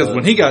little bit? Because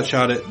when he got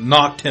shot, it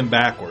knocked him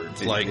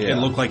backwards. Like, it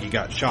looked like he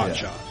got shot.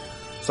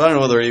 So I don't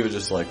know whether he was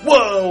just like,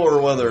 whoa,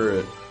 or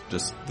whether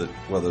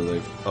whether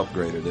they've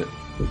upgraded it.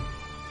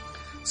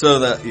 So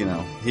that,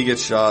 he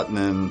gets shot, and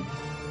then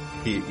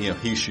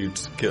he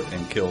shoots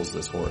and kills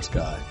this Horace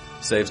guy.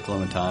 Saves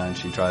Clementine.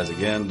 She tries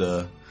again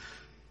to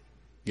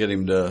get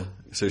him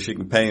so she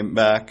can pay him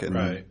back.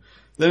 And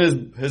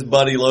then his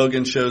buddy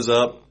Logan shows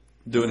up,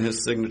 doing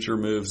his signature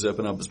move,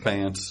 zipping up his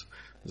pants.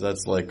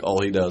 That's like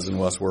all he does in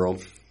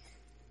Westworld.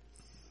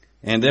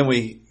 And then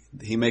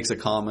he makes a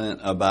comment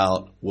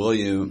about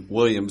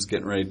Williams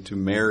getting ready to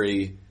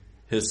marry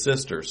his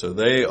sister. So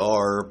they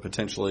are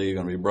potentially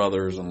going to be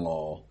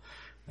brothers-in-law.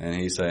 And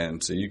he's saying,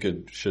 so you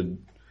should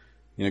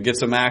get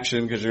some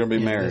action because you're going to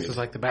be married. This is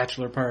like the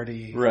bachelor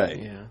party. Right.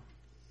 Yeah.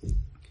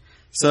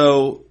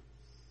 So,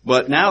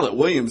 but now that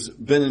William's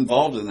been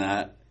involved in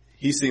that,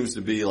 he seems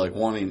to be like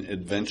wanting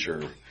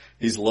adventure.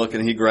 He's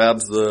looking, he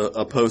grabs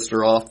a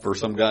poster off for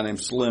some guy named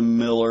Slim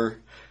Miller,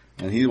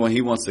 and he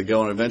wants to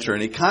go on an adventure.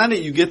 And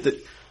you get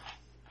that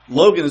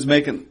Logan is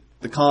making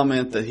the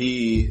comment that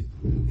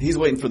he's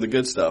waiting for the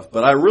good stuff.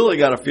 But I really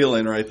got a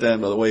feeling right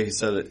then, by the way he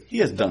said it, he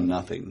has done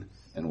nothing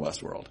in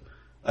Westworld.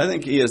 I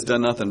think he has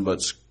done nothing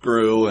but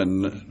screw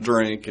and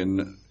drink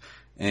and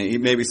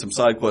maybe some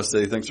side quests that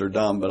he thinks are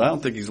dumb, but I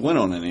don't think he's went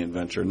on any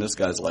adventure. And this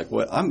guy's like,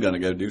 well, I'm going to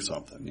go do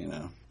something,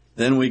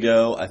 Then we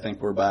go, I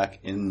think we're back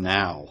in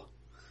now.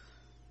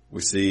 We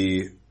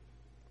see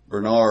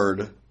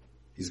Bernard,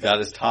 he's got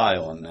his tie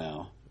on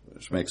now,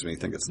 which makes me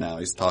think it's now.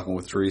 He's talking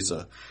with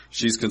Teresa.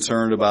 She's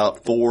concerned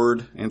about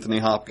Ford, Anthony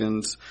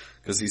Hopkins,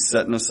 because he's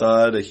setting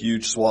aside a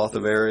huge swath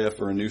of area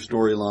for a new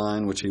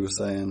storyline, which he was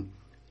saying.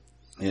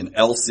 And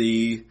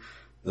Elsie,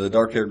 the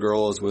dark-haired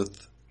girl,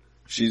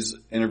 she's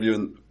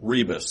interviewing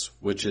Rebus,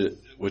 which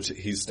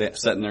he's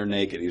sitting there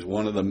naked. He's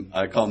one of them,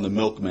 I call him the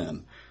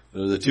milkmen.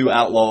 They're the two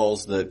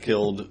outlaws that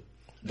killed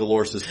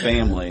Dolores'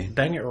 family.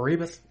 Dang it,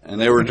 Rebus.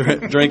 And they were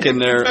drinking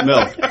their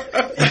milk.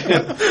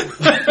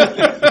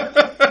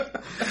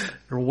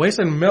 You're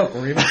wasting milk,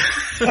 Rebus.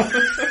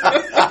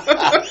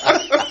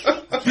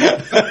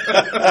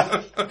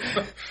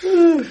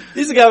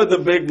 He's the guy with the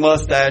big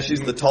mustache.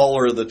 He's the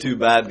taller of the two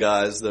bad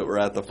guys that were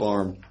at the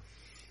farm.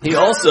 He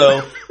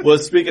also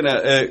was, speaking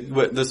of,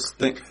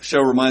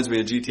 show reminds me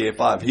of GTA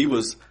 5. He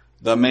was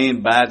the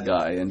main bad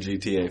guy in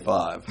GTA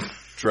 5.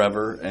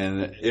 Trevor,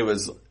 and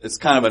it's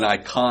kind of an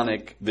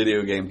iconic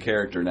video game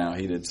character now.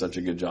 He did such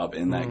a good job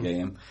in that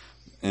game.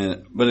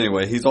 But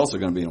anyway, he's also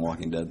going to be in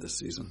Walking Dead this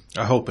season.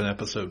 I hope in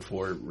episode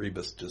 4,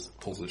 Rebus just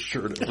pulls his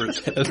shirt over his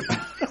head.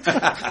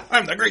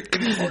 I'm the great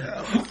king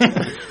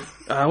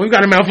now. We've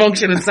got a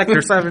malfunction in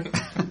Sector 7.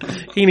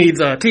 He needs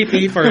a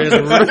TP for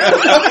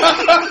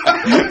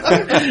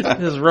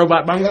his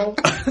robot bungo.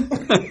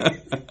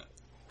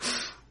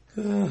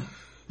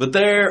 But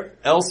there,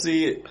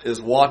 Elsie is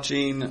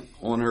watching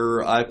on her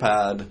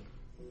iPad.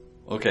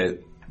 Okay,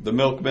 the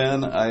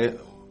milkman, I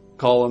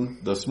call him.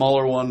 The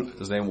smaller one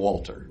is named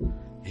Walter.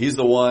 He's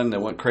the one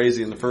that went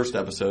crazy in the first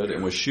episode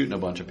and was shooting a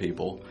bunch of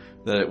people.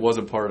 That it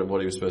wasn't part of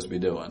what he was supposed to be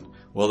doing.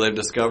 Well, they've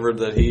discovered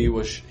that he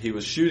was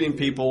shooting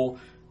people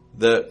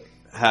that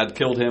had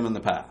killed him in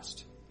the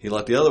past. He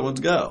let the other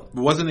ones go.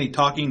 Wasn't he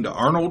talking to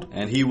Arnold?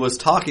 And he was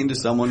talking to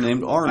someone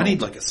named Arnold. I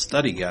need like a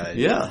study guide.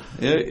 Yeah.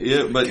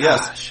 But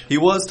yes, he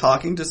was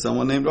talking to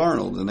someone named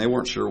Arnold, and they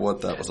weren't sure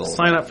what that was all about.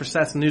 Sign up for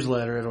Seth's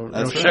newsletter.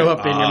 It'll show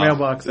up in your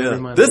mailbox every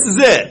month. This is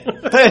it.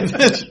 Pay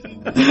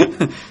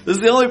attention. This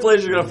is the only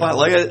place you're going to find.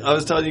 Like I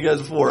was telling you guys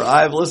before,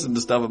 I've listened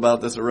to stuff about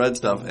this and read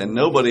stuff, and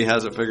nobody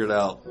has it figured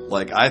out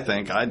like I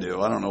think I do.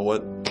 I don't know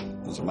what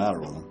is the matter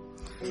with them.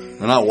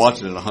 They're not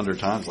watching it 100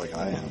 times like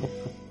I am.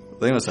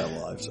 They must have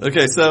lives.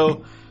 Okay,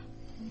 so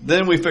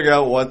then we figure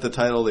out what the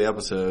title of the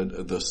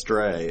episode, The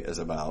Stray, is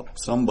about.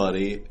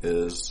 Somebody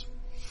has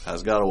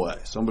got away.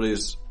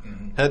 Somebody's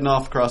heading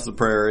off across the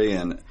prairie,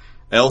 and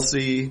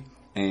Elsie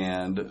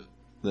and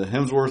the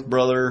Hemsworth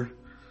brother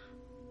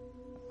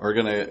are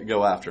going to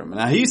go after him.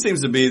 Now, he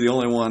seems to be the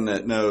only one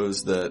that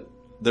knows that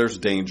there's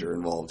danger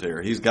involved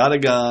here. He's got a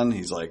gun.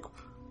 He's like,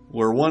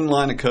 we're one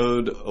line of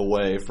code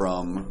away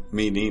from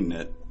me needing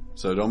it,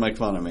 so don't make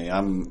fun of me.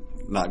 I'm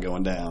not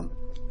going down.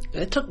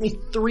 It took me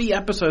 3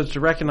 episodes to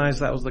recognize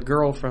that was the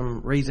girl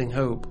from Raising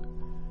Hope.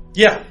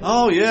 Yeah.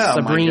 Oh, yeah.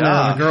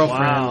 Sabrina, the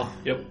girlfriend. Wow.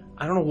 Yep.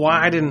 I don't know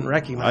why I didn't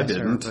recognize I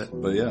didn't, her.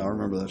 but yeah, I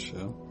remember that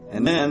show.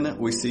 And then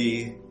we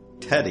see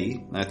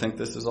Teddy, and I think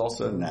this is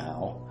also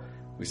now.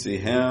 We see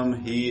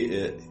him.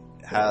 He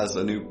has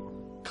a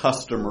new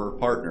customer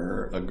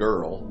partner, a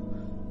girl,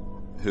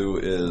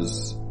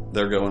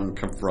 they're going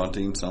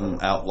confronting some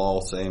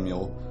outlaw,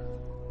 Samuel,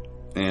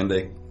 and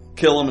they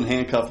kill him and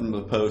handcuff him to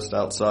the post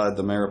outside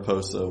the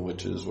Mariposa,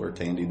 which is where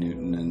Tandy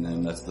Newton, and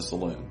then that's the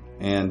saloon.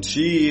 And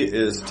she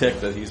is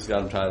ticked that he's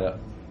got him tied up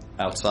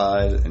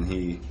outside,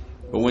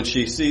 but when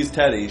she sees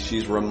Teddy,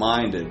 she's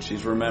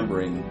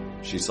remembering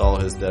she saw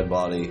his dead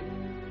body,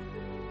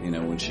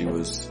 when she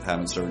was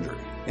having surgery.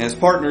 And his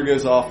partner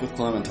goes off with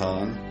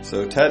Clementine.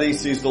 So Teddy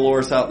sees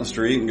Dolores out in the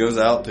street and goes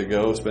out to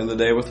go spend the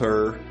day with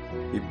her.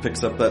 He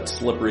picks up that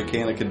slippery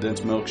can of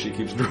condensed milk she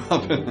keeps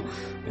dropping,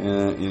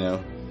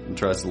 and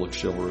tries to look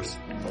chivalrous.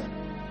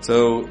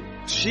 So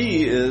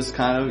she is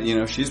kind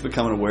of, she's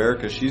becoming aware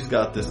because she's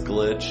got this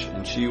glitch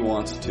and she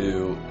wants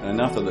to,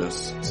 enough of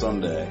this,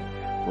 someday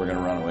we're going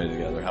to run away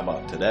together. How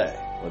about today?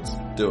 Let's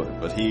do it.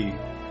 But he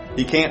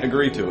can't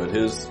agree to it.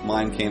 His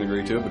mind can't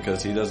agree to it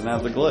because he doesn't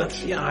have the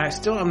glitch. Yeah,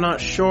 I'm not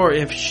sure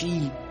if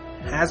she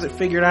has it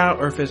figured out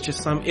or if it's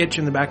just some itch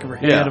in the back of her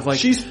head of like,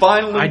 she's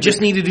finally, I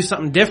just need to do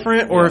something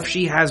different, or if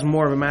she has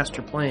more of a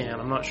master plan.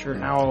 I'm not sure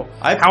how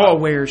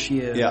aware she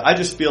is. Yeah, I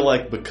just feel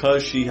like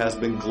because she has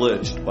been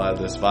glitched by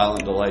this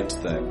Violent Delights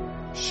thing,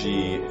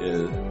 she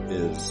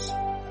is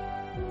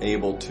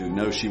able to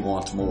know she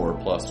wants more.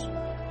 Plus,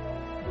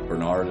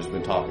 Bernard has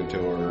been talking to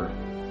her,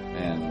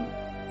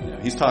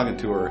 and he's talking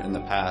to her in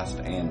the past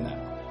and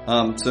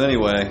now. So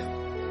anyway,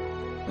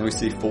 then we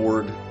see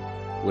Ford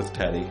with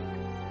Teddy.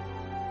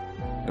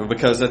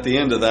 Because at the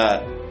end of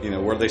that,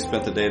 where they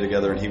spent the day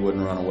together and he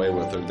wouldn't run away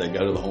with her, they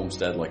go to the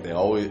homestead like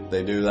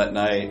they do that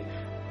night,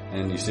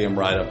 and you see him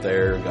right up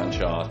there,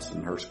 gunshots,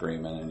 and her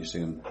screaming, and you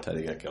see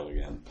Teddy get killed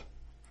again.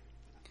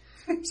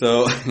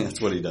 So, that's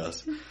what he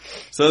does.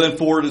 So then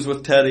Ford is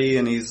with Teddy,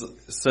 and he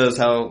says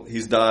how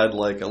he's died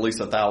like at least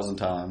 1,000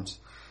 times,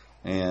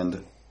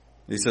 and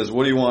he says,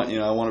 what do you want?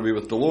 I want to be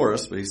with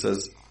Dolores, but he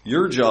says,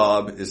 your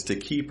job is to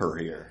keep her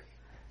here.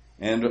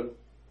 And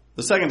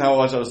the second time I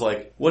watched, I was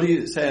like, what are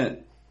you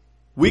saying?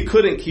 We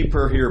couldn't keep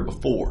her here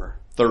before,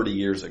 30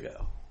 years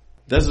ago.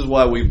 This is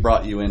why we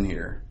brought you in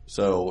here.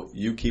 So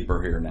you keep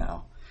her here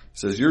now. He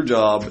says, your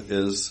job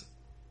is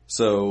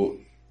so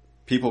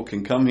people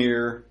can come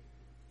here,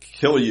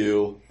 kill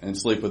you, and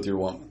sleep with your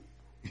woman.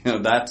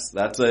 That's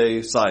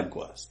a side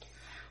quest.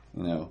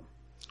 That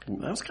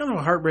was kind of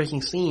a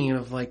heartbreaking scene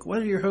of like, what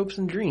are your hopes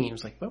and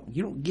dreams? Like, well,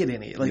 you don't get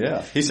any. Like,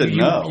 yeah. He said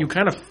no. You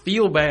kind of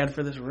feel bad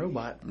for this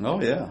robot.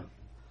 Oh, yeah.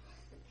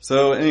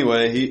 So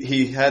anyway,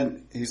 he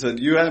said,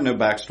 you have no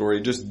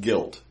backstory, just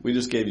guilt. We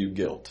just gave you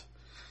guilt.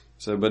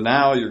 So, but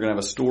now you're going to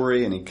have a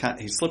story, and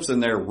he slips in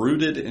there,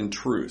 rooted in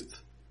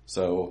truth.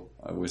 So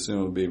I would assume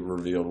it would be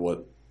revealed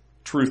what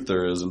truth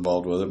there is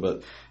involved with it,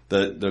 but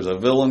there's a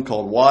villain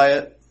called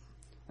Wyatt,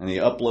 and he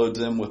uploads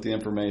him with the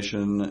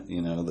information,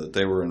 that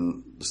they were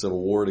in the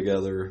Civil War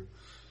together,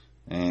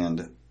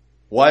 and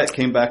Wyatt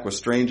came back with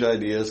strange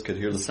ideas, could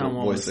hear the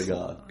voice of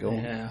God. Go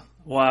on.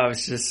 Well, I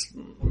was just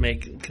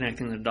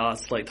connecting the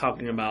dots, like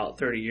talking about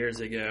 30 years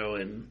ago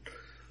and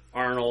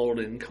Arnold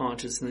and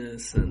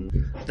consciousness,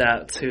 and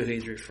that's who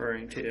he's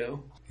referring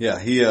to.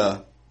 Yeah,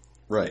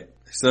 right.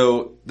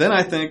 So then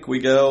I think we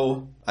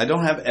go, I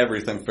don't have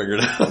everything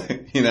figured out,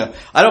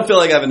 I don't feel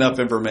like I have enough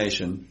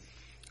information,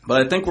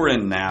 but I think we're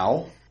in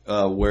now,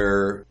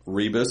 where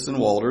Rebus and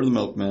Walter, the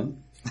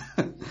milkmen,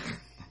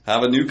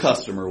 have a new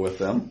customer with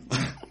them.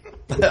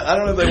 I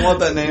don't know if they want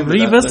that name.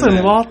 Rebus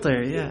and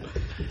Walter, yeah.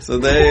 So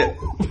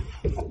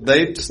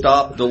they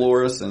stop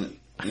Dolores and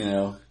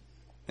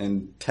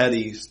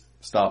Teddy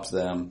stops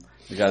them.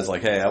 The guy's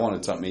like, hey, I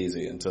wanted something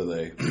easy, and so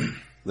they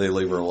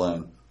leave her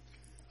alone.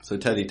 So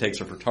Teddy takes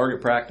her for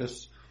target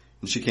practice,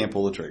 and she can't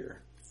pull the trigger.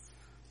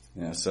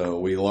 So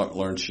we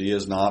learn she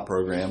is not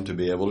programmed to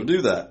be able to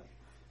do that.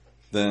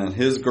 Then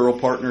his girl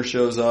partner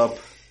shows up.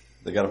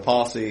 They got a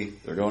posse.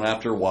 They're going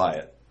after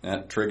Wyatt.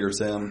 That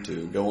triggers him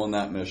to go on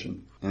that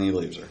mission, and he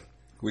leaves her.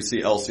 We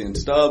see Elsie and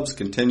Stubbs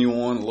continue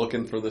on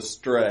looking for the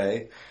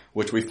stray,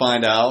 which we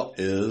find out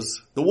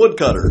is the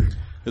woodcutter.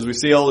 Because we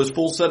see all those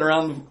fools sitting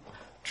around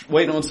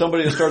waiting on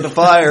somebody to start the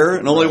fire,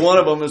 and only one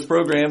of them is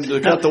programmed to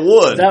cut the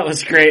wood. That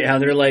was great how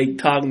they're like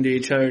talking to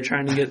each other,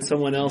 trying to get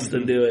someone else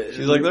to do it.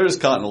 She's like, they're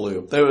just caught in a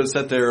loop. They would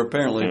sit there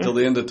apparently until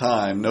the end of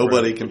time.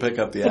 Nobody can pick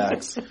up the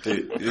axe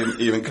to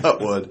even cut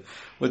wood,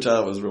 which I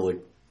thought was really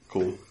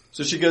cool.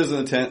 So she goes in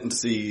the tent and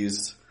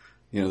sees,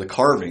 the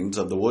carvings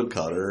of the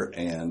woodcutter,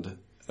 and,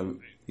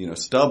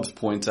 Stubbs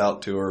points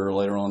out to her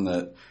later on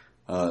that,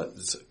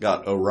 it's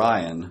got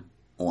Orion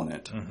on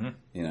it.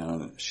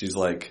 And she's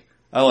like,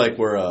 I like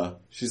where,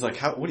 she's like,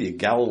 what are you,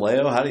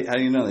 Galileo? How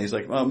do you know that? He's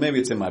like, well, maybe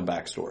it's in my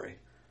backstory.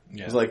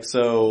 Yeah. He's like,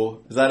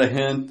 so is that a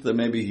hint that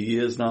maybe he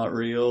is not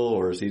real,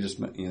 or is he just,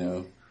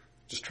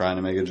 just trying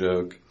to make a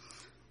joke?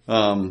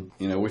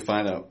 We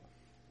find out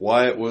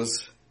Wyatt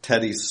was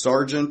Teddy's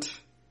sergeant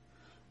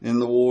in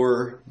the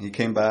war. He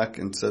came back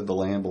and said the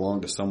land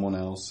belonged to someone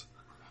else.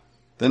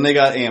 Then they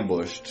got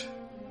ambushed,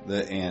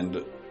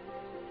 and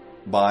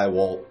by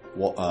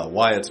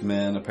Wyatt's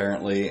men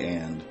apparently,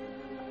 and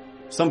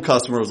some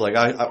customer was like,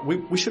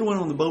 we should have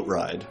went on the boat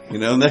ride,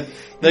 and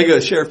they go,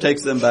 sheriff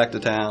takes them back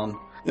to town.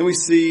 Then we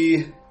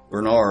see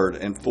Bernard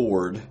and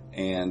Ford,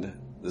 and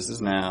this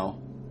is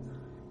now,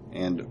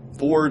 and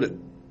Ford,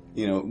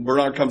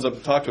 Bernard comes up to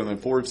talk to him,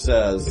 and Ford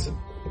says,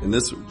 and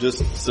this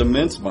just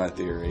cements my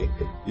theory,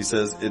 he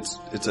says,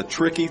 it's a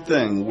tricky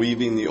thing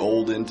weaving the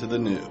old into the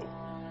new.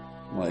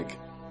 I'm like,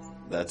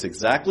 that's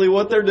exactly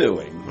what they're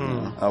doing.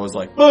 I was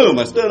like, boom,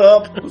 I stood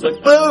up, I was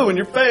like, boom, in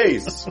your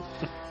face.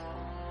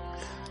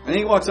 And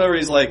he walks over,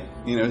 he's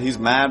like, he's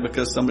mad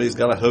because somebody's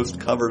got a host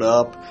covered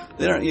up.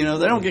 They don't,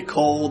 they don't get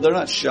cold, they're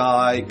not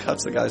shy. He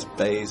cuts the guy's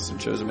face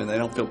and shows him, and they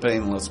don't feel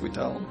pain unless we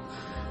tell them.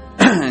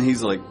 And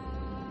he's like,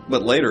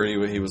 but later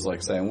he was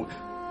like saying,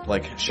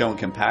 like showing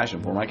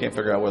compassion for him. I can't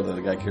figure out whether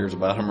the guy cares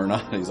about him or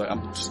not. He's like,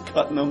 I'm just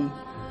cutting them,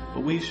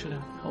 but we should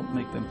help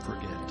make them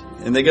forget.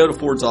 And they go to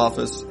Ford's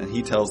office, and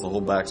he tells the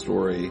whole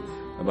backstory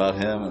about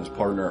him and his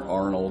partner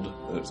Arnold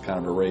that's kind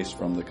of erased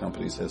from the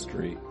company's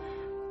history.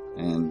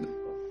 And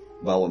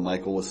about what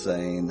Michael was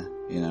saying,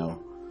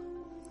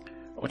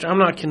 Which I'm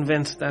not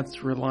convinced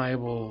that's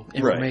reliable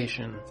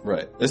information.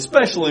 Right.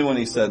 Especially when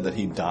he said that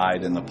he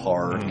died in the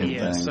park and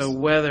things.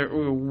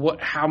 So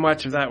how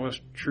much of that was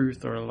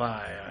truth or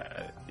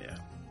lie?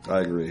 I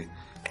agree.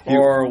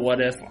 Or what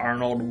if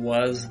Arnold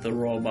was the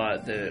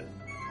robot that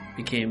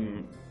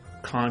became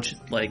conscious,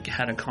 like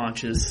had a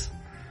conscious,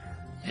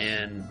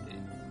 and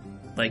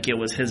like it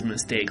was his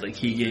mistake, like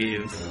he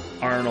gave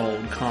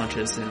Arnold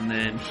conscious and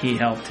then he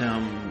helped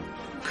him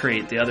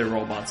create the other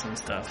robots and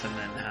stuff, and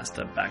then has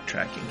to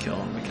backtrack and kill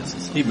him because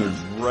of something. He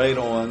moves right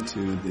on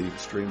to the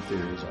extreme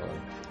theories.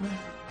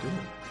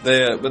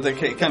 But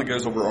it kind of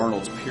goes over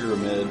Arnold's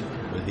pyramid.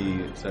 But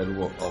he said,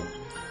 well, I'll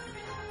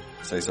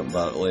say something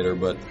about it later.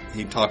 But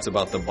he talks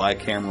about the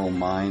bicameral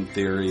mind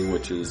theory,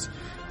 which is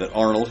that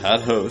Arnold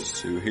had hosts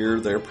who hear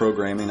their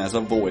programming as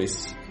a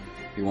voice.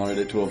 He wanted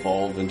it to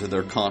evolve into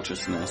their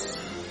consciousness,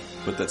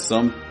 but that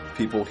some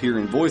people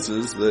hearing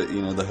voices, that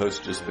the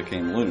host just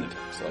became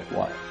lunatics, like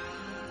Wyatt.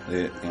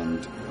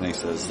 And he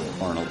says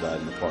that Arnold died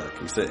in the park.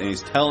 He said, and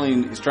he's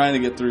trying to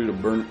get through to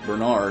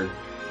Bernard,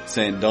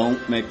 saying,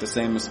 don't make the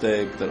same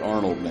mistake that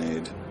Arnold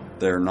made.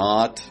 They're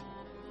not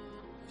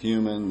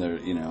human. They're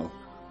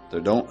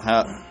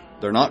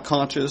not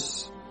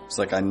conscious. It's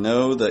like, I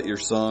know that your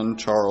son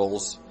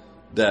Charles'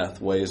 death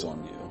weighs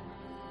on you,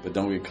 but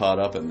don't get caught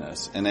up in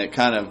this. And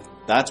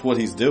that's what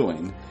he's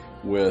doing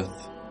with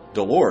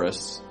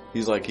Dolores.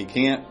 He's like, he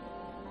can't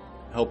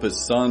help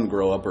his son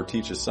grow up or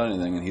teach his son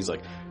anything, and he's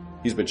like,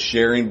 he's been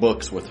sharing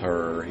books with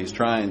her. He's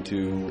trying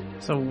to...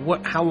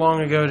 So how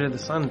long ago did the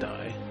son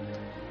die?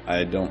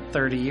 I don't...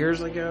 30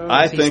 years ago?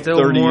 I think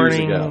 30 years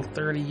ago.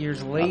 30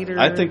 years later?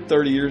 I think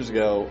 30 years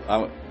ago...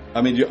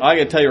 I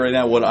can tell you right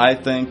now what I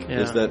think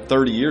is that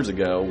 30 years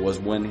ago was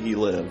when he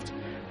lived,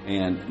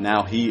 and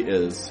now he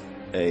is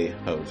a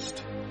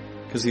host.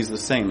 Because he's the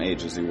same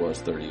age as he was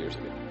 30 years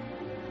ago.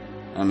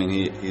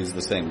 He's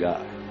the same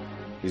guy.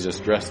 He's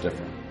just dressed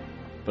different.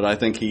 But I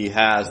think he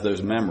has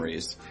those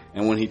memories.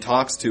 And when he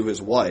talks to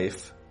his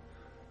wife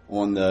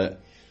on the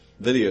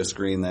video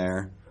screen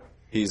there,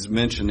 he's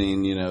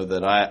mentioning,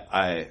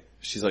 that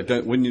she's like,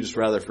 wouldn't you just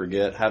rather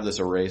have this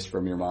erased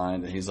from your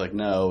mind? And he's like,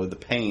 no, the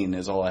pain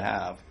is all I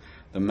have,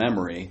 the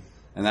memory.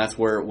 And that's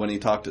where, when he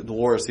talked to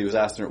Dolores, he was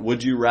asking her,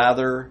 would you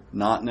rather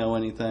not know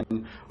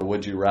anything, or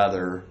would you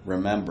rather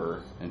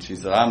remember? And she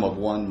said, I'm of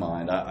one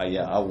mind.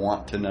 I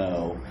want to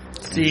know.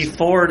 See,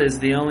 Ford is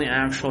the only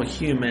actual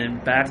human.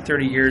 Back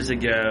 30 years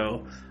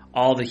ago,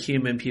 all the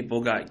human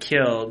people got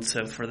killed,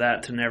 so for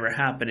that to never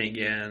happen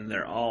again,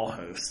 they're all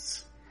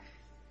hosts.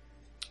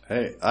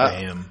 Hey,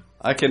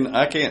 I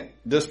can't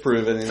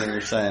disprove anything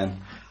you're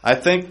saying. I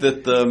think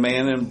that the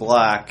man in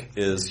black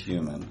is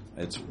human.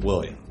 It's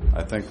William.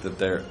 I think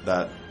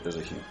that is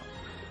a human.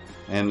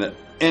 And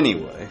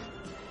anyway,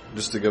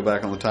 just to go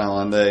back on the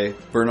timeline,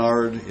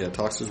 Bernard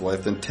talks to his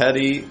wife, then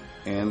Teddy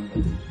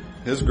and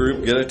his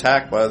group get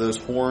attacked by those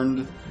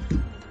horned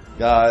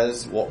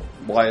guys,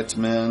 Wyatt's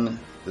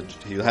men.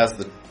 He has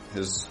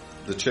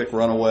the chick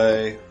run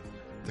away,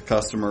 the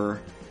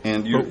customer,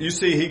 and you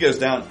see he goes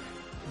down.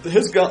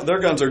 their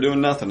guns are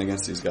doing nothing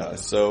against these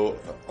guys. So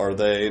are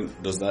they?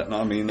 Does that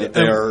not mean that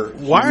they are?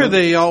 Why are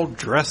they all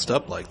dressed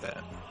up like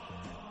that?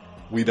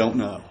 We don't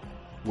know.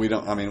 We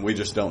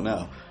just don't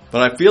know.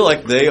 But I feel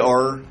like they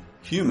are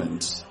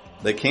humans.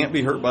 They can't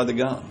be hurt by the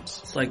guns.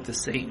 It's like the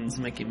Satan's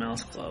Mickey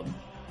Mouse Club.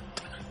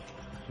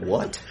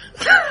 What?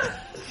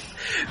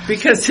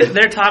 Because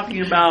they're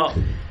talking about...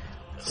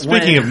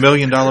 Speaking of $1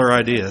 million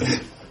ideas,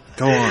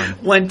 go on.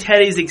 When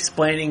Teddy's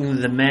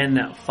explaining the men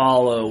that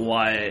follow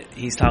Wyatt,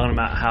 he's talking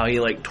about how he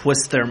like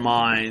twists their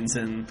minds,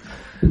 and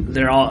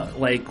they're all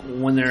like,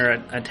 when they're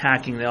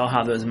attacking, they all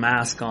have those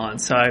masks on.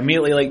 So I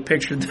immediately like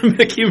pictured the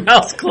Mickey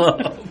Mouse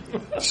Club.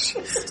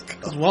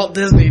 Walt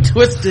Disney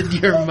twisted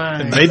your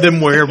mind. And made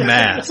them wear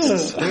masks. The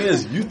thing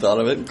is, you thought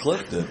of it and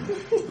Cliff did.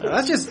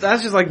 That's just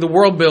like the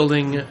world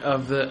building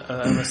of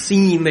a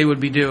scene they would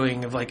be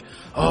doing of like,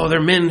 oh,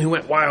 they're men who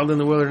went wild in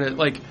the wilderness.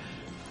 Like,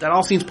 that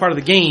all seems part of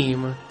the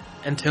game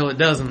until it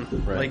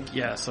doesn't. Right. Like,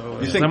 yeah, so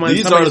you think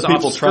these are the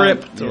people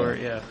trying?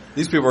 Yeah.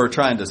 These people are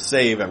trying to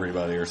save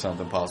everybody or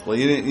something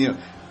possibly. You know,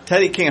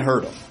 Teddy can't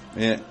hurt them.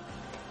 Yeah,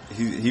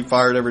 he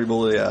fired every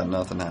bullet. Yeah,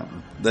 nothing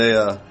happened.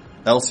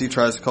 Elsie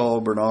tries to call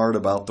Bernard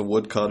about the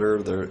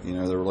woodcutter. They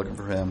were looking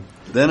for him.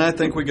 Then I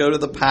think we go to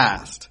the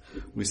past.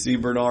 We see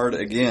Bernard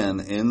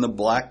again in the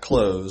black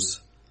clothes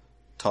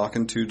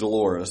talking to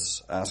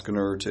Dolores, asking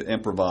her to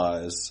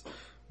improvise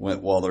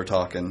while they're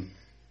talking.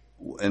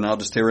 And I'll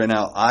just tell you right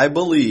now, I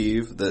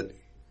believe that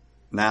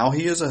now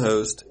he is a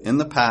host. In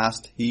the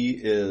past, he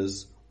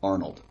is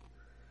Arnold.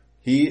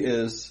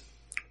 He's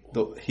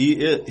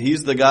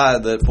the guy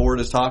that Ford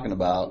is talking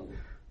about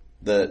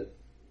that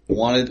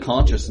wanted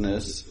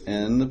consciousness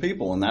in the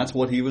people, and that's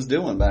what he was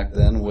doing back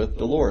then with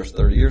Dolores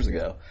 30 years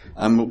ago.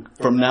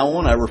 From now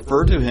on, I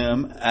refer to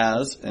him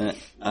as, and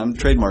I'm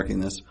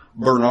trademarking this,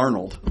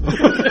 Bernarnold.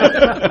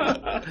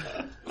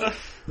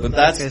 But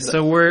that's okay,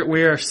 so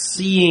we are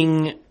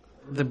seeing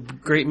the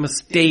great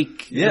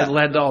mistake that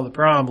led to all the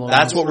problems.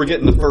 That's what we're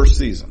getting the first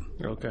season.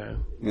 Okay.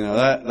 You know,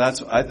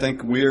 that's I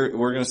think we're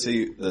going to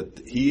see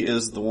that he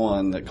is the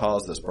one that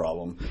caused this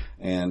problem,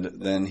 and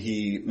then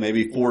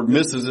maybe Ford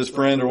misses his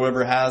friend or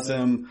whoever has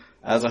him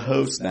as a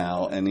host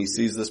now, and he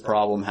sees this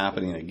problem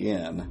happening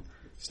again.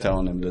 He's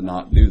telling him to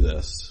not do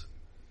this,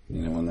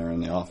 when they're in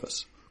the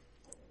office.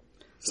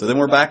 So then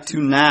we're back to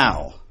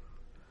now.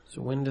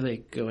 So when do they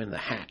go in the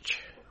hatch?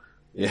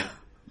 Yeah.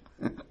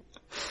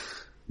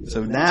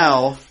 So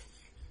now,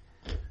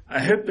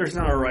 I hope there's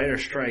not a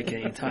writer's strike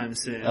anytime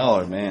soon.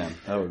 Oh man,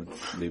 that would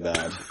be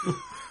bad.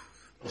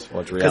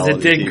 Because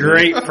it did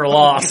great for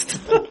Lost.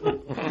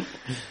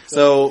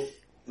 So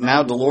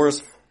now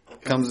Dolores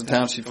comes to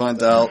town. She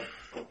finds out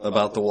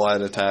about the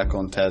Wyatt attack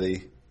on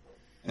Teddy,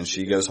 and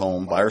she goes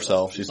home by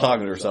herself. She's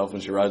talking to herself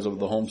when she rides over to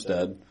the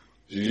homestead.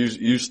 She's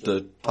used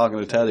to talking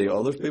to Teddy.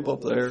 Oh, there's people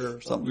up there.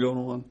 Something's going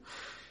on.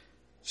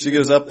 She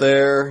goes up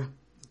there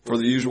for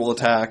the usual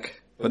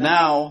attack, but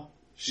now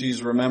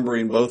she's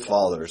remembering both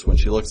fathers. When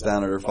she looks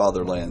down at her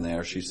father laying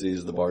there, she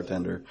sees the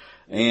bartender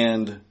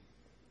and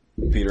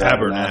Peter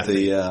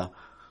Abernathy. Yeah,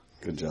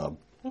 good job.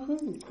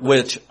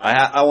 Which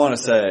I want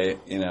to say,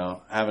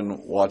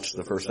 having watched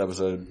the first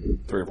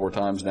episode 3 or 4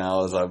 times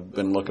now as I've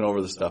been looking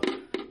over this stuff,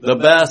 the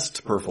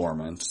best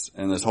performance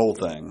in this whole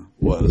thing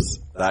was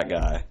that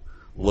guy,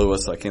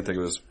 Lewis. I can't think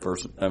of his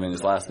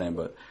last name,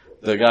 but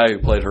the guy who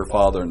played her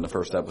father in the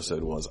first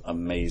episode was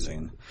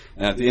amazing.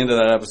 And at the end of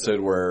that episode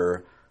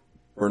where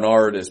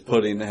Bernard is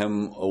putting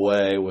him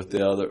away with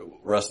the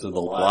rest of the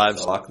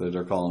livestock that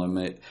they're calling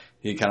him,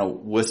 he kind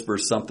of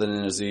whispers something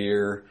in his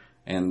ear,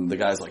 and the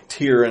guy's like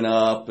tearing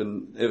up,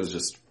 and it was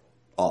just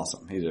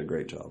awesome. He did a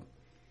great job.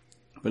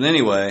 But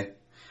anyway,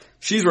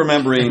 she's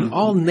remembering... And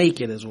all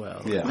naked as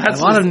well. Yeah. A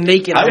lot of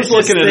naked... I was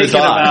looking at his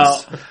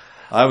eyes.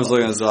 I was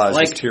looking at his eyes,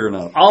 just tearing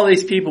up. All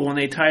these people, when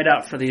they tried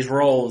out for these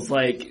roles,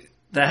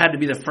 that had to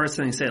be the first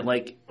thing they said,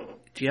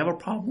 do you have a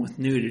problem with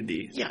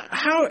nudity? Yeah,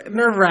 how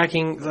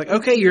nerve-wracking.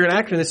 Okay, you're an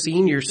actor in the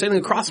scene, you're sitting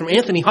across from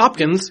Anthony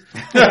Hopkins,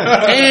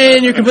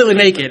 and you're completely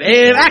naked,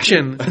 and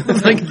action!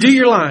 Do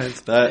your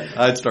lines.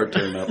 I'd start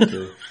tearing up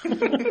too.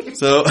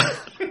 So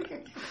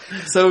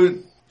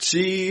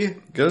she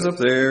goes up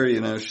there,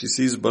 she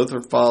sees both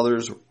her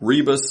fathers,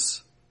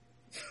 Rebus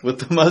with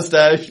the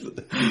mustache.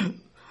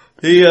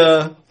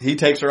 He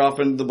takes her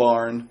off into the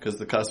barn because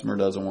the customer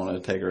doesn't want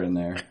to take her in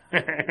there.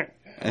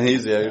 And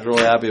he's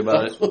really happy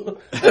about it.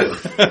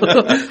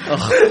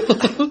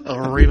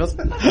 Rebus.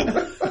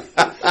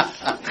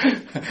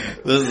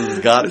 This has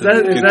got to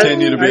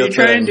continue to be a thing. Are you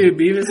trying to do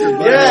Beavis and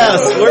Butthead?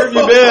 Yes, where have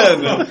you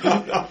been?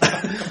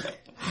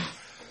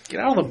 Get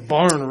out of the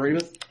barn,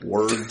 Rebus.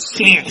 Words.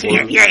 He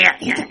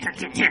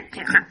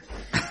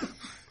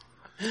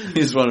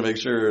just want to make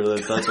sure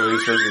that's what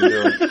he's supposed to be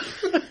doing.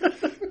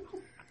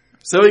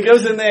 So he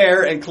goes in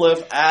there, and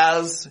Cliff,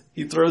 as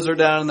he throws her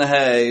down in the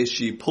hay,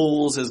 she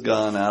pulls his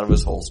gun out of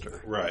his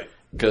holster. Right.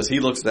 Because he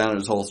looks down at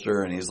his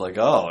holster, and he's like,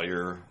 oh,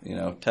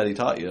 Teddy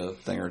taught you a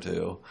thing or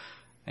two.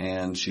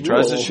 And she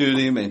tries to shoot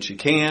him, and she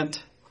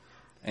can't.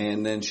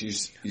 And then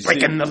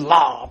breaking the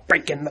law.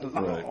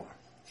 Right.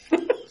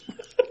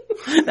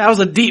 That was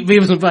a deep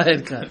Beavis and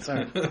Butthead cut.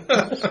 Sorry.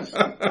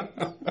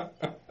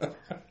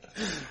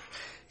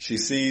 She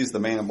sees the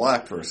man in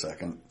black for a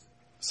second,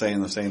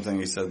 saying the same thing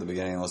he said at the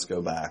beginning. Let's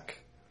go back.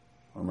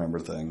 Remember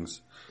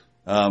things.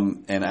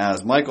 And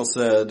as Michael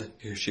said,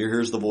 she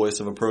hears the voice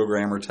of a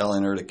programmer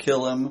telling her to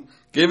kill him,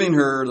 giving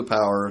her the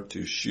power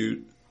to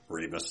shoot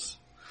Rebus.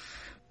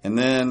 And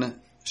then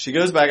she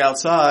goes back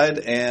outside,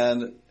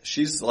 and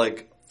she's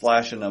like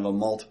flashing of a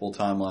multiple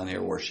timeline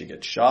here where she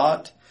gets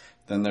shot.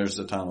 Then there's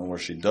the timeline where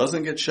she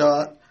doesn't get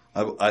shot.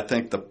 I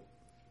think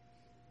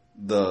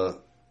the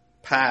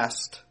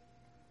past,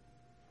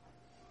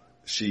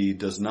 she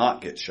does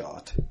not get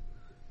shot.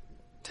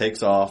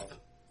 Takes off,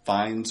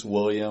 finds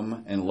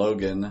William and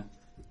Logan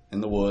in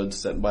the woods,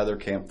 sitting by their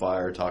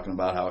campfire, talking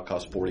about how it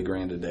costs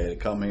 $40,000 a day to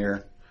come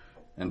here,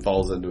 and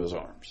falls into his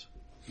arms.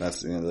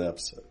 That's the end of the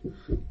episode.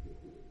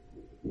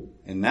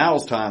 In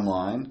now's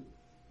timeline,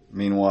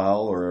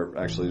 meanwhile, or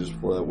actually just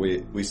before that,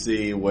 we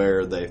see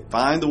where they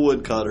find the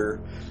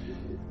woodcutter.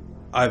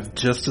 I've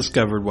just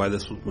discovered why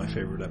this was my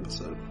favorite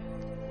episode.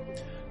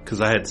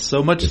 Because I had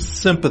so much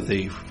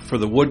sympathy for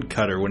the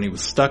woodcutter when he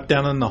was stuck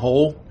down in the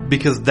hole.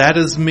 Because that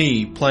is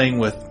me playing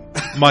with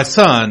my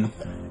son.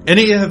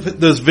 Any of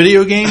those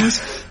video games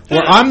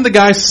where I'm the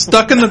guy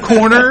stuck in the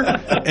corner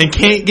and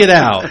can't get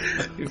out.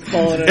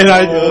 And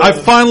I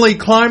finally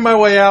climb my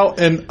way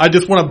out, and I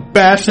just want to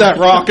bash that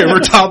rock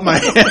over top of my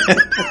head.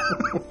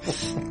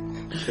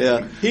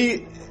 Yeah,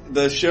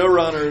 the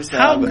showrunners.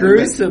 How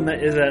gruesome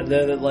is that?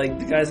 That like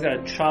the guy's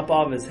got to chop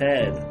off his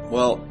head.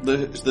 Well,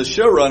 the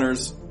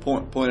showrunners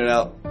pointed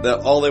out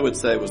that all they would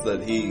say was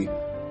that he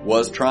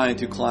was trying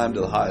to climb to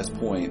the highest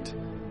point,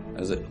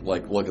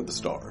 look at the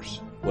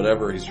stars.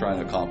 Whatever he's trying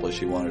to accomplish,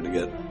 he wanted to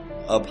get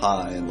up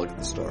high and look at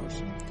the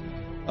stars.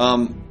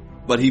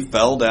 But he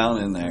fell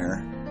down in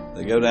there.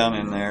 They go down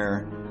in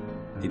there.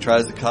 He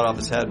tries to cut off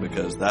his head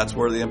because that's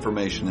where the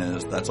information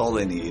is. That's all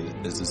they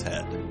need is his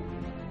head.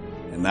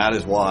 And that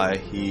is why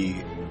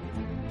he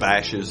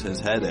bashes his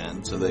head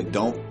in, so they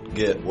don't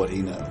get what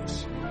he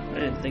knows. I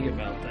didn't think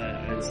about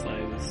that. I just thought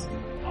it was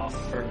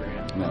off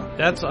program. No.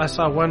 I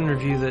saw one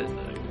review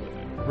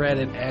that read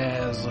it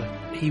as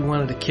he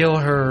wanted to kill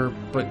her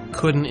but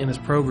couldn't in his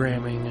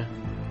programming.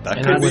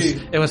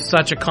 It was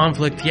such a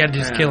conflict he had to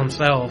just kill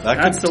himself.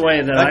 That's the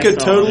way that could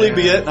totally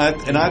be it.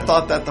 And I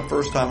thought that the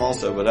first time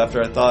also, but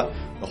after I thought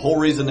the whole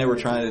reason they were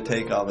trying to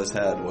take off his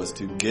head was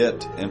to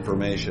get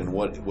information,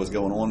 what was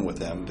going on with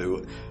him,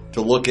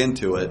 to look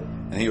into it.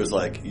 And he was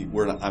like,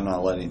 I'm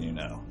not letting you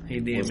know. He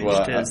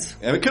damaged his.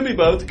 And it could be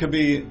both. It could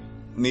be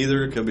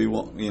neither. It could be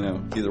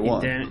either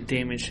one. He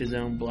damaged his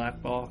own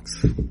black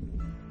box.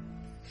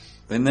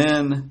 And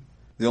then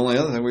the only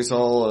other thing we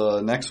saw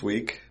next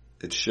week,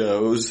 it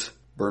shows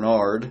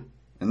Bernard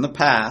in the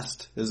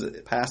past, his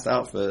past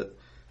outfit,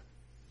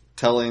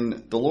 telling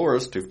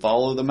Dolores to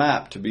follow the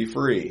map to be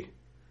free.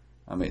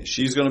 I mean,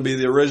 she's going to be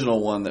the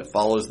original one that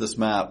follows this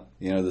map,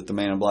 that the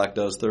Man in Black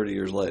does 30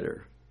 years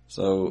later.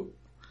 So,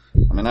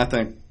 I mean, I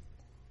think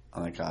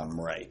I'm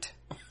right.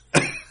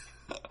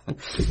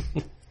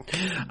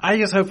 I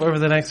just hope over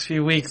the next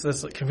few weeks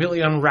this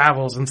completely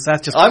unravels and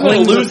Seth just I'm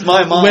going to lose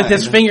my mind. With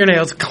his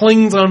fingernails,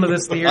 clings onto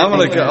this theory. I'm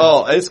going to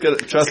go, it's going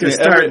to, trust me.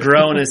 Start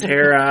growing his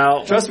hair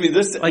out. Trust me,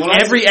 this... Like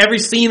every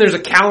scene, there's a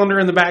calendar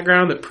in the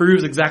background that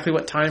proves exactly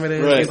what time it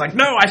is. Right. He's like,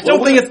 no, I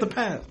still think it's the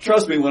past.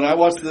 Trust me, when I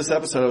watched this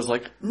episode, I was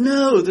like,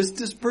 no, this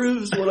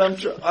disproves what I'm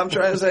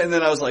trying to say. And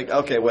then I was like,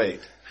 okay, wait.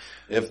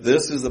 If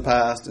this is the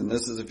past and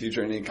this is the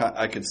future, and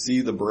I could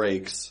see the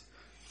breaks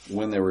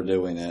when they were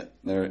doing it.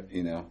 They're,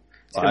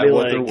 It's gonna be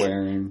what like they're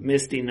wearing.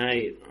 Misty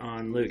Knight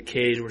on Luke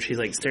Cage, where she's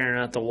like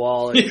staring at the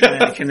wall and trying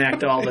to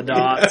connect all the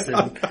dots,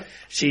 and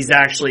she's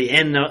actually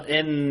in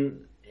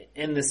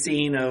the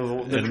scene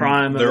of the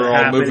crime. They're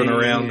all moving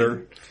around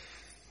her.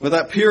 With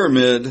that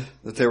pyramid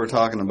that they were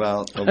talking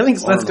about, I think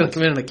Seth's going to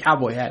come in a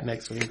cowboy hat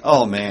next week.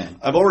 Oh man,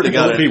 I've already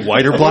got it. It'll be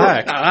white or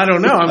black. I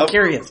don't know. I'm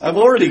curious. I've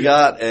already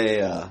got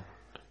a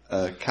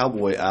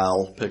cowboy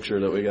owl picture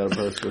that we got to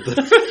post with it.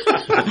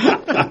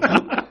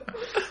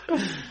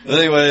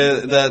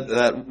 Anyway,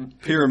 that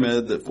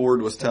pyramid that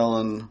Ford was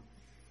telling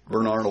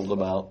Bernard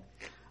about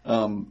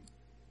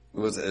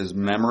was his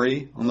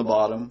memory on the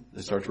bottom.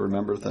 They start to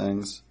remember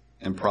things.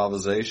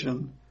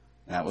 Improvisation.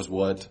 That was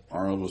what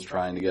Arnold was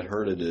trying to get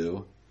her to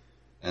do.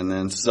 And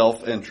then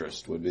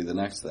self-interest would be the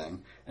next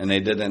thing. And they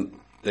didn't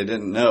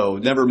know,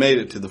 never made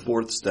it to the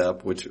fourth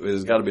step, which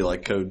has got to be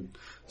like code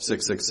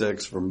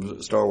 666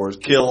 from Star Wars.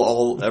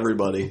 Kill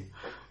everybody.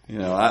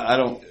 I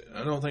don't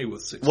think it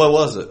was 6. What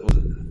was it?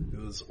 It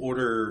was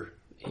Order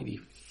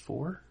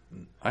 84?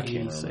 I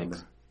can't remember.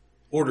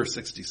 Order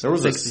 66. There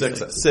was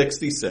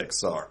 66,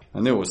 sorry. I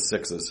knew it was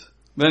sixes.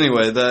 But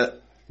anyway,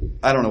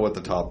 I don't know what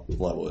the top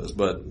level is,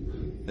 but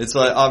it's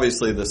like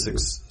obviously the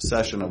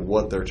succession of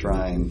what they're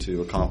trying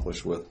to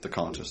accomplish with the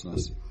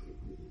consciousness.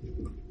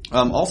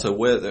 Also,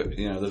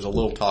 there's a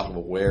little talk of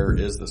where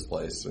is this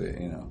place?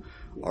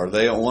 Are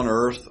they on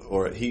Earth,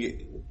 or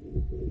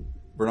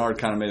Bernard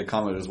kind of made a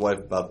comment to his wife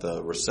about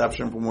the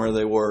reception from where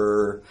they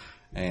were,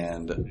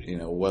 and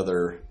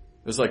whether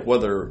It's like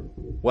whether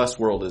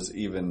Westworld is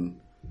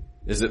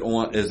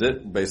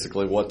it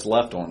basically what's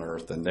left on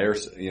Earth, and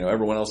there's,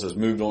 everyone else has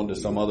moved on to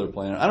some other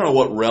planet. I don't know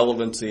what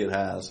relevancy it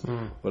has,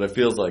 but it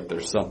feels like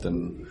there's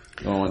something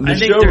going on. I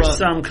think there's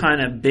some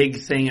kind of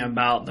big thing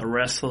about the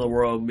rest of the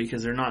world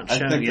because they're not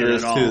showing it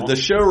at all. Too. The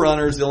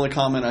showrunners, the only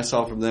comment I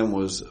saw from them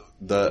was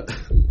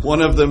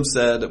one of them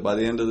said by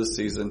the end of the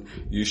season,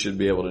 you should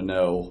be able to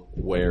know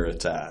where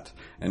it's at.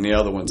 And the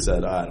other one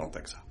said, I don't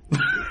think so.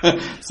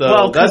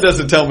 That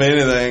doesn't tell me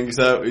anything.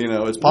 So,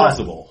 it's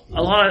possible.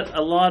 A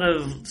lot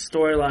of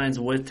storylines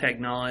with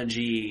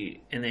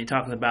technology, and they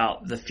talk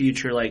about the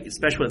future, like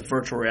especially with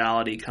virtual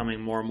reality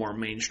coming more and more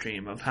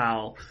mainstream, of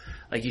how,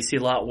 like, you see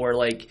a lot where,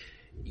 like,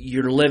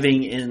 you're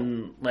living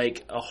in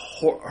like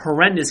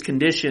horrendous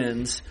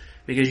conditions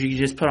because you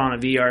just put on a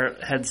VR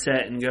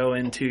headset and go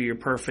into your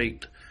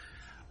perfect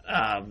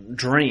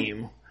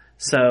dream.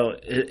 So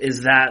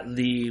is that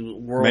the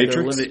world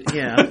Matrix? they're living?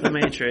 Yeah, the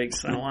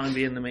Matrix. I want to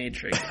be in the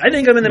Matrix. I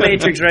think I'm in the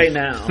Matrix right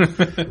now.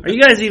 Are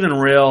you guys even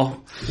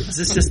real? Is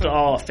this just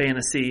all a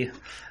fantasy?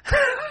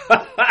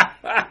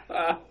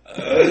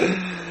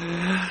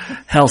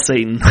 Hell,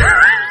 Satan.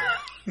 That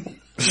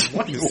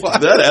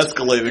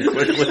escalated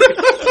quickly.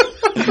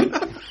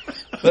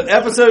 But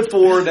episode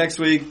 4 next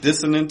week,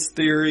 Dissonance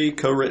Theory,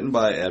 co-written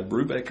by Ed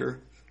Brubaker.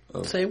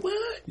 Say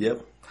what?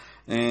 Yep.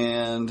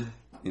 And...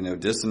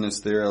 dissonance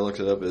theory, I looked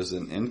it up, is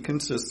an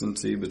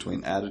inconsistency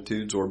between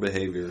attitudes or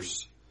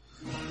behaviors,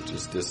 which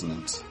is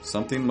dissonance.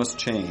 Something must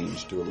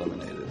change to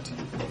eliminate it.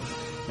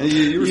 And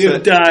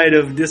You've died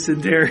of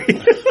dysentery.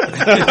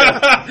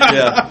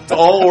 Yeah, it's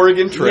all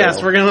Oregon Trail.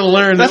 Yes, we're going to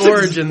learn the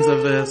origins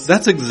of this.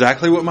 That's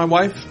exactly what my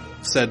wife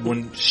said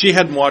when she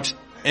hadn't watched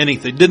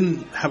anything,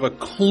 didn't have a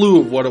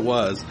clue of what it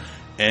was.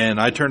 And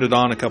I turned it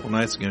on a couple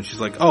nights ago, and she's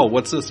like, oh,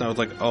 what's this? And I was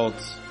like, oh,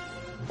 it's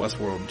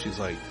Westworld. And she's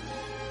like,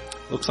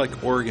 looks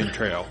like Oregon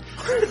Trail.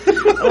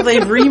 Well, they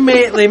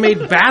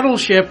made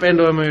Battleship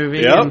into a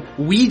movie. Yep. And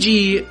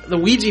the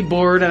Ouija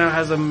board now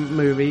has a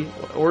movie.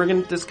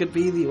 This could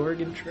be the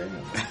Oregon Trail.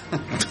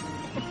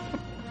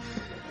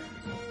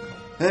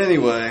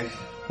 Anyway,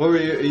 what were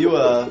you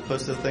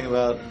posted a thing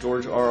about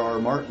George R.R.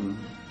 Martin?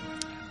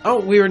 Oh,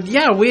 we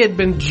had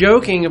been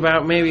joking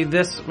about maybe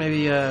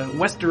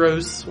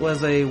Westeros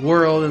was a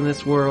world in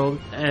this world,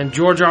 and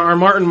George R.R.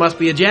 Martin must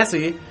be a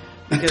Jesse.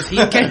 Because he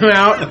came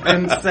out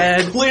and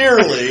said...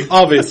 Clearly.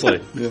 Obviously.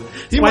 Yeah.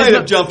 He might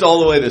have jumped all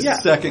the way to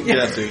second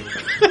Jesse.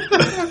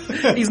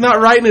 He's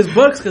not writing his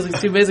books because he's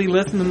too busy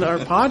listening to our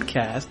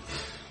podcast.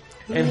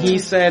 And he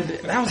said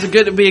that would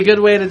be a good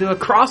way to do a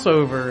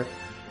crossover.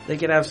 They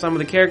could have some of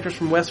the characters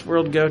from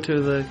Westworld go to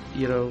the,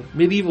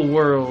 medieval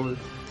world.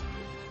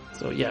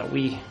 So yeah,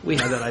 we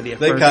had that idea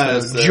they first. Kind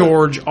of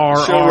George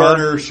R.R.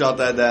 Showrunner shot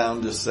that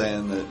down just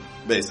saying that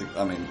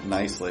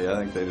nicely. I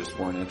think they just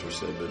weren't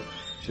interested, but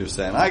she was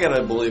saying, I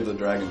gotta believe the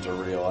dragons are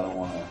real. I don't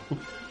want to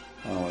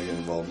get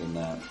involved in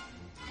that.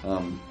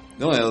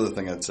 The only other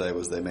thing I'd say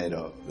was did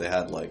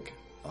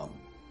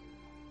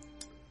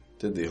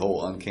the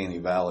whole Uncanny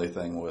Valley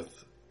thing with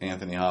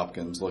Anthony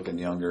Hopkins looking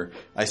younger.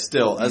 As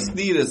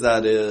neat as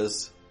that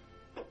is,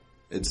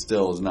 it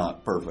still is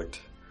not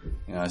perfect.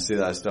 I see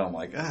that I'm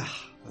like,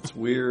 that's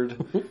weird.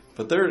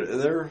 But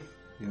they're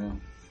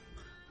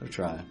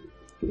trying.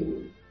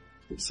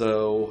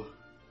 So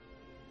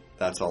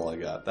that's all I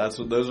got.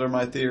 Those are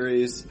my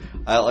theories.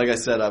 Like I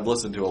said, I've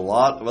listened to a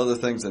lot of other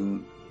things,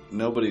 and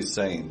nobody's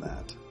saying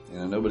that.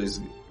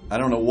 I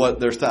don't know what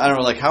they're. I don't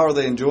know, like, how are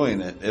they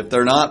enjoying it if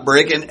they're not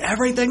breaking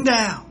everything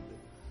down?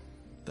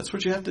 That's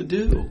what you have to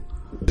do.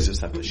 You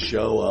just have to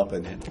show up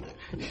and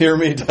hear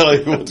me tell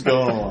you what's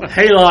going on.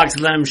 Haylock's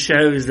them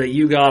shows that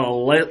you gotta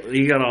whatever.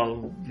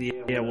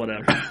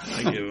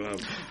 I give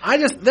up.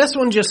 This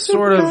one just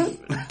sort of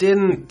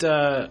didn't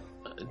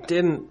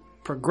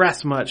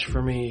progress much for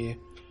me.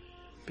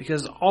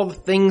 Because all the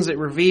things it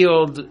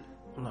revealed,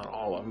 not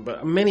all of them,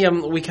 but many of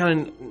them we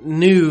kind of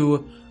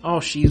knew,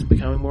 she's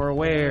becoming more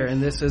aware,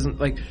 and this isn't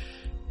like,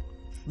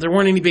 there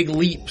weren't any big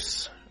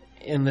leaps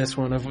in this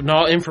one of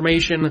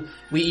information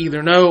we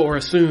either know or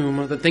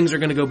assume that things are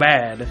going to go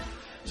bad.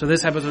 So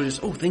this episode is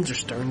just, things are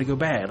starting to go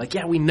bad. Like,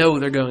 yeah, we know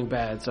they're going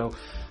bad, so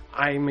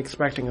I'm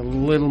expecting a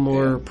little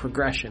more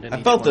progression.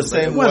 I felt the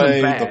same way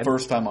the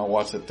first time I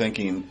watched it,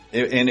 thinking,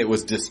 and it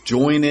was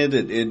disjointed,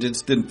 it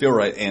just didn't feel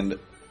right, and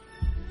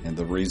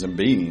the reason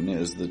being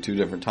is the two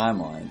different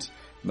timelines.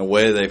 And the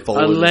way they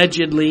folded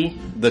allegedly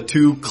the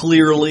two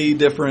clearly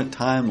different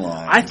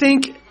timelines. I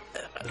think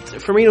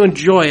for me to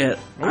enjoy it,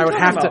 I would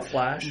have to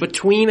Flash?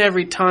 Between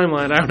every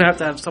timeline, I would have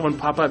to have someone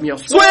pop up and yell,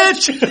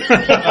 "Switch!" They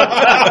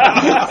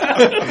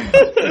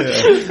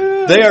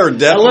are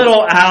definitely a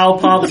little owl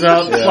pops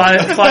up,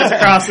 flies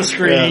across the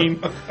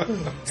screen.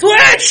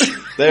 Switch!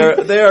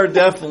 They are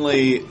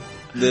definitely.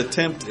 The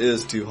attempt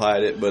is to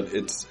hide it, but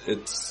it's.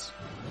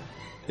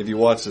 If you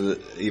watch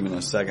it even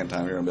a second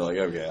time, you're gonna be like,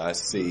 okay, I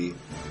see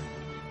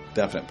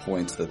definite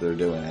points that they're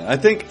doing it. I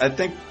think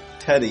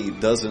Teddy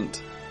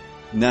doesn't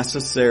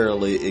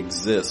necessarily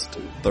exist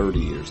 30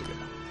 years ago.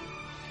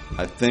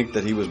 I think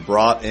that he was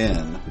brought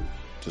in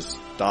to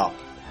stop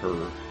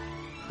her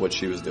what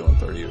she was doing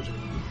 30 years ago.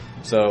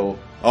 So,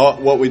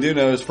 what we do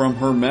know is from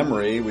her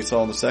memory, we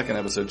saw in the second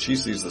episode, she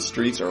sees the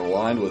streets are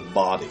lined with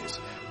bodies.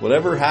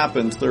 Whatever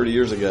happens 30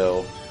 years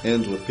ago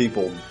ends with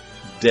people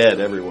dead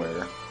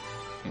everywhere.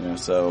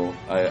 So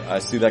I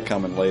see that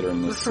coming later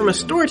in this From a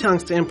season. storytelling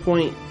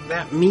standpoint,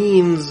 that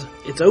means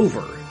it's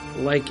over.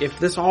 Like, if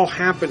this all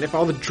happened, if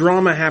all the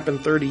drama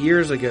happened 30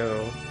 years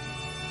ago...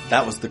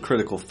 That was the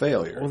critical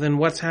failure. Well, then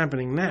what's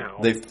happening now?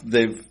 They've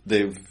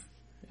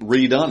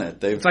redone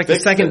it. It's like the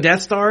second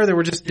Death Star. They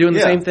were just doing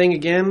the same thing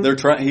again. They're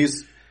trying.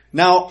 He's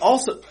now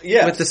also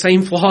with the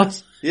same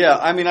flaws. Yeah,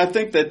 I mean, I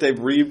think that they've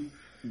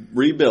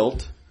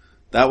rebuilt.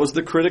 That was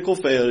the critical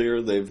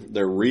failure.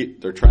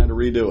 They're trying to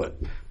redo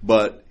it,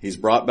 but he's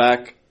brought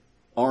back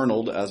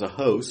Arnold as a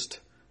host,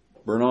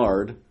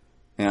 Bernard.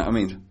 And I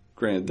mean,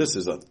 granted, this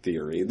is a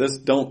theory. This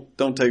don't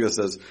take this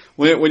as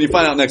when you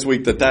find out next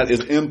week that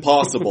is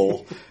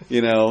impossible.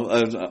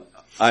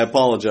 I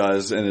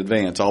apologize in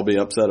advance. I'll be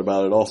upset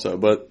about it also,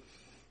 but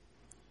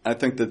I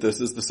think that this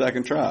is the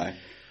second try.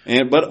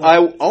 But I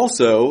don't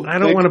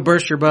want to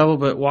burst your bubble,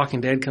 but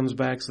Walking Dead comes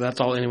back, so that's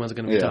all anyone's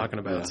going to be talking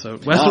about. Yeah. So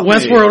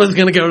Westworld is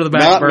going to go to the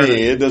back burner. Not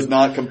me. It does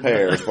not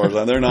compare as far as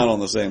they're not on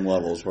the same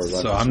level as far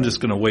as I'm just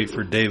going to wait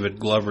for David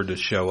Glover to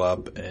show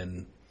up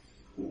in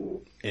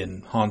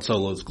Han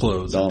Solo's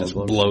clothes and just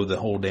blow the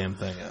whole damn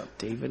thing up.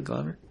 David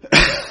Glover?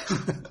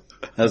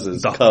 As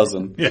his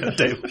cousin. Yeah,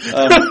 David.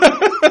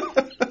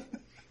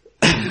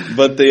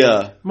 But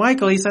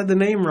Michael, he said the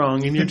name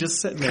wrong, and you're just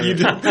sitting there. You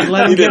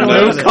let him get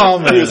away with it.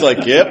 Comment. He was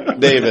like, "Yep,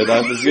 David."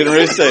 I was getting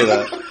ready to say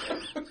that.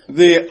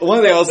 The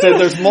one thing I'll say,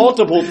 there's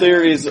multiple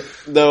theories,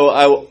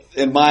 though,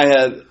 in my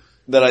head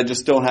that I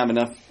just don't have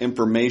enough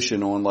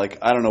information on. Like,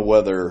 I don't know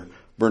whether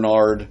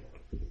Bernard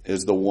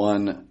is the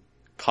one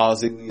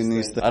causing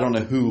these things. I don't know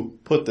who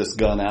put this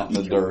gun out in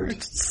the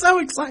dirt. So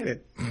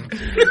excited.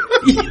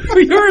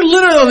 You're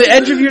literally on the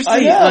edge of your seat. I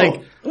know.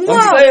 Like, wow.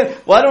 I'm saying,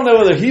 well, I don't know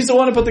whether he's the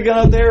one to put the gun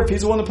out there, if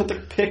he's the one to put the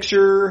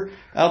picture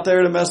out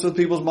there to mess with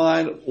people's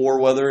mind,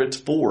 or whether it's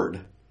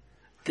Ford.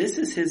 This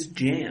is his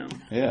jam.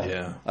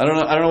 Yeah. I don't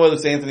know whether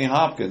it's Anthony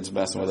Hopkins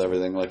messing with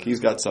everything. Like, he's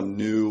got some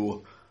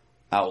new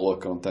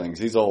outlook on things.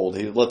 He's old.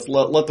 Let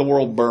the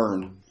world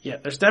burn. Yeah,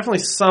 there's definitely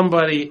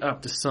somebody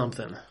up to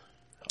something.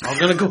 I'm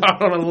going to go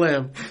out on a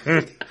limb.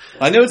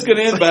 I know it's going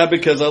to end bad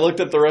because I looked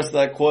at the rest of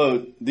that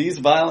quote. These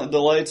violent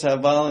delights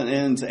have violent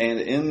ends, and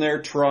in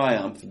their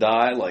triumph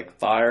die like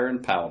fire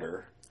and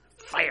powder.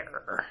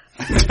 Fire.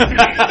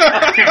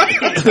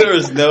 There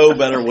is no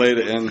better way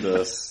to end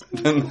this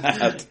than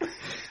that.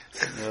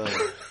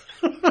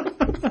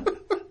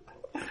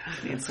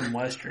 Need some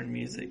Western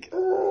music.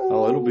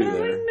 Oh, it'll be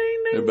there.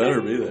 It better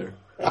be there.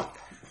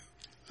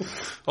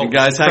 You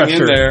guys hang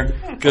in there,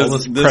 because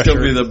this is going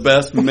to be the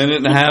best minute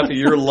and a half of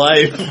your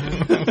life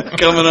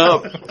coming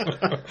up.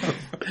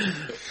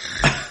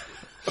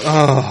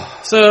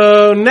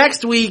 So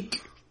next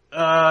week,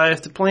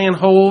 if the plan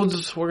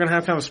holds, we're going to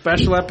have kind of a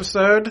special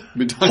episode.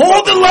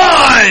 Hold the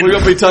line! We're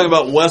going to be talking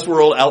about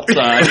Westworld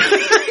outside.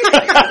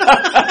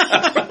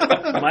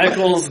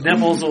 Michael's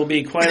nipples will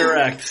be quite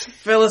erect.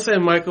 Fill us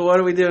in, Michael. What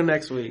are we doing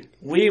next week?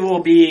 We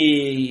will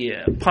be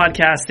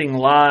podcasting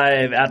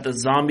live at the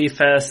Zombie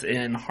Fest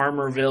in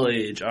Harmer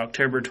Village,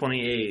 October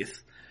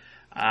 28th.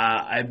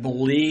 I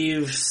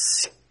believe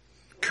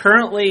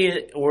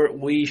currently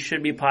we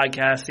should be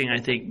podcasting, I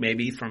think,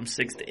 maybe from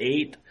 6 to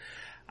 8.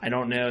 I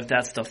don't know if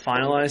that's the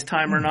finalized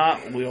time or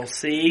not. We'll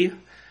see.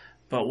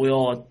 But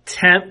we'll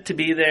attempt to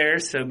be there,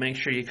 so make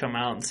sure you come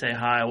out and say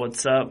hi,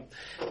 what's up.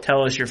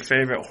 Tell us your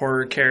favorite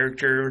horror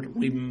character.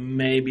 We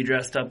may be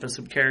dressed up as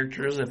some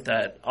characters if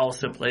that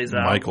also plays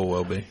out. Michael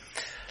will be.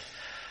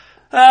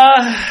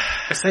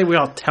 I say we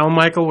all tell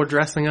Michael we're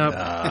dressing up,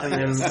 and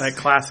then that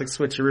classic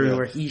switcheroo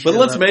where he shows But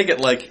let's up. make it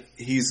like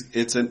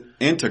it's an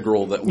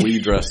integral that we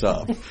dress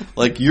up.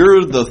 Like,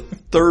 you're the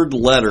third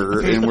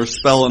letter and we're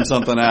spelling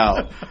something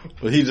out,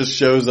 but he just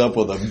shows up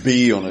with a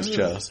B on his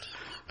chest.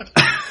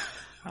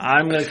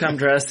 I'm going to come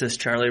dressed as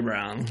Charlie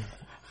Brown.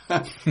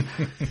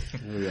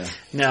 Yeah.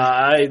 No,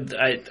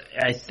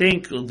 I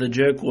think the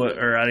joke was,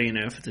 or I don't even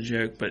know if it's a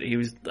joke, but he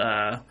was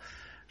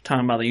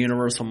talking about the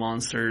universal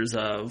monsters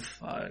of,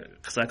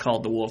 because I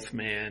called the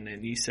Wolfman,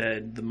 and you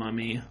said the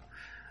Mummy,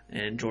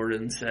 and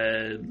Jordan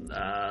said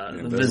the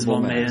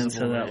Invisible Man,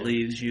 so that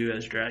leaves you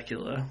as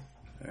Dracula.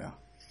 Yeah.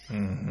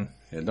 Mm-hmm.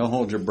 Yeah, don't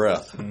hold your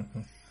breath.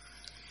 Mm-hmm.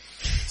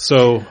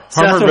 So,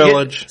 Harmer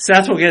Village.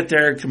 Seth will get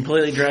there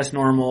completely dressed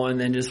normal and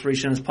then just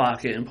reach in his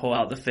pocket and pull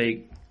out the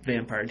fake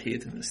vampire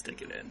teeth and just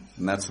stick it in.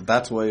 And that's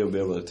the way you'll be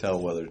able to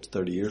tell whether it's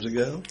 30 years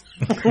ago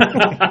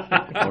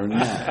or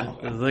now.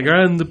 The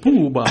Grand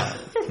Poobah.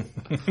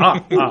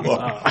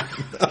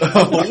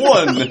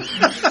 One.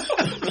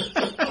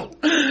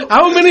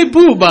 How many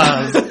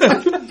Poobahs?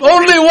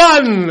 Only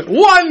one.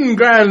 One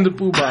Grand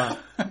Poobah.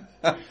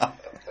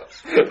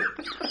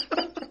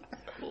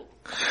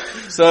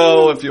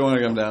 So, if you want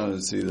to come down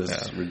and see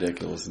this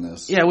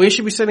ridiculousness. Yeah, we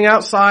should be sitting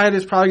outside.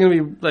 It's probably going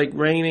to be like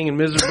raining and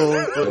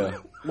miserable.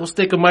 But We'll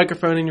stick a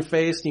microphone in your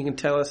face and you can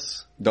tell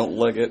us. Don't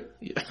lick it.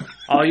 Yeah.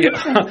 all you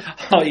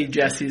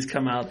Jessies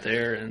come out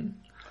there and.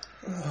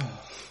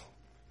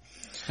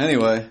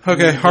 Anyway.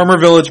 Okay, Harmer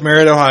Village,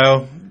 Merritt,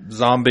 Ohio.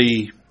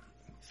 Zombie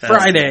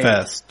Friday.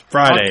 Fest.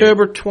 Friday.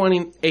 October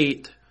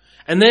 28th.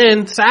 And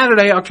then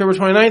Saturday, October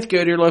 29th,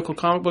 go to your local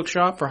comic book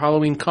shop for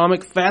Halloween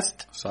Comic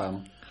Fest.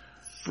 Asylum.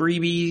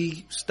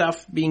 Freebie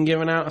stuff being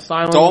given out.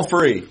 Asylum. It's all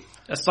free.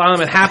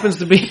 Asylum. It happens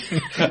to be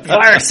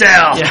fire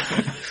sale. Yeah.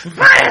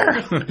 Fire.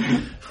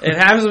 It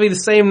happens to be the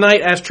same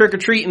night as Trick or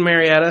Treat in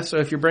Marietta. So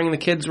if you're bringing the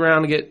kids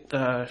around to get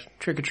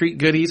Trick or Treat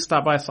goodies,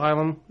 stop by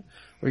Asylum.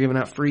 We're giving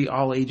out free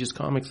all ages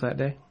comics that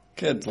day.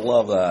 Kids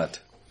love that.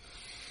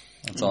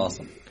 That's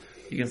awesome.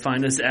 You can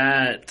find us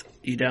at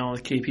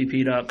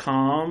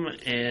youdownwithkpp.com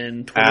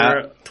and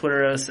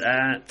Twitter us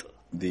at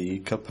The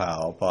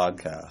Kapow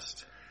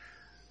Podcast.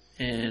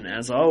 And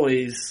as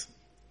always,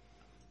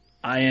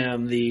 I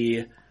am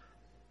the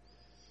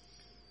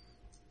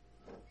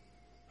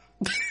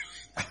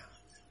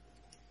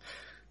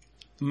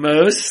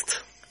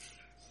most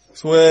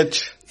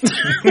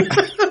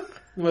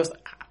most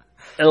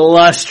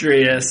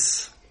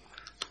illustrious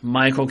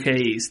Michael K.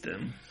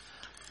 Easton.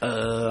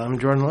 I'm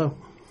Jordan Lowe.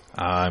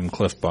 I'm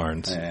Cliff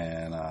Barnes.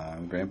 And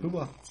I'm Grant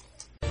Poobah.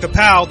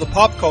 Kapow, the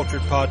pop culture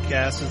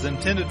podcast, is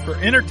intended for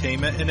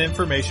entertainment and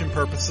information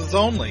purposes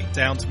only.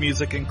 Sounds,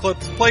 music, and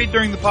clips played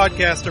during the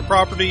podcast are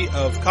property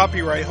of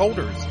copyright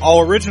holders.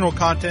 All original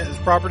content is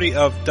property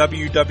of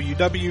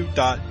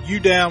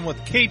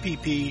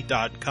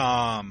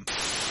www.youdownwithkpp.com.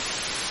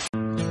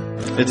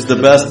 It's the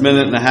best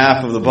minute and a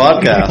half of the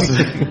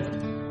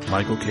podcast.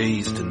 Michael K.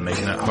 Easton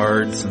making it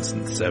hard since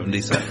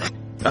 77.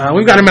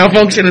 We've got a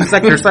malfunction in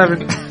Sector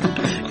 7.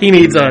 He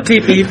needs a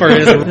TP for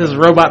his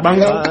robot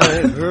bungo.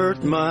 I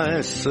hurt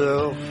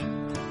myself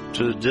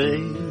today.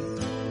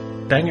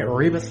 Dang it,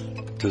 Rebus.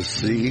 To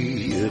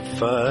see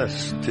if I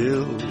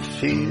still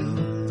feel.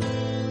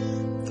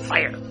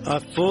 Fire. I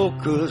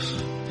focus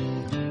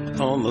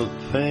on the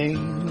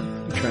pain.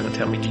 You're trying to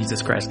tell me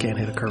Jesus Christ can't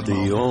hit a curveball.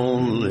 The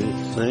only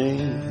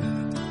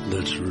thing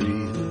that's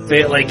real.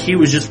 Like he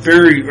was just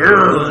very.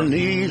 The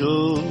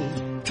needle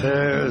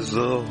tears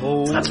a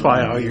hole. That's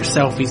why all your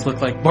selfies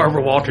look like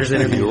Barbara Walters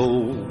interview. The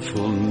old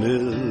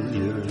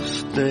familiar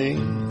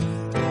sting.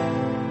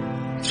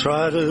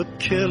 Try to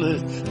kill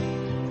it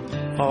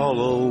all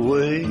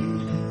away,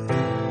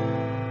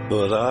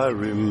 but I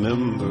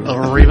remember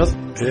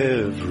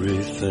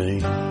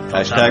everything.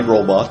 Hashtag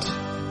robots.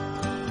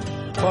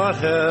 What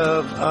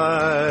have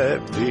I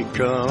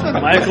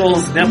become?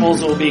 Michael's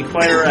nipples will be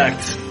quite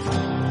erect.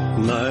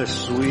 My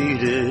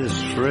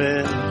sweetest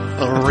friend.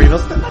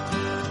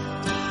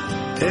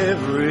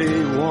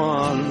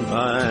 Everyone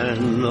I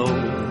know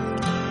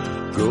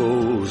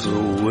goes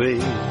away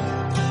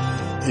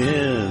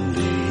in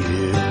the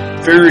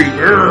end. Very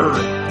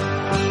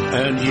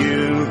and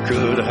you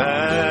could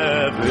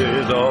have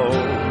it all.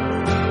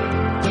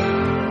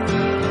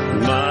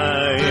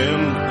 My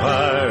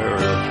empire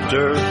of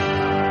dirt.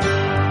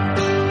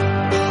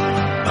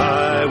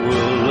 I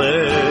will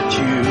let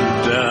you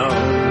down.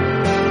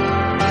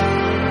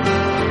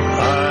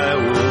 I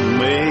will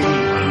make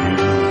you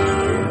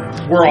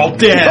hurt. We're all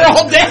dead. We're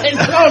all dead.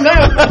 Oh no.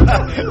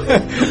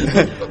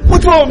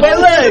 What's wrong with my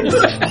legs?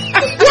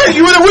 Why are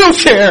you in a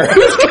wheelchair?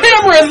 Whose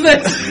camera is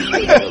this?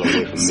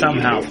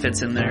 Somehow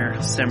fits in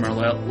there.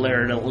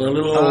 Similarity.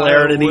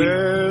 I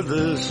wear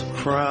this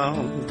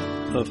crown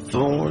of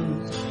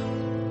thorns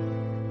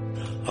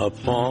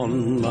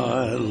upon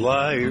my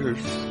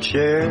liar's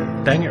chair.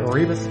 Dang it,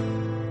 Rebus.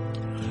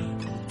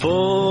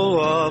 Full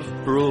of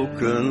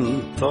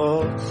broken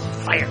thoughts.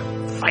 Fire.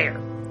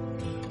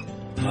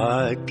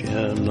 I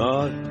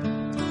cannot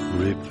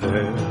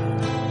repair.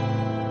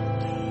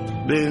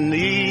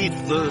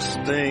 Beneath the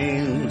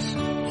stains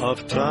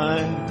of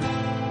time,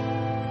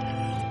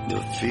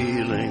 the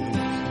feelings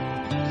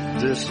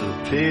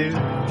disappear.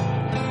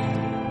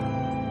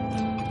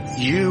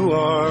 You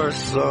are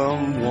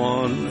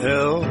someone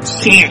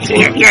else.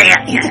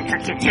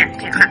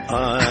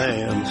 I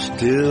am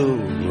still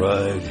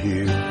right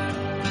here.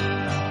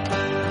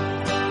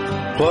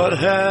 What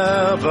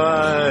have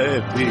I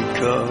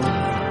become?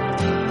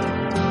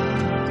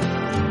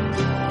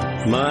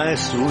 My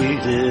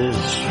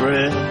sweetest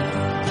friend.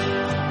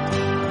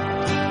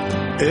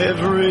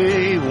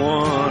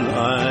 Everyone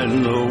I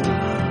know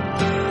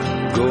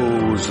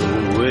goes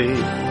away in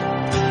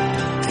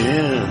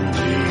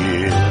the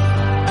end.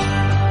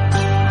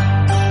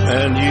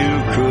 And you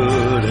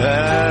could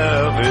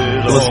have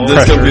it all. Listen,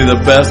 this could be the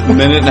best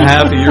minute and a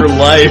half of your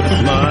life.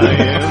 My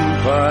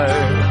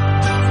empire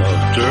of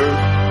dirt.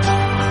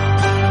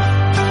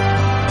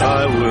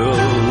 I will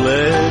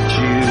let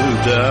you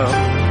down.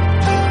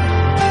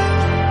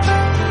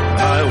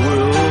 I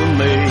will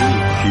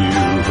make you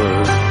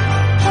hurt.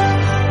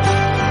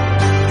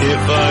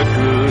 If I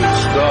could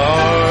start